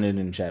to keep putting it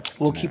in the chat.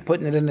 We'll keep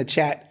putting it in the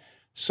chat.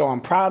 So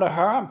I'm proud of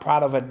her. I'm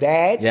proud of her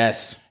dad.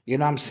 Yes. You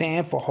know what I'm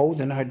saying? For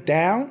holding her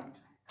down.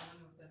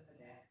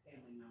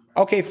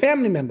 Okay,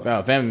 family member.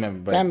 Oh, family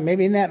member. But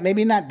maybe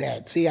not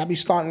dad. See, I be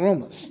starting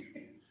rumors.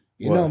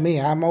 You know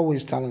me. I'm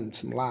always telling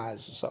some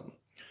lies or something.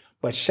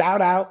 But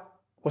shout out.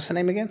 What's her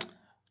name again?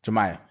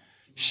 Jemiah.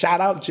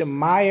 Shout out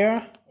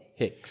Jemiah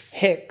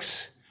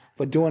Hicks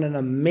for doing an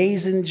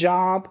amazing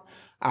job.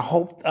 I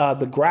hope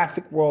the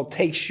graphic world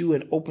takes you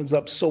and opens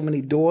up so many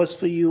doors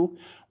for you.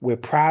 We're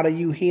proud of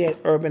you here at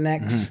Urban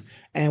X,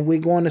 and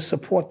we're going to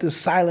support this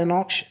silent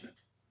auction.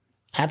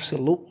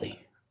 Absolutely.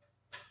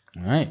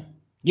 All right.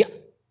 Yep.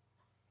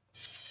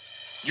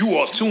 You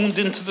are tuned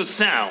into the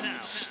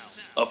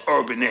sounds of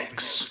Urban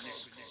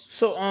X.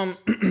 So,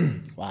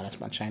 wow, that's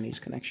my Chinese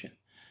connection.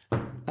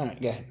 All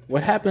right, go ahead.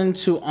 What happened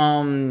to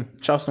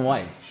Charleston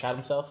White? Shot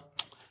himself?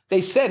 They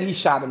said he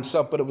shot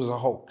himself, but it was a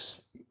hoax.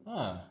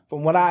 Huh.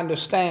 From what I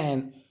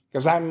understand,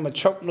 because I remember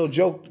Choke No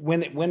Joke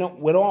when it went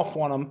off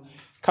on him.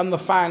 Come to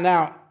find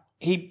out,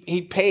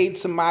 he paid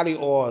somebody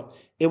or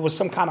it was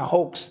some kind of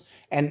hoax.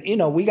 And, you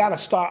know, we got to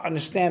start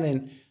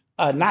understanding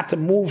not to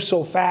move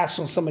so fast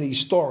on some of these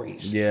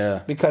stories.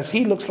 Yeah. Because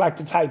he looks like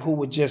the type who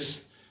would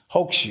just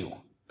hoax you.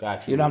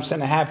 Got you. You know what I'm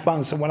saying? To have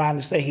fun. So when I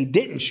understand he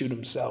didn't shoot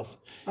himself,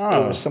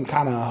 it was some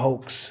kind of a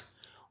hoax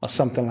or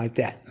something like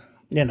that.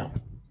 You know.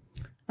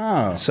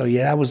 Oh. So,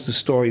 yeah, that was the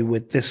story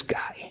with this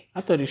guy. I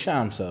thought he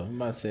shot himself. I'm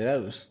about to say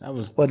that was.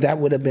 Well, that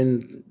would have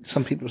been.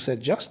 Some people said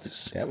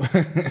justice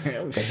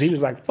because he was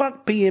like,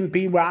 "Fuck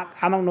PNP Rock.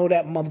 I don't know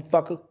that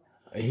motherfucker."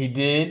 He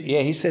did. Yeah,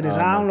 he said,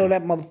 "I don't know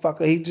that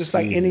motherfucker. He's just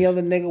like any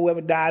other nigga who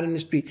ever died in the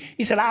street."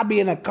 He said, "I'll be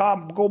in a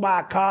car, go by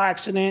a car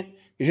accident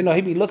because you know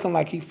he be looking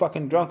like he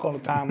fucking drunk all the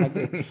time like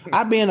that.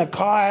 I'll be in a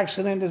car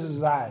accident. This is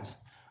his eyes.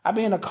 I'll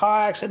be in a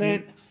car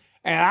accident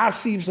and I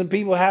see some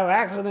people have an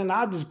accident.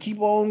 I'll just keep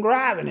on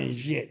driving and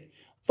shit."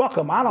 Fuck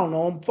him. I don't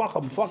know him. Fuck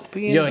him. Fuck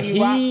PNP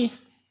Rock.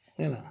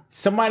 You know.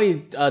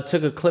 Somebody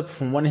took a clip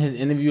from one of his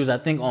interviews, I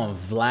think on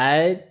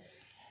Vlad,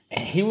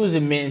 and he was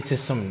admitting to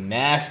some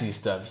nasty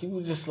stuff. He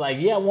was just like,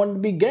 yeah, I wanted to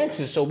be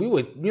gangster, so we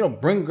would, you know,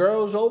 bring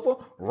girls over,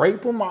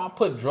 rape them, I'll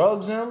put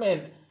drugs in them,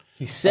 and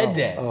he said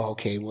that. Oh,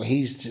 okay. Well,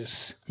 he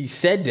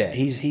said that.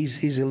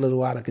 He's a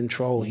little out of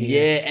control here.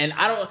 Yeah, and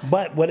I don't.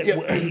 But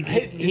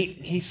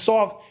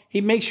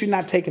he makes you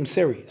not take him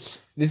serious.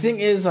 The thing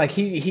is, like,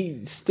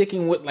 he's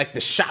sticking with, like,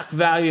 the shock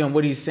value and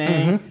what he's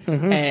saying.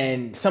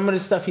 And some of the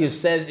stuff he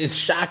says is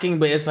shocking,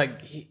 but it's like,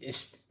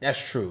 that's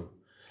true.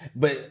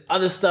 But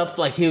other stuff,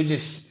 like, he'll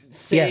just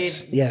say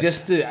it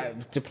just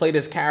to play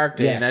this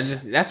character.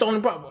 Yes. And that's the only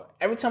problem.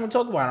 Every time we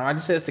talk about him, I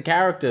just say it's the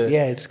character.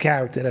 Yeah, it's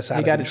character that's out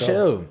of control. You got to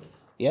chill.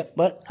 Yep,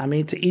 but, I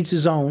mean, to each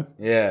his own.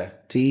 Yeah.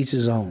 To each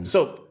his own.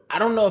 So, I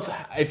don't know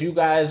if you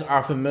guys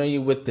are familiar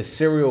with the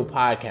Serial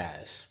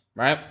podcast,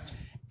 right?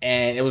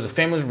 And it was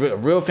a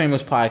real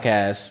famous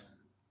podcast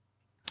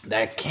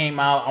that came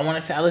out. I want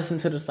to say I listened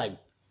to this like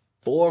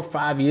 4 or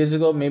 5 years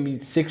ago, maybe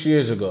 6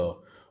 years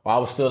ago, while I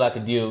was still at the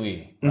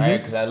DOE,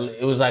 right? Because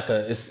it was like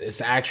it's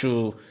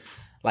actual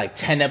like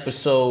 10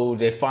 episode.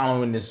 They're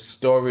following this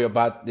story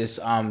about this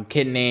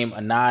kid named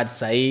Anad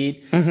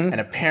Saeed, and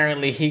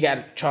apparently he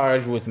got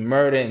charged with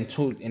murder in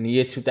the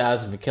year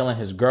 2000 for killing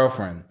his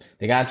girlfriend.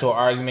 They got into an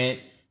argument.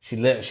 She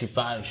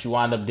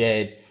wound up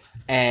dead,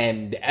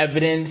 and the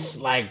evidence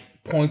like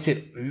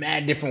pointed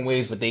mad different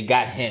ways, but they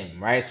got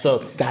him, right? So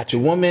the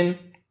woman,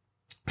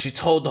 she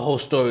told the whole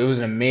story. It was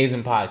an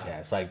amazing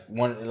podcast,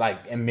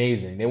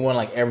 amazing. They won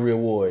like every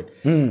award.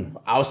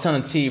 I was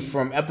telling T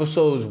from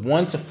episodes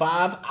 1 to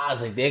 5, I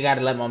was like, they got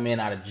to let my man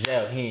out of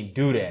jail. He ain't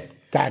do that.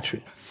 Got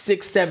you.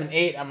 6, 7,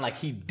 8, I'm like,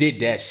 he did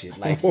that shit.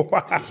 Like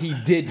he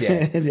did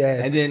that.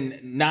 Yeah. And then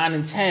 9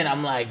 and 10,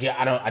 I'm like,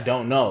 yeah, I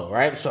don't know,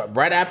 right? So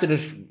right after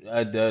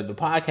the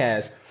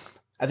podcast,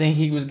 I think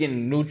he was getting a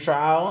new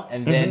trial,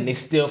 and then they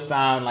still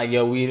found like,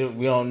 yo, we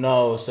don't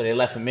know, so they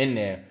left him in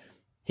there.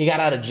 He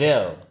got out of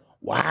jail.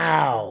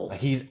 Wow.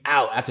 Like he's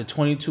out after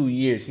 22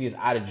 years. He is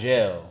out of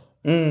jail.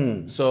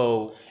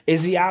 So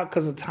is he out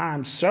because of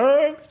time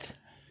served?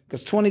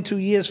 Because 22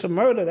 years for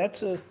murder,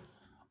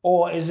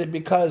 or is it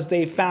because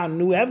they found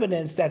new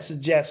evidence that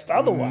suggests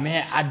otherwise?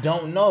 Man, I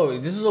don't know.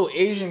 This little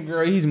Asian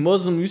girl, he's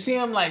Muslim. You see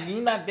him like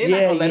they're not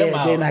gonna let him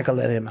out. They're not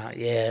gonna let him out.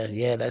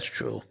 Yeah, that's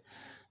true.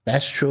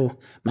 That's true.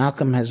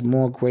 Malcolm has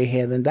more gray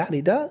hair than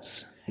Dottie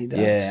does. He does.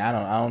 Yeah, I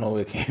don't know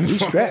where it came from.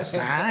 He's stressed.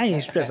 I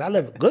ain't stressed. I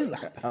live a good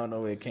life. I don't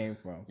know where it came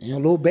from. You know,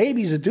 little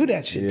babies that do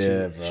that shit to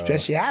you. Bro.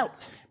 Stress you out.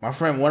 My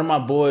friend, one of my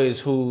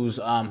boys whose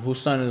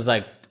son is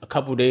like a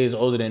couple days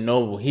older than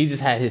Noble, he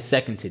just had his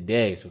second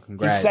today. So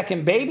congrats. His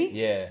second baby?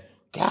 Yeah.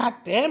 God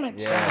damn it.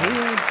 Yeah. Son. He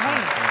ain't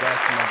playing.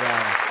 Congrats to my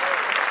guy.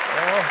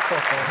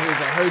 He was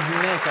like, I heard you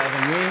next. I was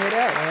like, you ain't hear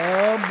that?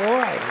 Oh,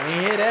 boy. You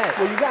ain't hear that?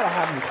 Well, you got to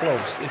have him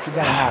close if you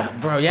got to have him.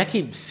 Bro, y'all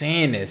keep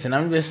saying this, and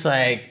I'm just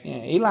like...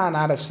 Yeah, Eli and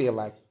I see it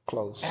like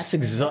close.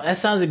 That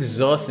sounds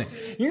exhausting.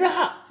 You know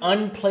how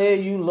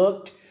unplayer you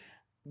looked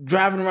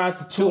driving around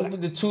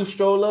the two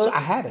stroller? So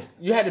I had it.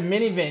 You had the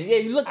minivan. Yeah,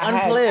 you look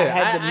unplayer. I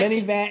had the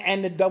minivan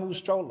and the double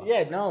stroller.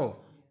 Yeah, no.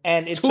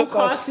 And it Two took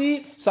car us,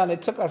 seats? Son,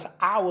 it took us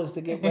hours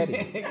to get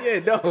ready. Yeah,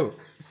 no.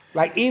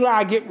 Like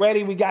Eli, get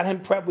ready. We got him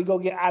prepped. We go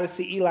get out of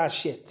see Eli's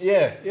shits.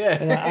 Yeah.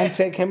 And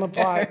take him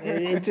apart.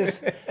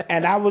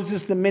 And I was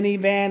just the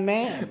minivan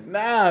man.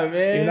 Nah,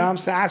 man. You know what I'm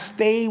saying? I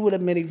stayed with a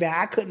minivan.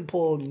 I couldn't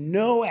pull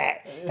no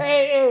act.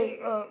 Hey.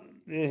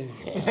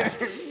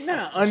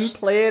 Nah,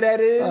 unplayer that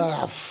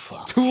is.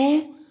 Fuck.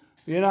 Two.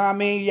 You know what I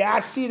mean? Yeah, I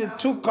see the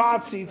 2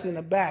 car seats in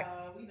the back.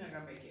 We not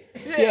gonna make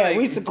it. Yeah, like,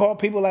 we used to call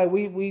people like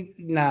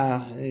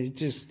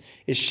it's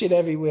shit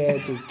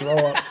everywhere to throw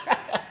up.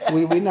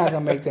 we not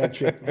gonna make that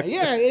trip, man.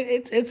 Yeah,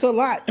 it's a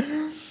lot.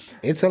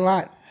 It's a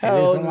lot.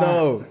 Hell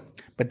no.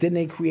 But then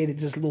they created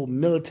this little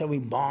military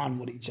bond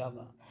with each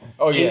other.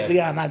 Oh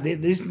yeah.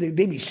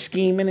 They be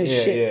scheming and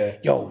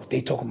shit. Yeah. Yo,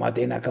 they talking about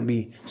they're not gonna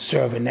be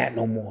serving that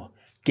no more.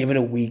 Give it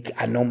a week.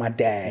 I know my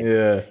dad.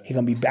 Yeah. He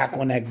gonna be back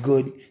on that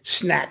good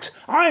snacks.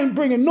 I ain't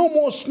bringing no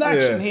more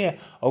snacks in here.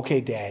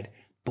 Okay, Dad.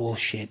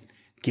 Bullshit.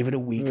 Give it a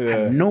week.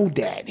 Yeah. I know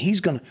Dad.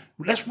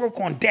 Let's work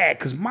on Dad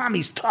because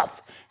Mommy's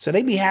tough. So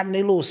they be having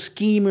their little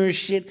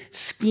schemers.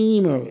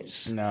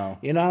 No.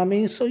 You know what I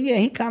mean? So yeah,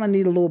 he kind of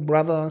need a little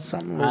brother or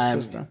something,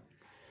 sister.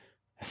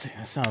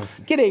 That sounds...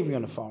 Get Avery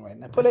on the phone right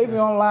now. Put Avery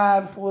on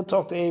live. We'll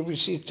talk to Avery.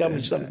 She tell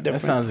me something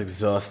different. That sounds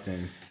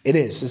exhausting. It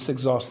is. It's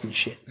exhausting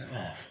shit.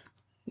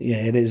 Yeah,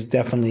 it is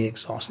definitely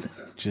exhausting.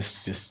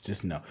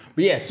 Just no.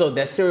 But yeah, so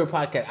that serial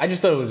podcast, I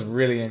just thought it was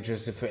really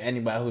interesting for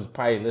anybody who's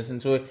probably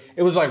listened to it.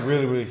 It was like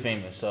really, really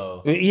famous.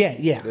 So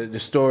yeah. The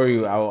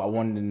story, I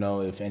wanted to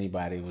know if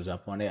anybody was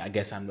up on it. I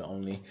guess I'm the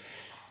only.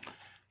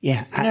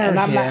 Yeah,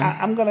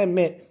 I'm gonna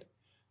admit,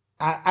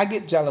 I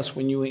get jealous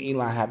when you and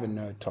Eli have a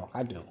nerd talk.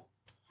 I do.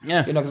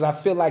 Yeah. You know, because I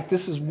feel like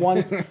this is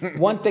one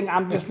thing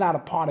I'm just not a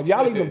part of.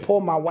 Y'all even pull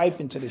my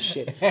wife into this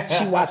shit.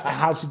 She watched the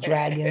House of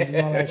Dragons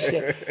and all that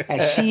shit. And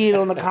she in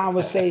on the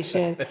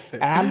conversation.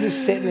 And I'm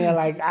just sitting there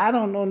like, I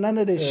don't know none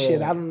of this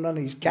shit. I don't know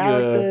these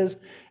characters.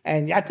 Yeah.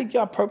 And I think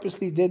y'all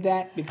purposely did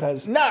that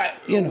because,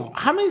 you know.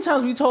 How many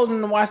times we told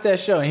him to watch that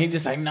show? And he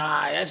just like,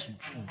 nah, that's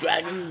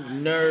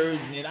dragon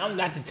nerds. And I don't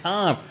got the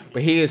time.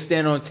 But he would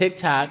stand on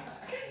TikTok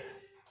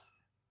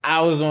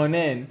hours on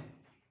end.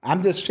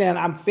 I'm just saying,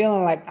 I'm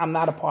feeling like I'm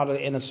not a part of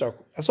the inner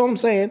circle. That's all I'm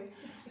saying.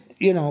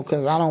 You know,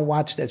 because I don't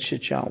watch that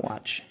shit y'all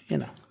watch, you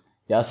know.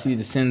 Y'all see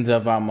The Sins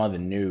of Our Mother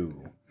New?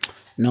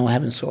 No, I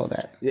haven't saw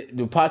that.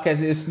 The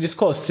podcast, it's just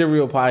called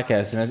Serial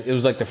Podcast, and it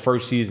was like the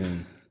first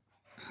season.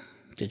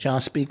 Did y'all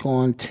speak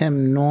on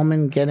Tim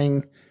Norman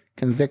getting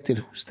convicted?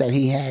 Who's that?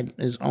 He had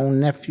his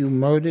own nephew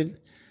murdered.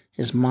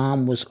 His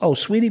mom was,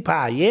 Sweetie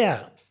Pie,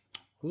 yeah.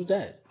 Who's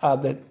that?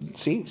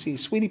 See,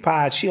 Sweetie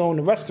Pie, she owned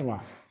a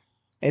restaurant.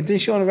 And then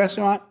she owned a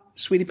restaurant,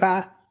 Sweetie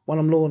Pie, one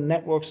of them little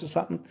networks or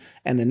something.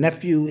 And the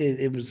nephew,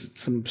 it was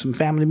some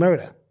family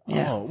murder.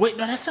 Yeah. Oh, wait,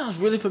 no, that sounds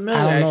really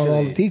familiar, I don't know actually.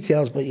 all the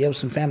details, but yeah, it was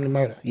some family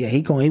murder. Yeah,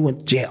 he went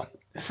to jail.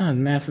 That sounds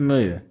mad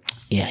familiar.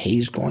 Yeah,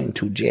 he's going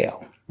to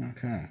jail.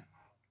 Okay.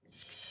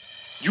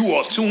 You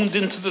are tuned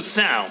into the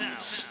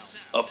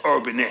sounds of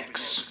Urban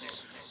X.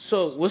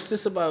 So what's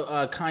this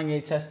about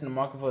Kanye testing the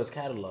market for his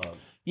catalog?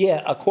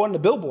 Yeah, according to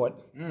Billboard,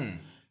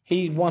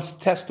 he wants to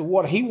test the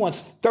water. He wants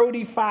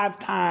 35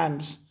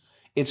 times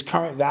its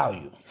current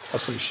value or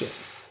some shit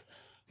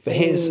for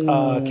his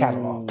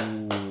catalog.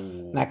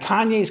 Now,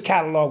 Kanye's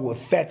catalog will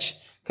fetch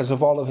because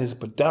of all of his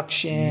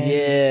production.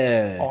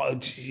 Yeah.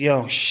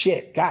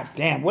 Shit. God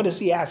damn. What is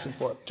he asking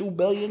for? $2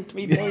 billion,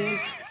 $3 billion?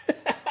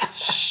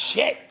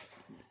 Shit.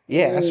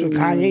 Yeah, that's what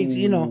Kanye's,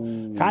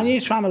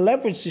 Kanye's trying to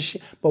leverage this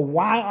shit. But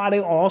why are they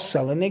all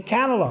selling their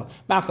catalog?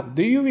 Malcolm,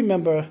 do you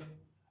remember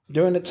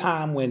during the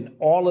time when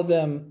all of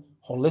them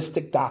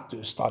holistic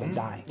doctors started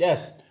dying?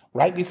 Yes.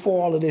 Right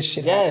before all of this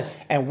shit happened.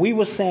 And we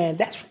were saying,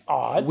 that's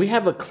odd. We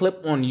have a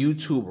clip on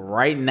YouTube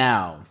right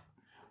now,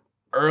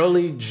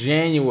 early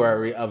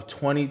January of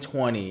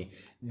 2020.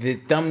 The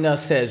thumbnail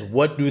says,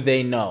 "What do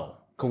they know?"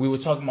 Because we were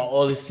talking about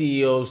all the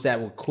CEOs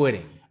that were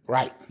quitting.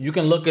 Right. You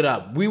can look it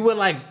up. We were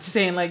like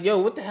saying like, yo,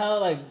 what the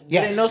hell? Like,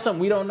 they know something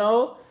we don't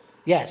know?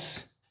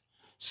 Yes.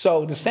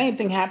 So the same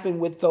thing happened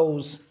with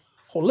those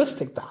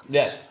holistic doctors.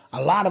 Yes.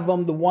 A lot of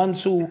them, the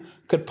ones who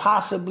could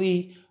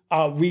possibly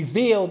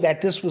reveal that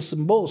this was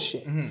some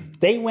bullshit. Mm-hmm.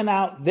 They went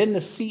out, then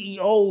the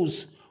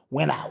CEOs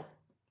went out.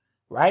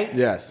 Right?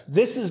 Yes.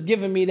 This is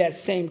giving me that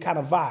same kind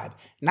of vibe.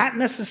 Not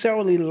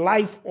necessarily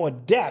life or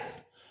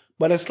death,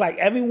 but it's like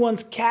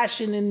everyone's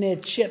cashing in their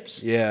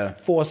chips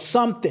for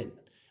something.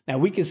 Now,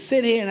 we can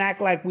sit here and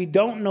act like we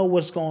don't know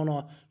what's going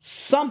on.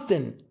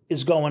 Something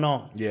is going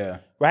on. Yeah.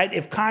 Right?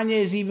 If Kanye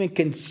is even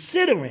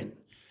considering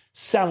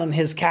selling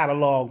his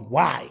catalog,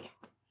 why?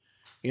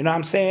 You know what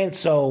I'm saying?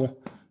 So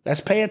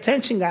let's pay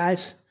attention,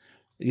 guys.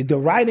 The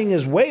writing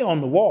is way on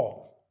the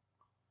wall.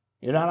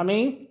 You know what I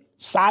mean?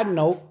 Side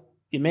note,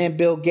 your man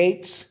Bill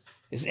Gates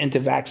is into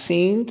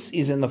vaccines.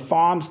 He's in the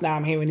farms. Now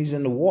I'm hearing he's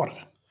in the water.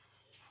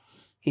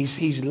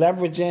 He's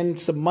leveraging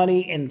some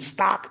money in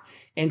stock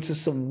into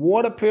some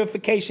water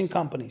purification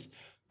companies.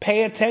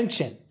 Pay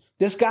attention.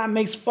 This guy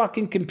makes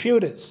fucking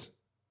computers.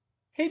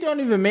 He don't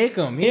even make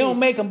them. He don't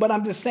make them, but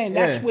I'm just saying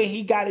that's where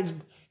he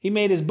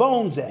made his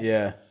bones at.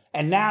 Yeah.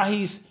 And now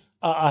he's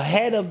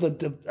ahead of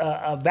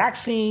the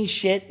vaccine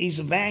shit. He's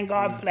a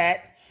vanguard for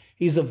that.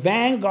 He's a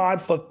vanguard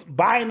for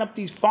buying up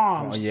these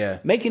farms,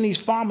 making these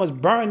farmers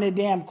burn their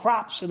damn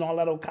crops and all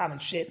that old kind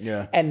of shit.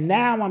 Yeah. And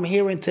now I'm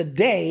hearing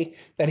today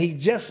that he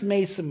just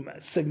made some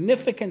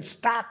significant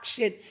stock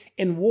shit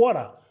in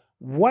water.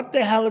 What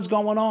the hell is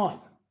going on?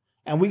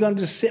 And we're going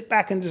to just sit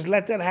back and just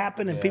let that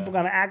happen and people are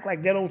going to act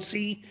like they don't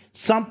see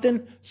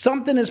something.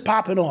 Something is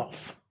popping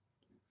off.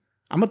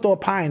 I'm going to throw a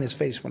pie in his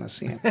face when I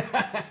see him.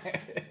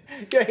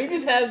 Yo, he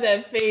just has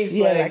that face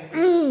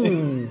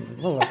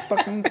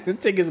motherfucker.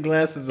 Take his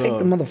glasses off. Take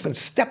the motherfucker,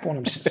 step on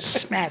him,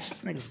 smash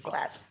this nigga's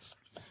glasses.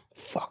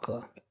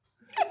 Fucker.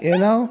 You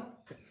know?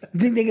 You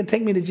think they can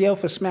take me to jail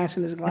for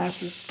smashing his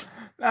glasses? Is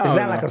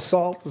that like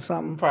assault or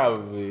something?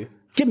 Probably.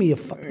 Give me a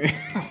fucking...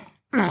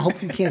 I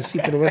hope you can't see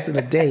for the rest of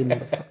the day,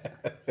 motherfucker.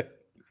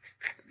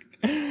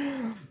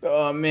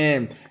 Oh,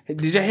 man.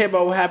 Did you hear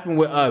about what happened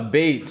with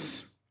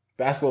Bates?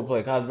 College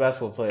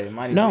basketball player.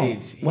 Monty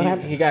Bates. What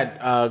happened? He got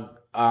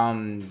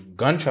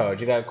gun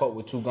charge. He got caught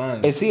with 2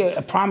 guns. Is he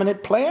a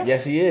prominent player?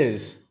 Yes, he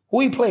is. Who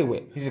he play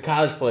with? He's a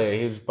college player.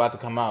 He was about to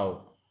come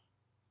out.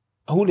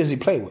 Who does he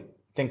play with?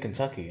 I think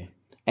Kentucky.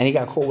 And he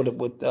got caught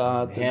with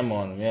ham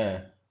on him,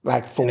 yeah.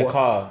 Like for in the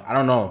car. I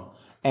don't know.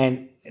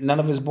 And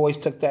none of his boys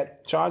took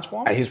that charge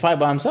for him? He's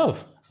probably by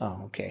himself.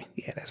 Oh, okay.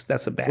 Yeah,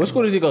 that's a bad What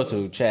school does he go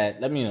to, Chad?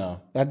 Let me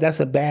know. That's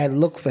a bad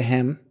look for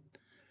him.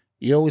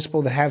 You're always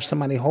supposed to have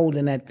somebody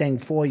holding that thing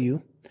for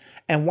you.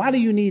 And why do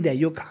you need that?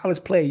 You're a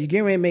college player. You're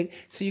getting ready to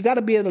so you got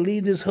to be able to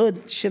leave this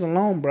hood shit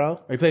alone, bro.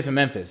 He played for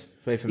Memphis.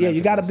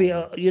 You got to be,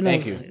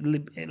 Thank you.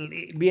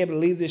 Be able to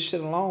leave this shit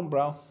alone,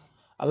 bro.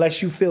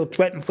 Unless you feel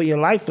threatened for your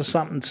life or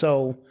something.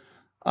 So,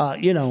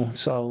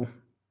 so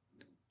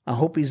I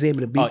hope he's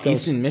able to beat those.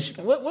 Eastern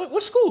Michigan.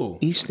 What school?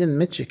 Eastern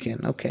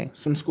Michigan. Okay.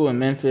 Some school in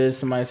Memphis.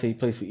 Somebody said he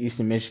plays for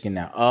Eastern Michigan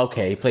now.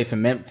 Okay, he played for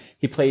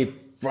He played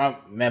from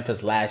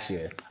Memphis last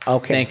year.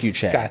 Okay. Thank you,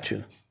 Chad. Got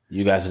you.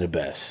 You guys are the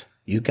best.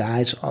 You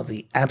guys are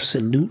the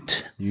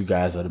absolute. You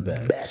guys are the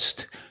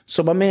best.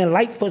 So my man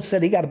Lightfoot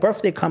said he got a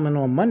birthday coming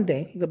on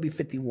Monday. He gonna be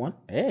 51.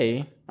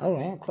 Hey. All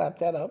right, I'll clap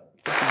that up.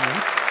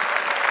 51.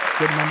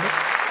 Good number.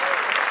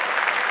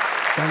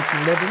 Thanks for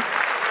living.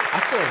 I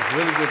saw a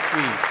really good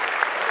tweet.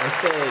 It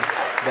said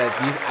that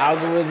these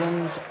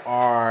algorithms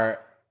are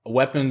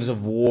weapons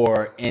of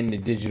war in the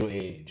digital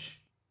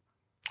age.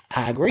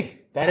 I agree.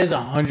 That is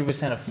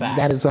 100% a fact.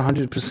 That is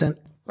 100%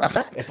 a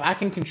fact. If I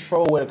can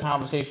control where the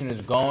conversation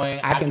is going,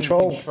 I can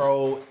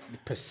control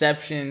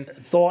perception,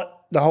 thought,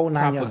 the whole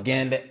 9 yards.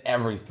 Propaganda,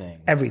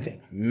 everything.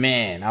 Everything.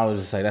 Man, I was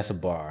just like, that's a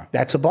bar.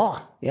 That's a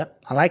bar.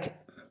 Yep, I like it.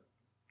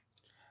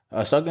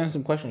 Start getting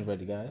some questions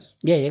ready, guys.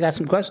 Yeah, you got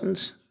some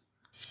questions?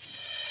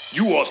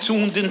 You are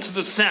tuned into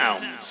the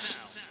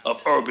sounds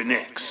of Urban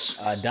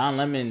X. Don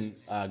Lemon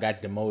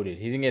got demoted.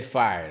 He didn't get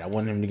fired. I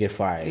wanted him to get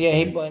fired.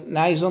 Yeah,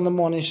 now he's on the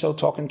morning show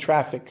talking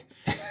traffic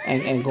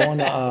and going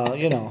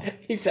to,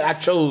 He said, I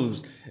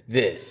chose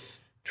this.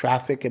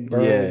 Traffic and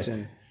birds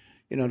and,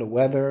 the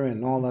weather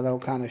and all that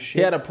old kind of shit.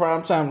 He had a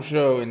primetime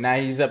show, and now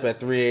he's up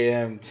at 3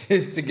 a.m.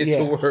 to get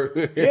to work.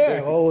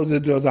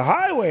 The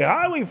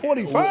Highway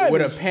 45.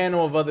 With a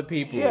panel of other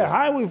people. Yeah,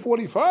 Highway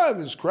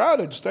 45 is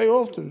crowded. Stay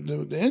off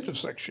the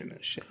intersection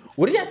and shit.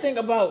 What do y'all think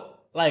about,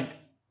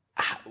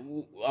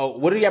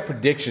 what are your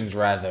predictions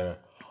rather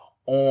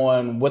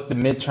on what the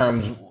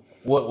midterms?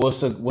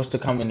 What's to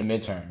come in the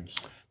midterms?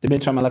 The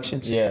midterm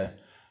elections. Yeah.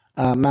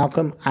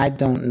 Malcolm, I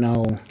don't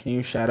know. Can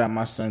you shout out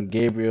my son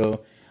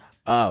Gabriel?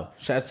 Oh,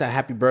 shout out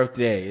happy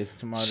birthday! It's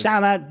tomorrow.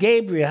 Shout out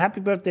Gabriel,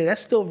 happy birthday.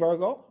 That's still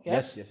Virgo.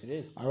 Yes, it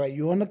is. All right,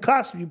 you on the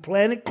cusp. You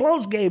playing it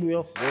close,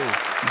 Gabriel. Yes, it is.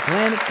 You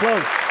playing it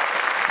close.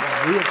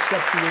 Yeah, we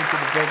accept you into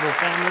the Virgo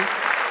family.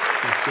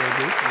 We sure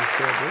do.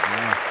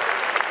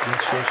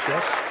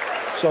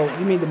 Yes. So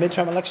you mean the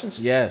midterm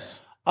elections? Yes.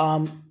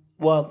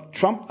 Well,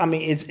 Trump. I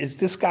mean, is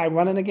this guy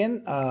running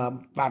again?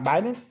 By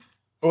Biden?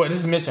 Oh,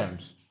 this is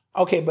midterms.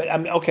 Okay, but I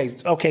mean,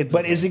 okay,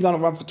 but is he going to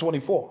run for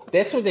 24?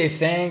 That's what they're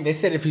saying. They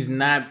said if he's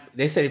not,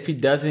 they said if he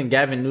doesn't,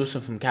 Gavin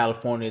Newsom from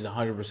California is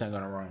 100%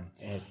 going to run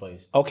in his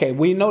place. Okay,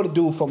 we know the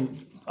dude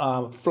from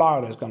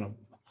Florida is going to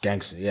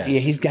gangster. Yes. Yeah,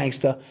 he's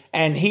gangster,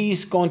 and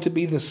he's going to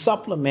be the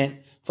supplement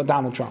for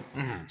Donald Trump.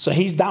 Mm-hmm. So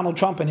he's Donald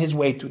Trump in his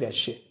way through that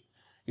shit.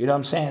 You know what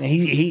I'm saying?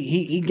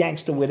 He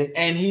gangster with it,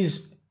 and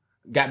he's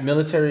got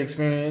military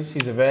experience.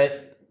 He's a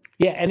vet.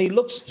 Yeah, and he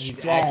looks He's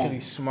strong.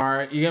 actually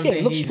smart. You know what I'm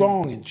saying? He looks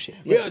strong and shit.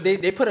 Yeah,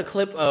 they put a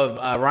clip of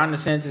Ron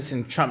DeSantis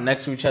and Trump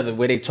next to each other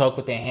where they talk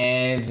with their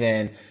hands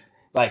and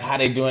like how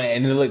they doing it,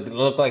 and it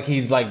look like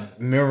he's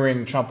like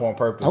mirroring Trump on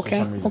purpose for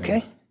some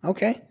reason.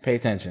 Okay. Pay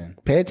attention.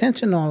 Pay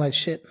attention to all that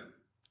shit.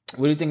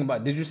 What do you think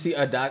about? Did you see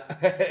a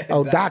Doc?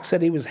 Doc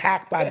said he was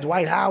hacked by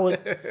Dwight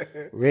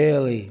Howard.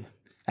 Really?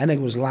 That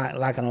nigga was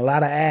liking a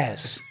lot of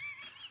ass.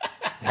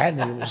 That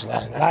nigga was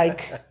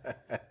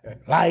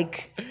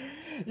like.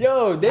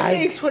 Yo, they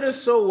made Twitter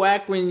so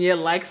whack when your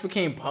likes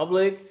became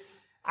public.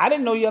 I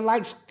didn't know your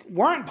likes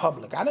weren't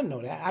public. I didn't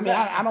know that. I mean,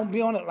 I don't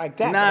be on it like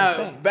that.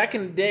 Nah, back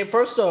in the day,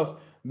 first off,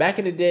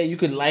 you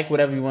could like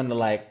whatever you wanted to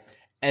like.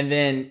 And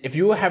then if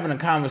you were having a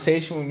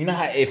conversation, you know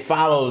how it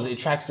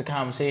tracks the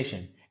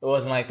conversation. It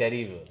wasn't like that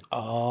either.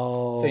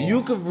 Oh. So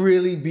you could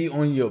really be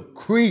on your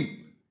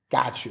creep.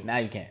 Got you. Now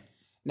you can't.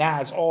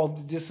 Now it's all,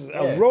 this is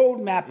a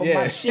roadmap of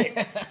my shit.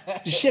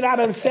 The shit I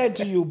done said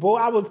to you, boy.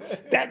 I was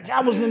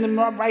in the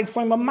right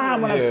frame of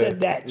mind when I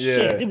said that.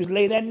 Shit, it was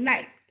late at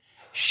night.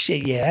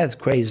 Shit, yeah, that's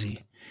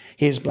crazy.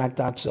 Here's Black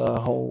Dot's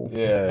whole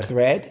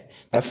thread.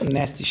 That's some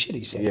nasty shit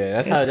he said.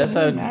 Yeah, that's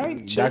how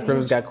Doc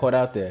Rivers got caught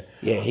out there.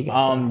 Yeah, he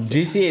got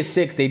GTA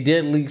 6, they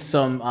did leak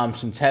some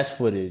test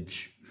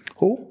footage.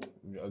 Who?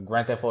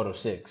 Grand Theft Auto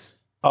 6.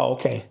 Oh,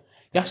 okay.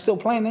 Y'all still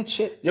playing that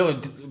shit? Yo,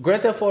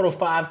 Grand Theft Auto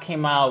 5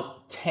 came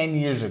out 10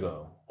 years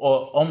ago.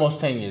 Or almost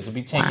 10 years. It'll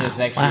be 10 years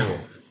next year.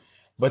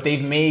 But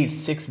they've made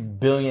 $6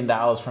 billion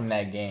from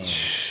that game.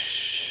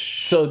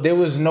 So there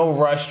was no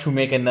rush to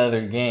make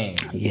another game.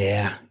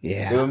 Yeah.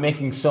 They were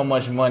making so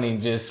much money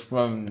just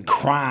from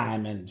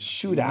crime and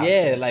shootouts.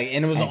 Yeah,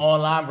 and it was an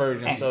online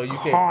version, so you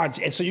cards,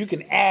 and so you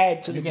can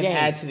add to the game. You can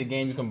add to the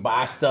game. You can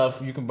buy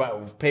stuff. You can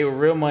pay with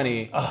real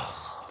money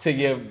to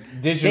your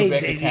digital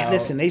bank account.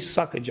 Listen, they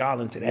suckered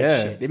y'all into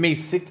that shit. They made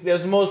It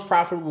was the most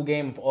profitable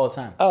game of all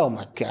time. Oh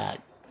my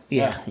God.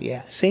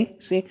 Yeah.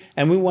 See,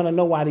 and we want to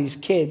know why these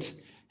kids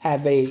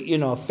have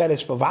a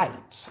fetish for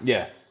violence.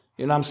 Yeah.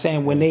 You know what I'm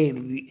saying? When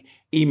they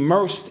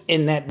immersed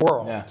in that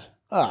world. Yeah.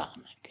 Oh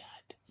my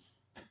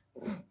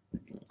God.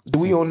 Do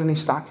we own any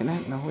stock in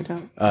that? No, we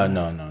don't.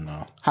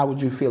 No. How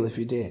would you feel if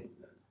you did?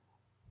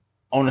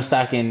 Own a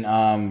stock in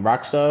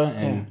Rockstar,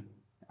 and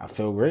I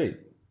feel great.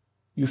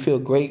 You feel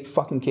great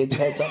fucking kids'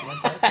 heads up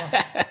like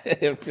that?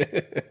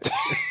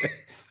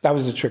 That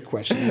was a trick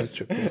question.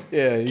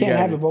 Yeah, you can't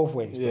have it both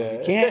ways. Yeah.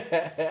 You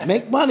can't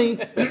make money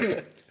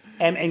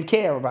and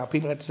care about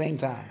people at the same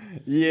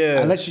time. Yeah.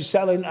 Unless you're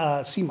selling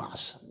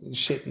CMOS and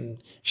shit and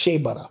shea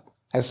butter.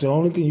 That's the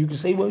only thing you can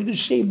say. Well, this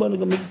shea butter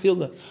gonna make you feel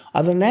good.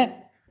 Other than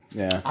that,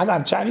 I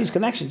got a Chinese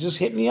connection. Just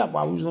hit me up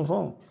while we was on the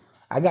phone.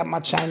 I got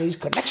my Chinese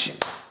connection.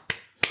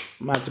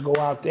 I'm gonna have to go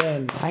out there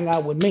and hang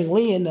out with Ming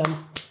Lee and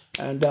them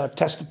and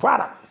test the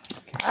product.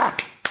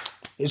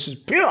 This is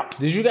pure.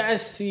 Did you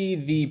guys see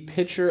the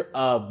picture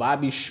of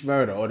Bobby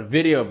Shmurda or the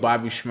video of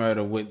Bobby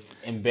Shmurda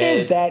in bed?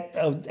 Is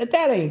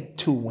that ain't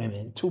two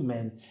women, two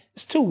men.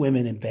 It's two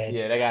women in bed.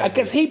 Yeah, they got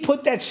because he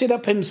put that shit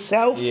up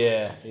himself.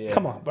 Yeah.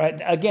 Come on, right?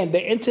 Again,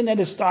 the internet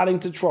is starting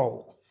to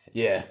troll.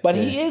 Yeah. But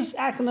he is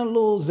acting a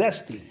little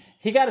zesty.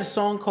 He got a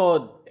song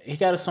He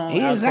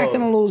is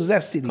acting a little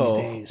zesty these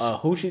days.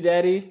 Hoochie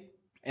Daddy.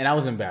 And I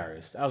was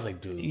embarrassed. I was like,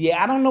 dude.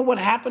 Yeah, I don't know what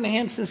happened to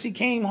him since he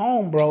came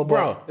home, bro.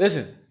 Bro,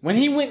 listen. When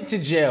he went to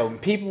jail,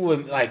 people were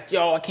like,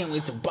 yo, I can't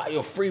wait to buy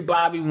your free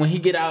Bobby. When he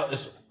get out,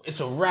 it's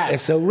a wrap.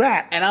 It's a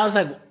wrap. And I was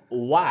like,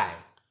 why?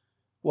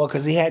 Well,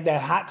 because he had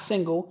that hot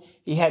single.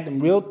 He had them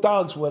real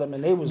thugs with him,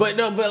 and they was...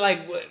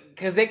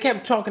 because they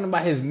kept talking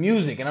about his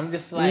music, and I'm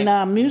just like...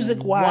 Nah,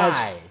 music-wise...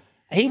 Why?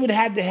 He would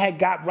have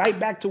got right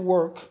back to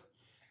work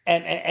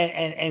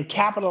and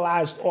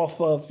capitalized off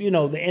of,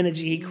 the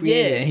energy he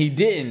created. Yeah, and he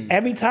didn't.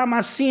 Every time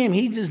I see him,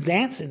 he's just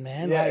dancing,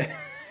 man. Yeah.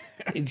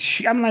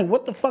 I'm like,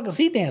 what the fuck is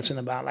he dancing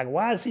about? Like,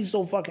 why is he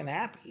so fucking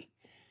happy?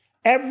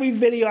 Every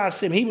video I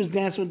see him, he was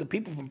dancing with the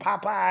people from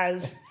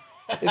Popeyes.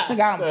 This nigga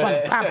out in front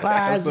of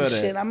Popeyes and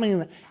shit. I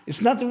mean,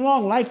 it's nothing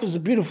wrong. Life is a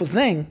beautiful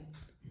thing.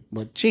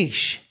 But,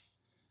 geesh.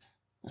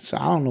 So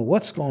I don't know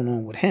what's going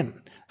on with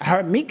him. I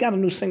heard Meek got a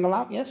new single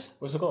out, yes?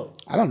 What's it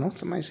called? I don't know.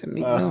 Somebody said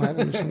Meek Mill had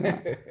a new single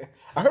out.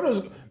 I heard it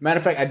was. Matter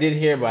of fact, I did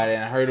hear about it,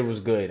 and I heard it was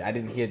good. I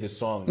didn't hear the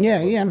song. Yeah,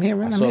 I'm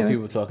hearing. I saw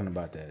people talking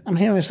about that. I'm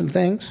hearing some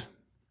things.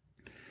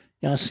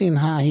 Y'all seen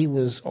how he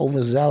was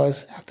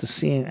overzealous after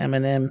seeing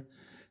Eminem,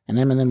 and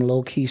Eminem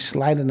low-key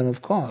slighted him,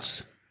 of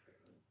course.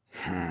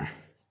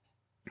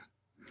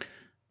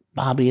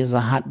 Bobby is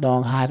a hot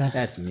dog hider.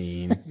 That's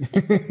mean.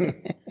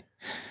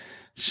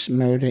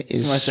 Smurder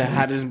is so much the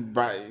hottest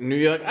New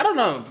York. I don't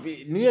know.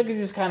 New York is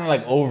just kind of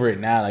like over it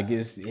now. Like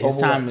his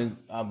time is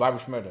Bobby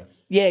Shmurda.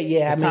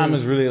 Yeah. His time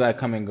is really like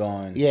coming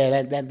gone.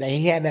 Yeah, that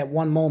he had that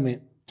one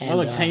moment. And,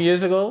 like 10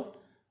 years ago.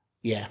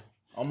 Yeah,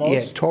 almost.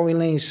 Yeah, Tory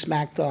Lanez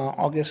smacked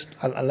August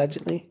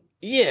allegedly.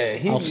 Yeah,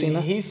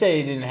 he said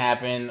it didn't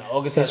happen.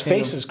 August, his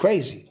face is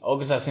crazy.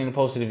 August, I seen him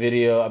posted a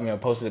video. I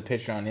posted a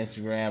picture on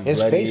Instagram.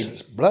 His face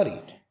was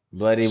bloodied.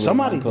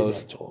 Somebody did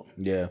that to him.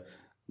 Yeah.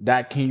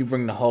 Can you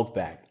bring the Hulk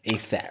back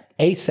ASAP?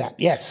 ASAP,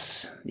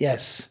 yes.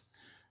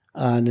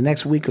 The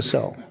next week or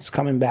so, it's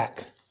coming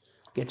back.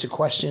 Get your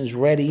questions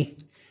ready.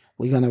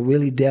 We're going to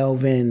really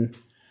delve in.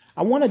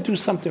 I want to do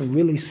something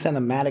really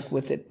cinematic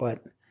with it,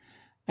 but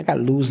I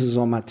got losers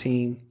on my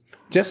team.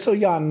 Just so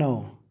y'all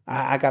know,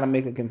 I got to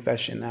make a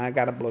confession. I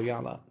got to blow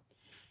y'all up.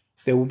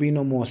 There will be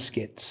no more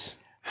skits.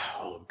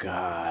 Oh,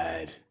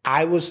 God.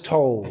 I was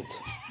told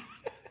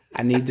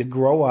I need to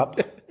grow up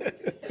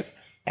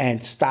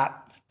and stop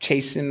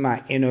chasing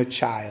my inner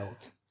child.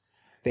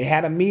 They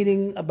had a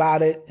meeting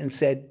about it and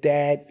said,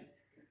 Dad,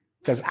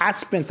 because I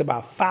spent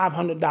about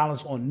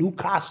 $500 on new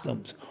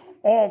costumes,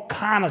 all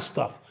kind of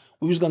stuff.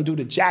 We was going to do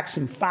the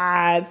Jackson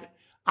 5.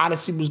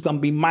 Odyssey was going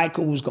to be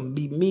Michael. It was going to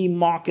be me,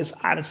 Marcus,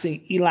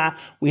 Odyssey, Eli.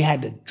 We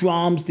had the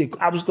drums.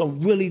 I was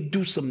going to really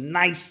do some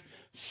nice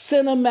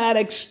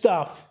cinematic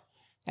stuff.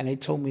 And they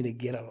told me to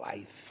get a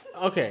life.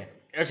 Okay.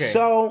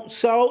 So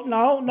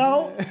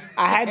no.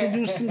 I had to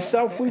do some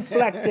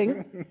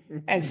self-reflecting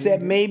and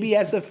said maybe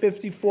as a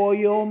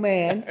 54-year-old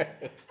man,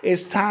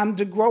 it's time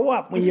to grow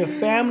up. When your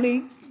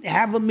family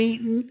have a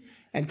meeting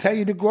and tell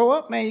you to grow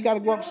up, man, you got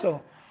to grow up.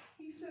 So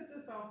he said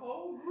this a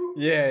whole group.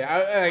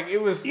 Yeah,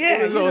 it was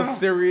all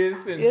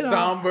serious and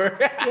somber.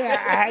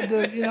 Yeah, I had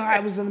to, I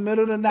was in the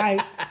middle of the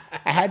night.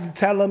 I had to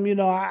tell him,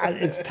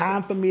 it's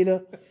time for me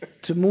to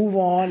move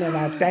on, and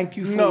I thank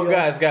you for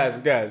guys.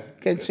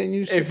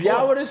 Continue support. If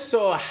y'all would have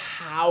saw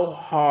how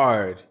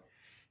hard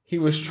he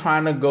was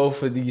trying to go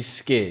for these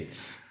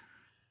skits,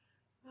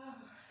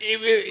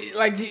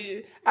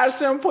 at a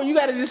certain point, you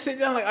got to just sit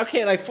down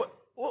okay,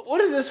 what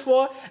is this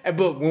for?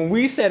 But when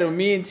we said it,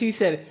 me and T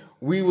said,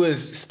 we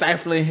was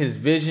stifling his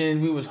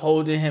vision. We was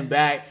holding him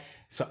back.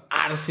 So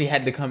Odyssey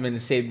had to come in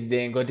and save the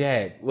day and go,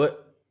 Dad,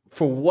 what?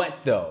 For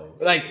what though?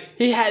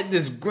 He had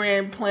this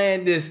grand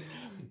plan, this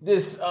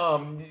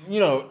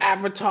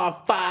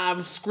Avatar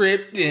 5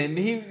 script, and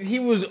he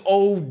was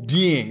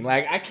ODing.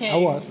 I can't. I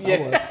was.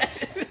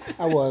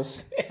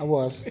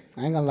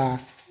 I ain't gonna lie.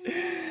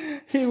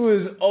 He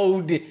was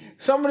OD.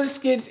 Some of the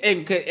skits,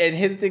 and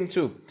his thing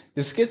too,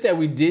 the skits that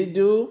we did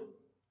do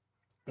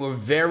were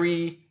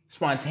very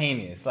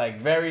spontaneous.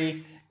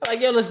 Very,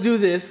 yo, let's do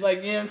this. You know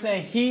what I'm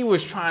saying? He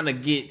was trying to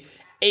get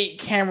 8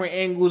 camera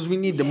angles. We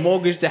need to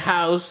mortgage the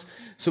house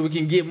so we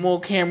can get more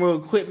camera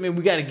equipment.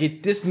 We got to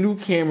get this new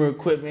camera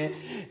equipment.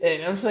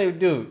 And I'm saying,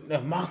 dude,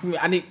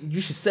 you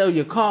should sell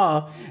your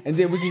car, and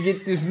then we can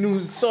get this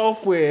new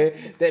software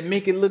that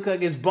make it look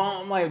like it's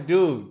bomb. I'm like,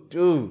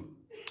 dude.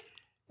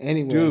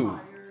 Anyway.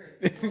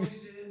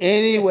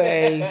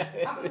 Anyway.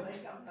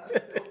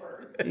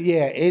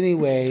 Yeah,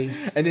 anyway.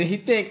 And then he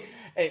think,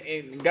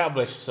 and God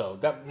bless your soul.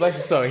 God bless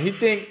your soul. He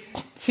think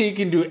T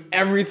can do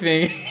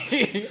everything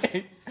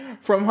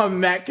from her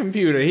Mac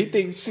computer. He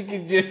thinks she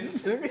can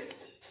just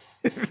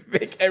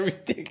make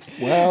everything.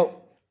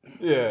 Well,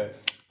 yeah.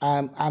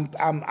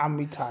 I'm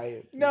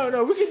retired.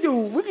 No, we can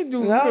do.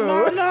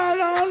 No.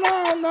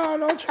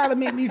 Don't try to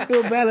make me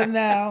feel better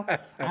now.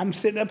 I'm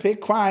sitting up here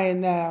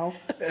crying now.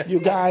 You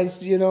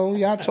guys,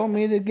 y'all told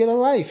me to get a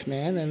life,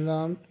 man,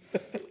 and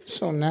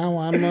so now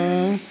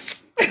I'm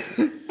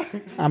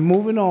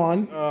moving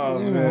on. Oh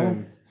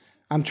man.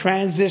 I'm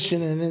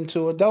transitioning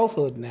into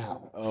adulthood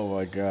now. Oh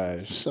my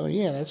gosh. So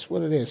yeah, that's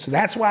what it is. So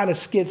that's why the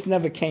skits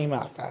never came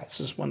out, guys.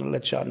 Just want to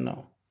let y'all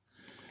know.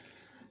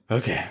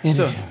 Okay.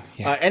 Anyway,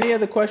 so, any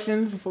other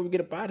questions before we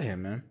get up out of here,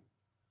 man?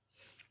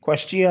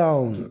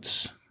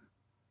 Questions.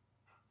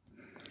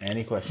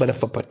 Any questions? But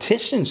if a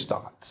petition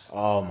starts.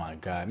 Oh my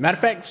God. Matter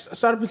of fact,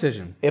 start a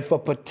petition. If a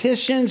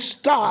petition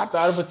starts.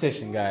 Start a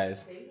petition,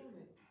 guys.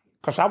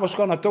 Because I was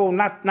going to do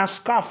not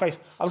Scarface.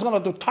 I was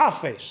going to do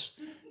Tarface.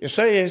 You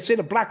see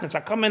the blackness.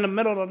 I come in the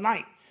middle of the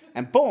night.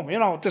 And boom,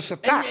 this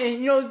attack. And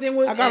you know the thing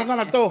was. I'm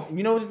going to do.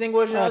 You know what the thing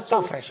was?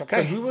 Tarface,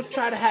 okay? Because we would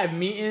try to have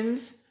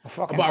meetings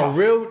about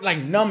real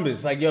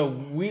numbers.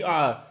 We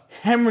are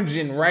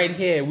hemorrhaging right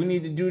here. We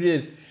need to do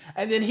this.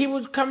 And then he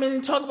would come in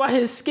and talk about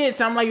his skits.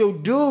 I'm like, yo,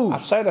 dude. I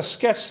say the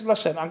skits.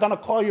 Listen, I'm going to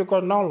call you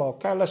Granolo,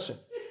 okay? Listen.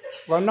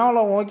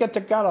 Granolo, when we get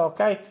together,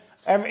 okay?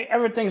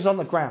 Everything's on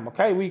the gram,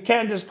 okay? We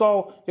can't just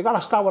go. You got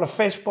to start with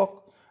a Facebook.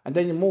 and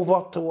then you move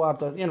up to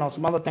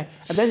some other thing,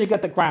 and then you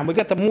get the gram. We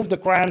get to move the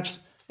grams.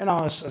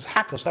 It's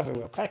hackers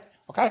everywhere.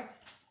 Okay.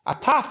 A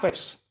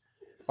topics.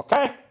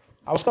 Okay.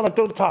 I was gonna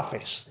do the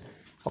topics.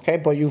 Okay,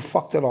 but you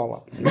fucked it all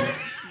up.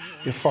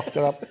 You fucked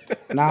it up.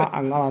 Now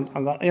I'm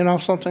gonna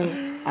something.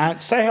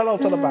 Say hello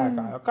to the bad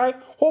guy. Okay.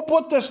 Who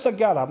put this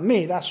together?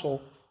 Me. That's who.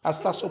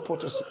 That's who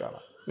put this together.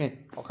 Me.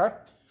 Okay.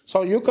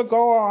 So you could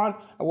go on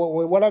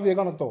with whatever you're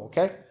gonna do.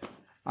 Okay.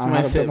 I'm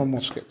gonna do no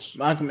more skits.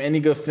 Malcolm, any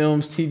good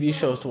films, TV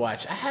shows to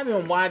watch? I've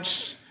been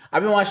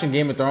watching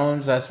Game of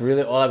Thrones. That's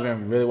really all I've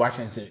been really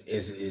watching.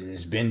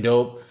 It's been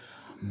dope.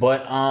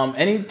 But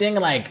anything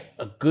like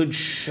a good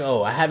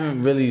show, I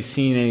haven't really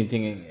seen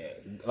anything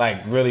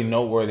like really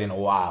noteworthy in a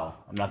while.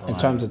 I'm not gonna lie.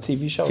 In terms of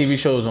TV shows? TV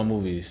shows or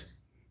movies.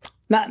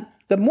 Now,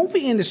 the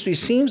movie industry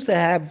seems to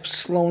have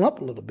slowed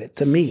up a little bit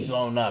to me.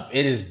 Slowed up.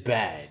 It is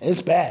bad.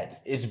 It's bad.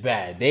 It's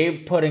bad. They're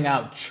putting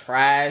out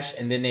trash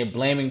and then they're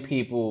blaming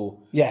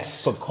people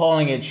for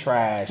calling it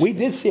trash. We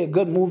did see a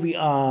good movie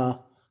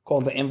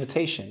called The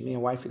Invitation, me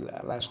and wifey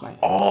last night.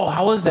 Oh,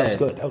 how was that?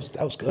 That was good.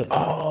 That was good.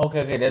 Oh,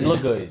 okay. That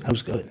looked good. That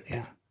was good,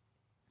 yeah.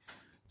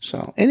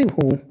 So,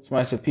 anywho.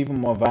 Somebody said people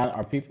more violent.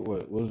 Are people,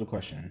 what was the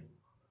question?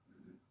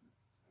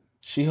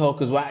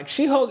 She-Hulk is why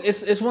She-Hulk.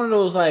 It's one of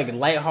those like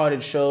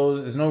lighthearted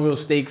shows. There's no real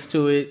stakes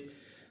to it,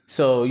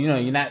 so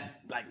you're not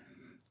like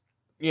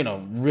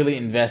really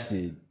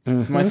invested.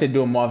 Mm-hmm. Somebody said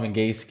do a Marvin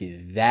Gaye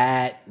skit.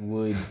 That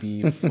would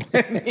be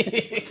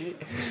funny.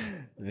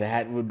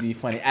 That would be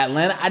funny.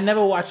 Atlanta. I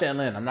never watched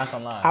Atlanta. I'm not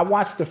gonna lie. I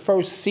watched the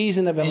first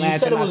season of Atlanta. And you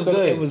said it was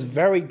good. It was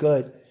very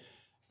good,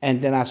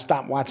 and then I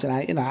stopped watching.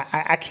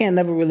 I can't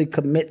never really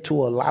commit to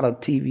a lot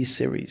of TV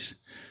series.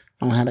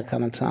 I don't have that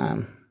kind of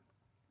time.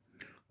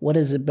 What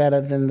is it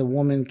better than The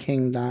Woman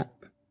King, Dot?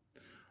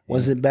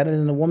 Was it better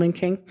than The Woman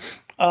King?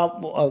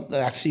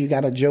 I see you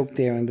got a joke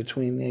there in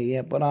between there,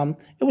 yeah. But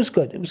it was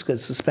good. It was good.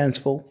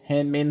 Suspenseful.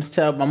 Handmaid's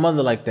Tale. My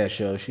mother liked that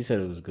show. She said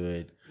it was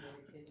good.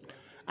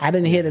 I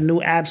didn't hear the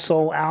new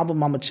Ab-Soul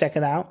album. I'm going to check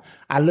it out.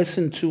 I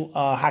listened to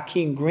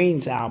Hakeem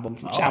Green's album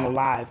from Channel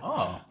Live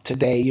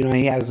today.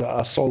 He has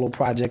a solo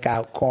project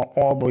out called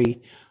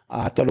Aubrey.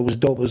 I thought it was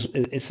dope.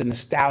 It's a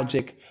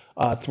nostalgic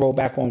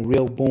throwback on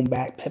real boom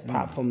bap hip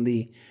hop from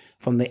the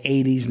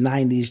 80s,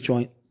 90s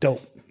joint.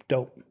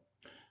 Dope.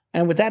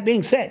 And with that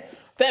being said,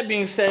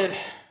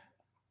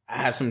 I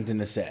have something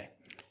to say.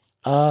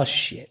 Oh,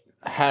 shit.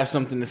 I have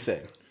something to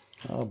say.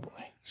 Oh, boy.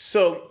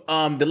 So,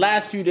 the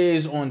last few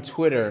days on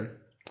Twitter,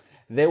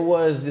 there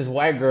was this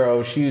white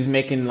girl. She was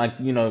making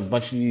a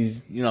bunch of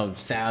these,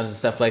 sounds and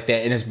stuff like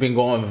that. And it's been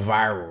going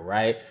viral,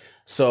 right?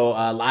 So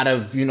a lot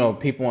of,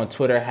 people on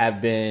Twitter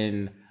have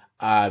been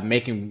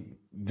making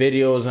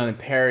videos on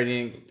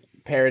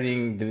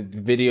parodying the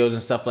videos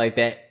and stuff like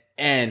that.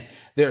 And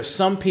there are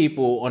some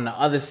people on the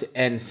other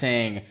end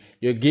saying,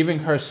 you're giving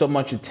her so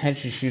much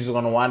attention, she's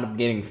going to wind up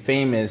getting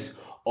famous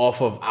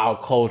off of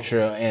our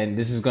culture. And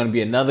this is going to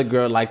be another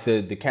girl like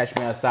the Catch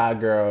Me Outside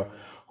girl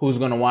who's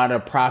going to wind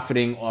up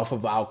profiting off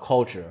of our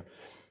culture.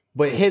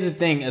 But here's the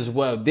thing as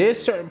well. There's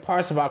certain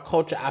parts of our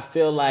culture I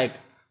feel like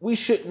we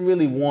shouldn't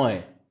really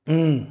want. You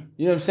know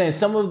what I'm saying?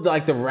 Some of the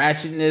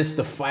ratchetness,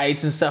 the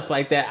fights and stuff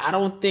like that, I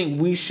don't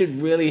think we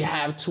should really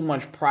have too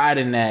much pride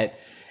in that.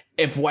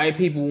 If white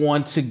people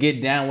want to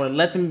get down with it,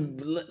 let them,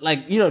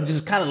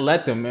 just kind of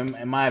let them,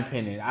 in my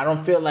opinion. I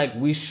don't feel like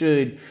we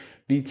should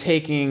be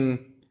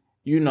taking,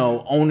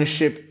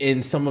 ownership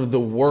in some of the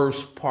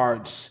worst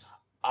parts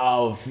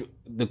of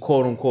the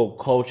quote unquote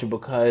culture,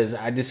 because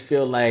I just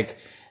feel like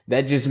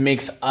that just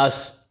makes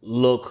us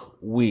look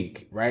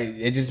weak, right?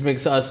 It just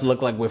makes us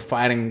look like we're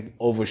fighting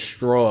over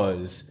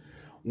straws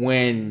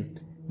when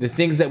the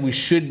things that we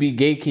should be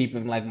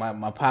gatekeeping, like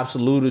my pops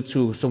alluded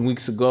to some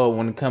weeks ago,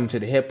 when it comes to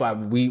the hip hop,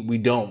 we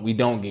don't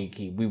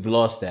gatekeep. We've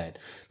lost that.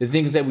 The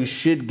things that we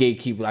should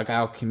gatekeep, like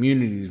our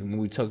communities, when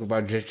we talk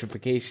about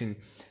gentrification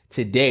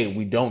today,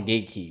 we don't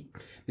gatekeep.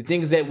 The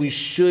things that we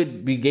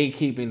should be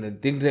gatekeeping, the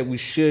things that we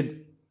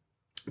should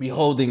be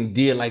holding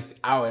dear, like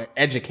our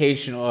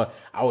education or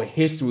our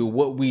history,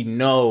 what we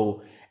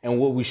know and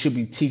what we should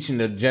be teaching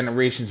the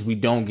generations, we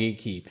don't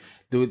gatekeep.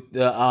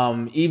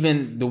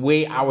 Even the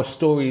way our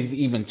story is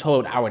even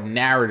told, our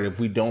narrative,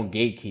 we don't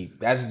gatekeep.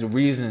 That's the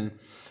reason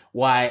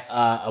why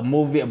a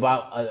movie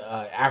about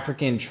an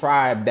African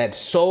tribe that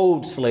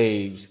sold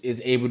slaves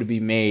is able to be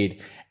made,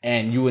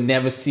 and you would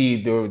never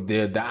see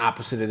the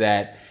opposite of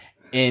that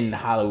in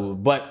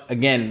Hollywood. But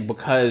again,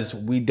 because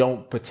we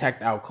don't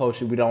protect our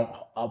culture, we don't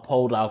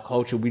uphold our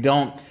culture, we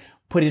don't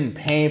put in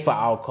pain for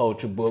our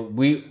culture, but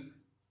we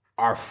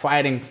are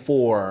fighting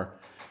for.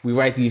 We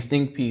write these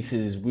think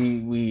pieces.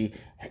 We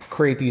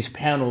create these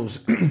panels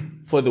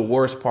for the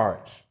worst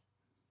parts.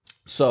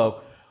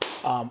 So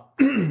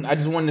I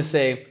just wanted to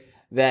say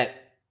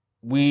that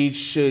we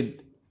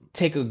should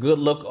take a good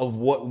look of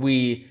what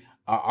we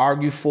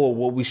argue for,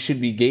 what we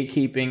should be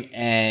gatekeeping,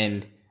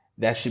 and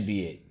that should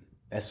be it.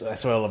 That's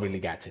all I really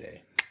got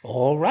today.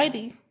 All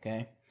righty.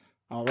 Okay.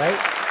 All right.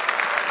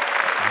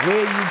 Where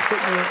you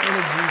putting your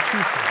energy to?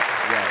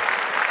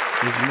 Yes.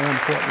 is more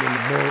important than the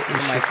bull.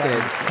 Somebody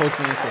said, Coach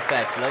Manning said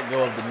facts. Let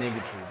go of the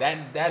niggatry.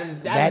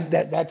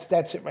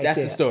 That's it right that's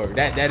there. the story.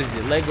 That is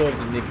it. Let go of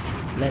the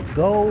niggatry. Let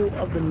go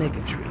of the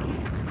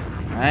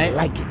niggatry. All right? I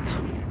like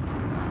it.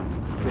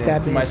 Yeah,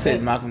 somebody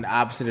said Malcolm the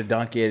opposite of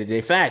Donkey of the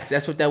Day. Facts.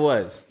 That's what that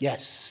was.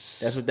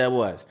 Yes. That's what that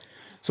was.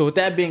 So with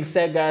that being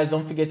said, guys,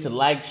 don't forget to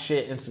like,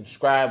 share, and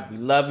subscribe. We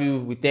love you.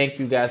 We thank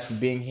you guys for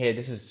being here.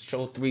 This is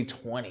show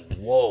 320.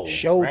 Whoa.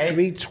 Show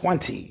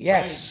 320.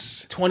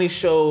 Yes. 20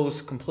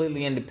 shows,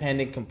 completely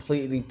independent,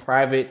 completely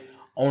private,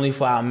 only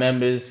for our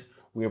members.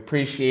 We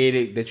appreciate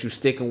it that you're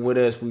sticking with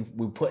us.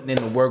 We're putting in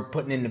the work,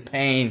 putting in the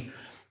pain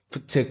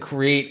to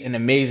create an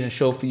amazing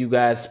show for you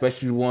guys,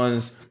 especially the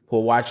ones who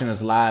are watching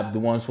us live, the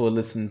ones who are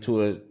listening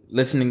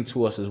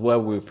to us as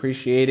well. We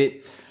appreciate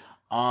it.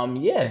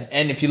 Yeah,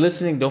 and if you're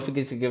listening, don't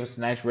forget to give us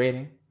a nice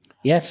rating.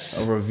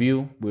 Yes. A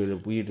review.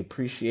 We'd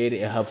appreciate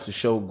it. It helps the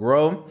show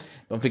grow.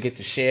 Don't forget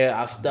to share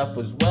our stuff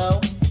as well.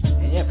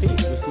 And yeah, peace.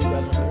 We'll see you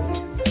guys on Thursday.